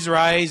please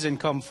rise and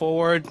come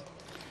forward?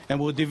 And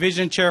will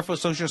Division Chair for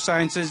Social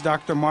Sciences,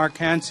 Dr. Mark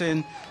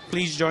Hansen,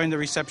 please join the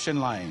reception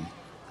line?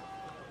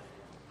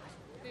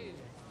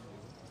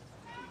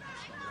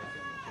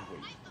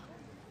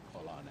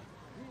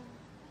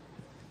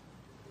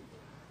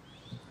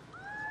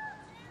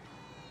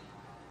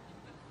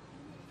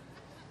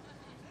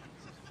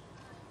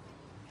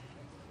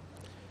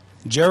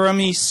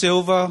 Jeremy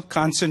Silva,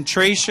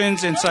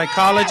 Concentrations in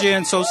Psychology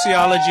and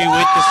Sociology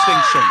with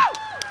distinction.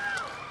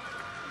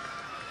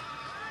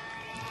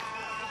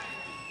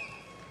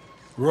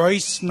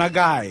 Royce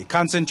Nagai,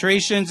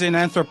 Concentrations in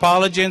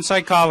Anthropology and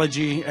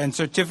Psychology and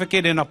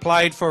Certificate in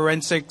Applied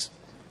Forensics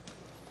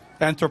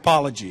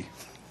Anthropology.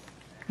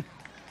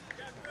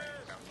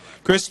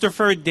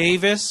 Christopher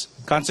Davis,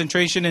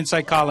 Concentration in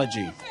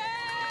Psychology.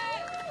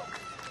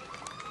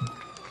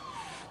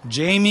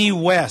 Jamie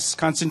West,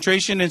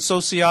 Concentration in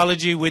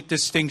Sociology with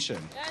distinction.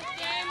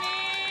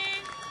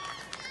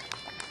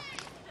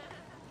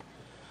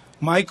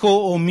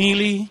 Michael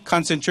O'Mealy,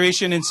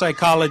 Concentration in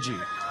Psychology.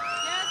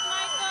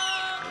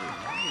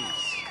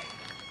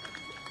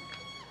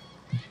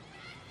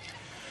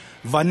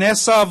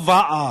 Vanessa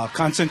Va'a,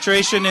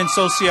 Concentration in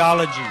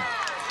Sociology.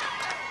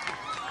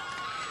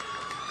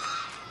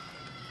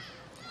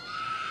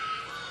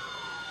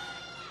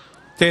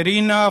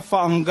 Terina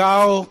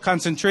Faangao,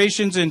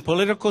 Concentrations in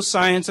Political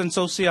Science and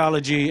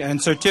Sociology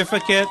and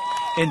Certificate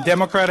in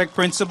Democratic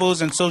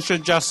Principles and Social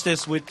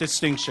Justice with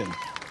distinction.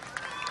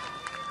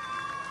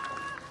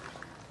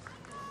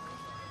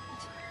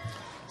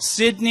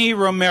 Sydney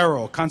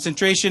Romero,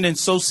 Concentration in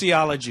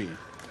Sociology.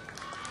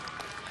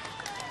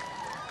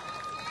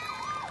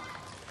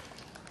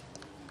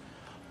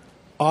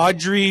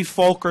 Audrey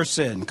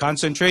Fulkerson,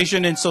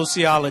 Concentration in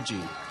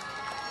Sociology.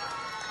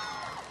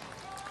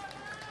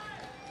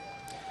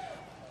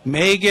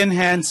 Megan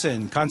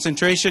Hansen,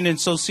 Concentration in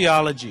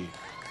Sociology.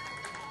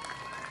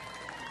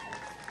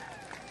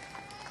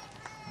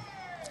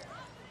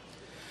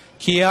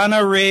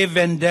 Kiana Ray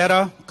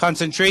Vendetta,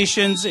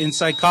 Concentrations in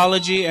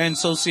Psychology and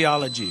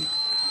Sociology.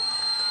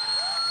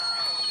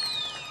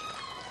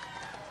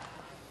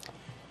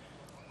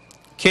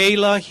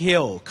 Kayla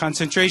Hill,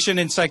 Concentration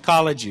in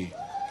Psychology.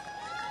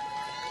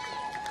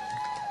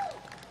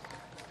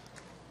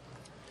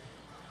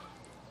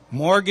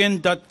 Morgan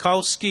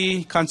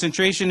Dutkowski,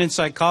 Concentration in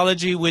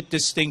Psychology with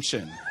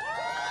distinction.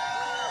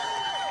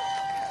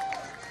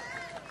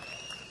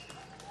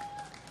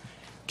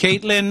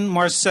 Caitlin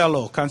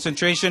Marcello,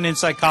 Concentration in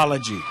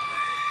Psychology.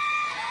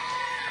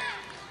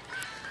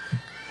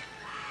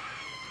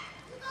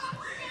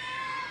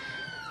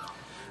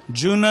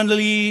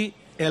 Junali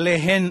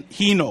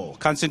Elehino,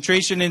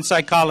 Concentration in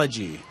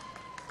Psychology.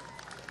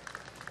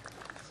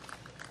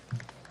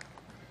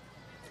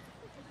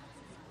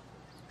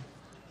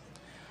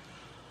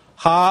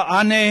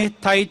 Ha-Ane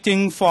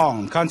Taiting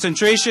Fong,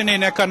 Concentration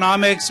in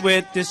Economics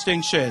with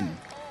distinction.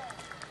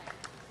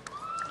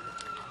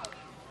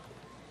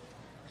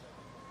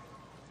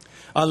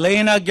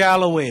 Elena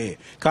Galloway,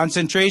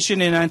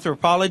 Concentration in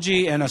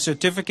Anthropology and a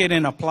Certificate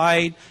in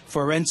Applied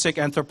Forensic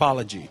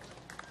Anthropology.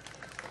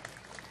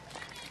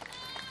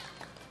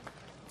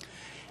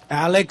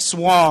 Alex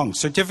Wong,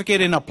 Certificate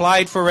in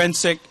Applied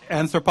Forensic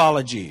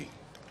Anthropology.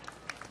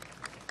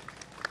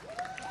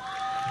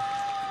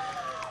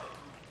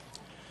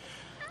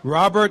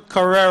 Robert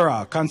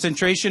Carrera,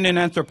 Concentration in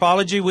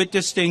Anthropology with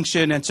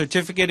distinction and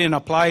Certificate in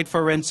Applied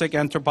Forensic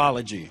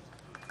Anthropology.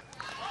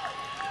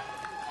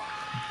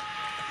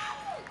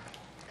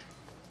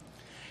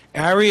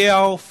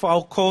 Ariel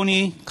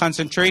Falcone,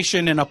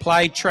 Concentration in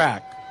Applied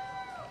Track.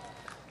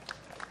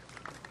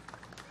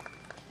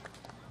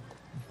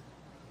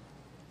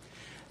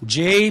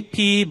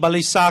 J.P.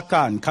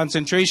 Balisacan,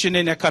 Concentration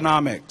in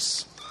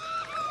Economics.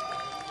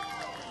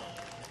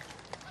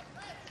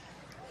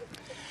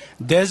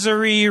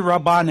 Desiree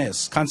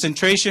Rabanes,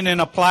 Concentration in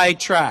Applied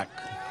Track.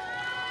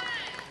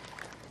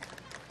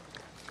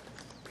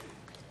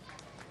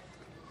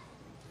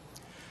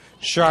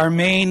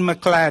 Charmaine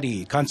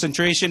McClatty,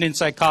 Concentration in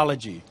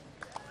Psychology.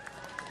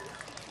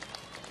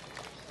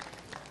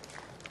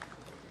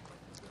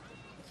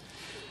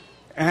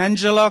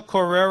 Angela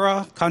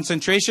Correra,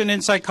 Concentration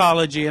in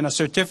Psychology and a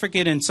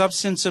Certificate in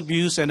Substance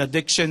Abuse and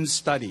Addiction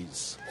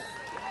Studies.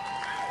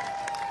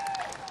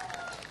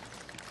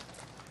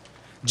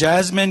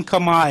 Jasmine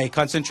Kamai,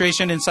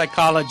 Concentration in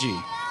Psychology.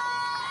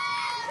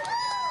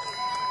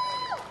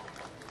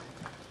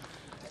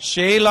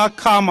 Shayla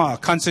Kama,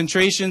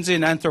 Concentrations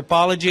in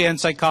Anthropology and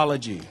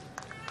Psychology.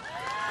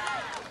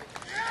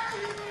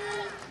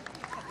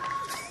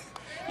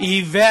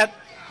 Yvette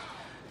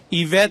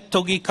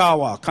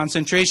Togikawa,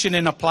 Concentration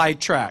in Applied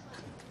Track.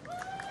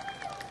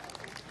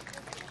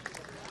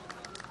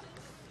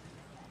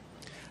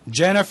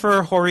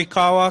 Jennifer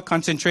Horikawa,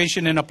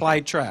 Concentration in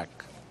Applied Track.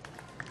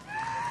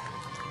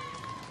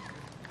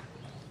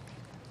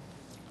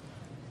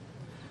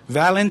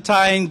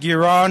 Valentine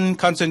Giron,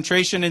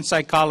 Concentration in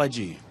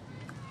Psychology.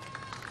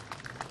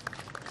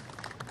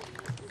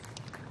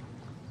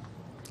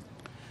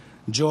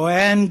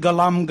 Joanne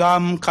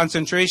Galamgam,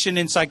 Concentration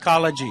in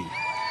Psychology.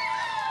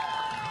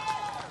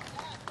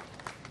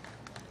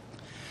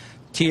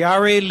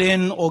 Tiare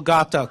Lynn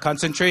Ogata,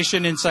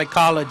 Concentration in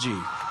Psychology.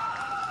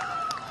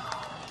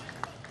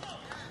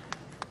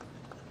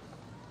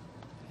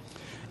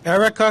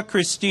 Erica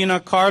Christina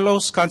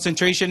Carlos,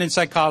 Concentration in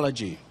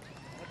Psychology.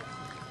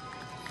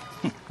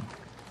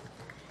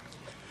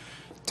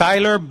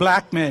 Tyler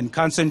Blackman,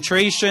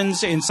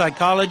 concentrations in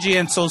psychology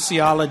and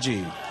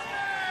sociology.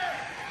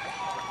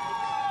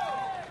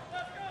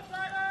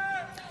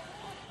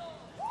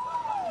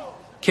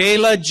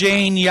 Kayla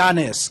Jane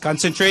Yanis,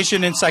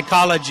 concentration in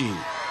psychology.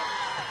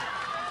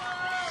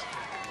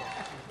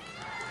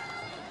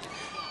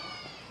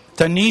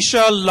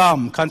 Tanisha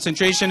Lum,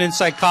 concentration in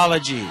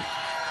psychology.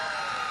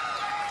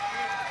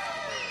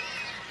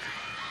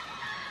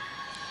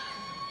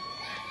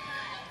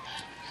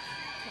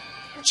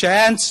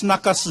 Chance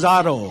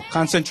Nakasaro,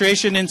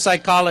 concentration in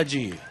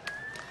psychology.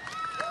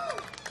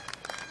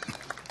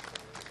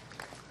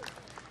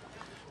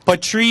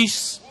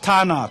 Patrice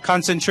Tana,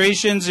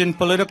 concentrations in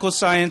political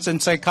science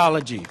and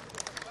psychology.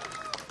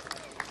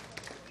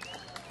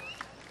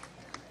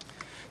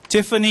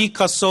 Tiffany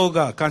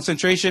Kasoga,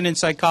 concentration in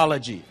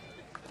psychology.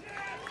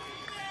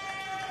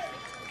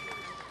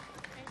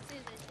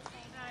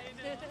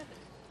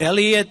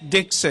 Elliot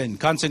Dixon,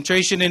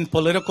 concentration in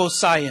political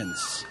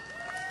science.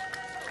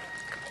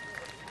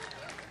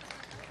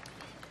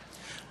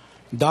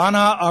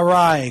 Donna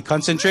Arai,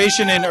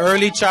 concentration in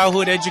early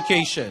childhood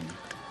education.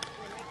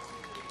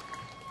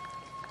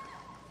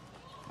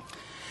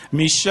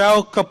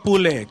 Michelle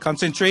Kapule,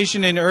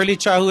 concentration in early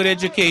childhood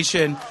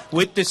education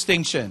with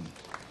distinction.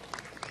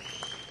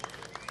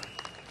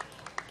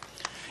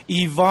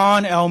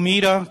 Yvonne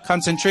Almeida,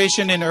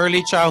 concentration in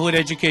early childhood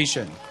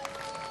education.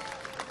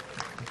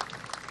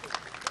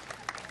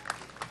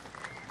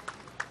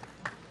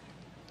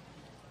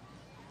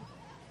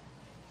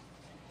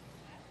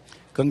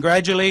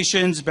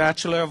 Congratulations,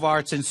 Bachelor of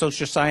Arts in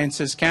Social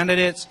Sciences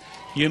candidates.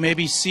 You may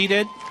be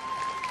seated.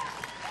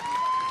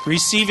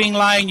 Receiving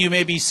line, you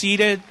may be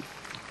seated.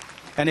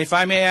 And if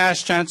I may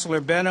ask Chancellor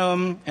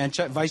Benham and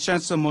Vice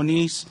Chancellor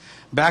Moniz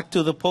back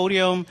to the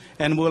podium,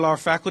 and will our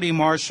faculty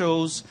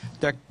marshals,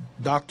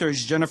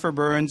 Doctors Jennifer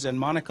Burns and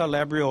Monica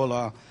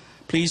Labriola,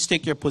 please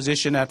take your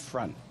position at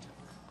front.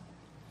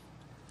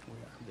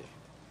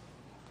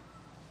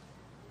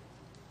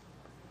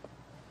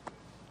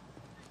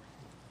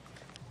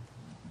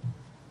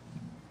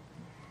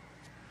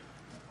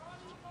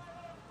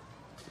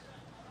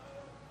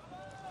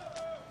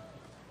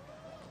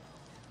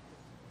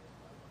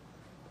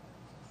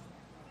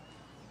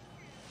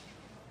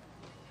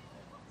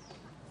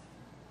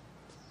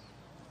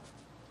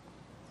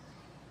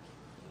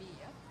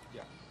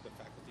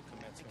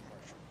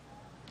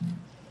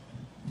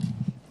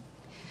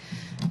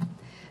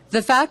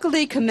 The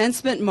Faculty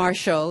Commencement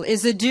Marshal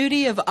is a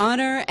duty of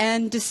honor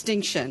and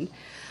distinction.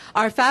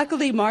 Our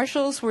faculty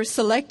marshals were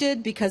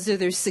selected because of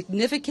their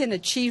significant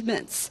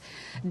achievements.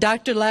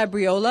 Dr.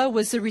 Labriola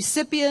was the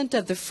recipient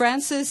of the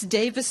Francis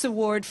Davis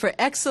Award for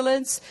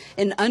Excellence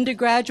in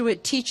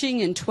Undergraduate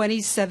Teaching in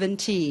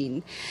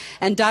 2017.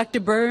 And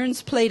Dr.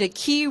 Burns played a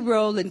key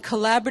role in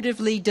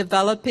collaboratively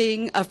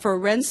developing a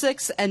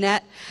forensics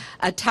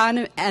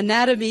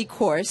anatomy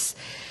course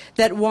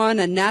that won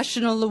a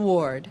national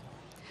award.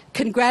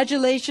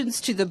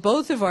 Congratulations to the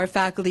both of our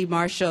faculty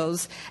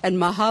marshals, and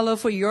mahalo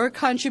for your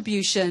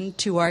contribution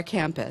to our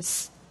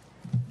campus.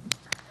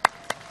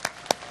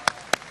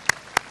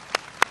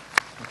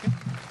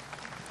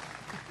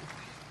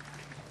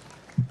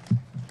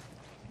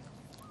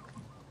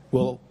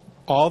 Will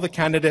all the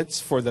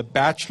candidates for the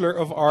Bachelor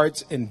of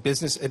Arts in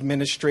Business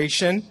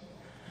Administration,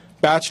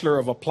 Bachelor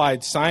of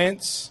Applied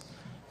Science,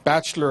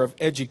 Bachelor of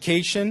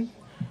Education,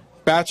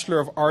 Bachelor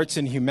of Arts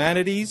in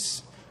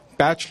Humanities,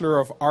 Bachelor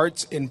of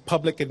Arts in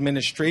Public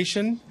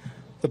Administration,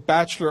 the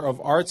Bachelor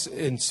of Arts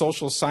in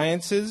Social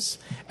Sciences,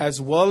 as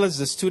well as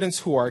the students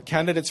who are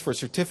candidates for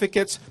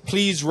certificates,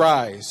 please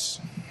rise.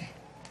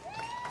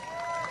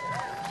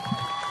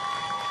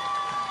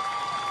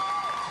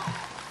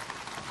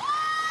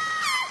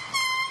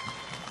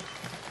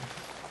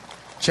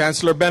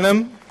 Chancellor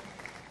Benham,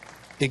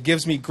 it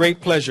gives me great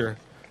pleasure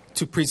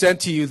to present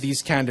to you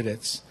these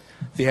candidates.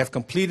 They have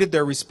completed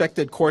their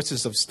respected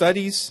courses of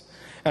studies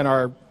and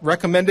are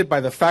recommended by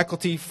the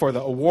faculty for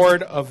the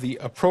award of the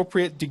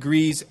appropriate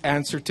degrees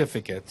and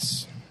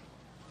certificates.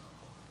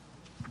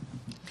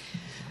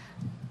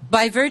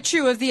 By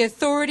virtue of the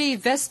authority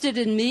vested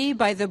in me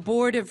by the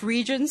Board of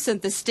Regents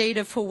and the State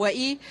of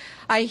Hawaii,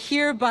 I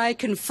hereby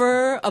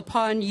confer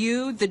upon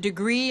you the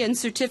degree and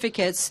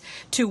certificates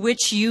to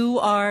which you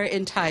are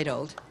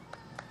entitled.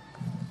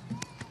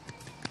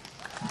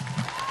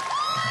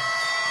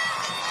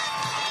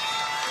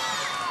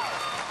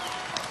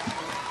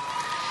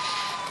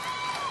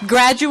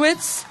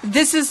 Graduates,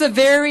 this is a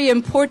very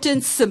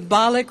important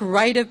symbolic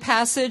rite of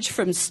passage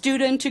from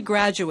student to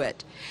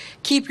graduate.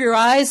 Keep your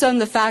eyes on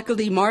the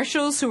faculty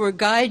marshals who will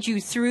guide you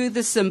through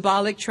the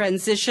symbolic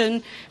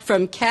transition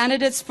from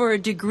candidates for a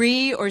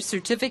degree or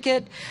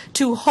certificate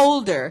to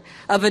holder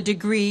of a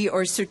degree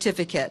or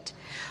certificate.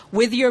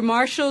 With your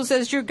marshals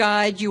as your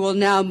guide, you will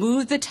now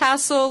move the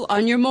tassel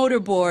on your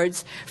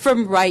motorboards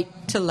from right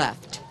to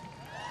left.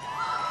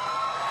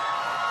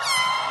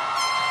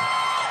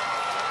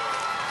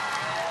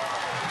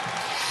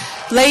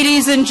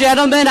 Ladies and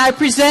gentlemen, I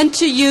present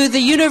to you the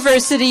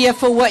University of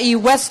Hawaii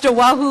West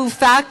Oahu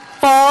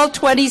Fall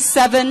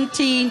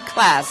 2017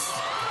 class.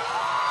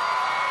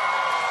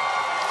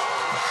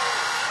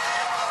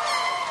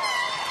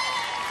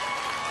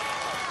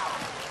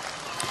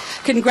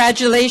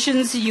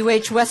 Congratulations,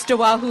 UH West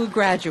Oahu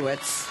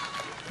graduates.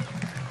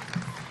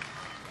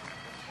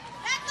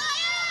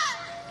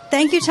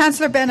 Thank you,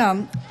 Chancellor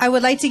Benham. I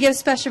would like to give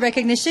special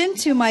recognition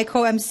to my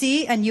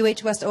co-MC and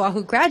UH West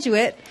Oahu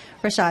graduate,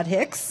 Rashad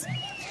Hicks.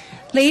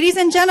 Ladies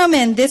and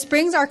gentlemen, this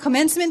brings our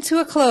commencement to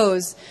a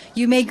close.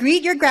 You may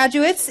greet your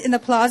graduates in the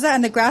plaza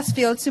and the grass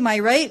field to my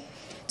right.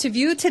 To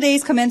view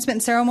today's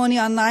commencement ceremony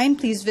online,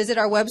 please visit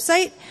our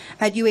website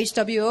at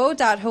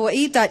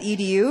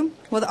uhwo.hawaii.edu.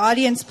 Will the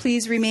audience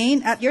please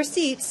remain at your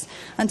seats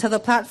until the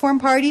platform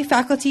party,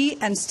 faculty,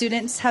 and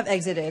students have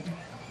exited.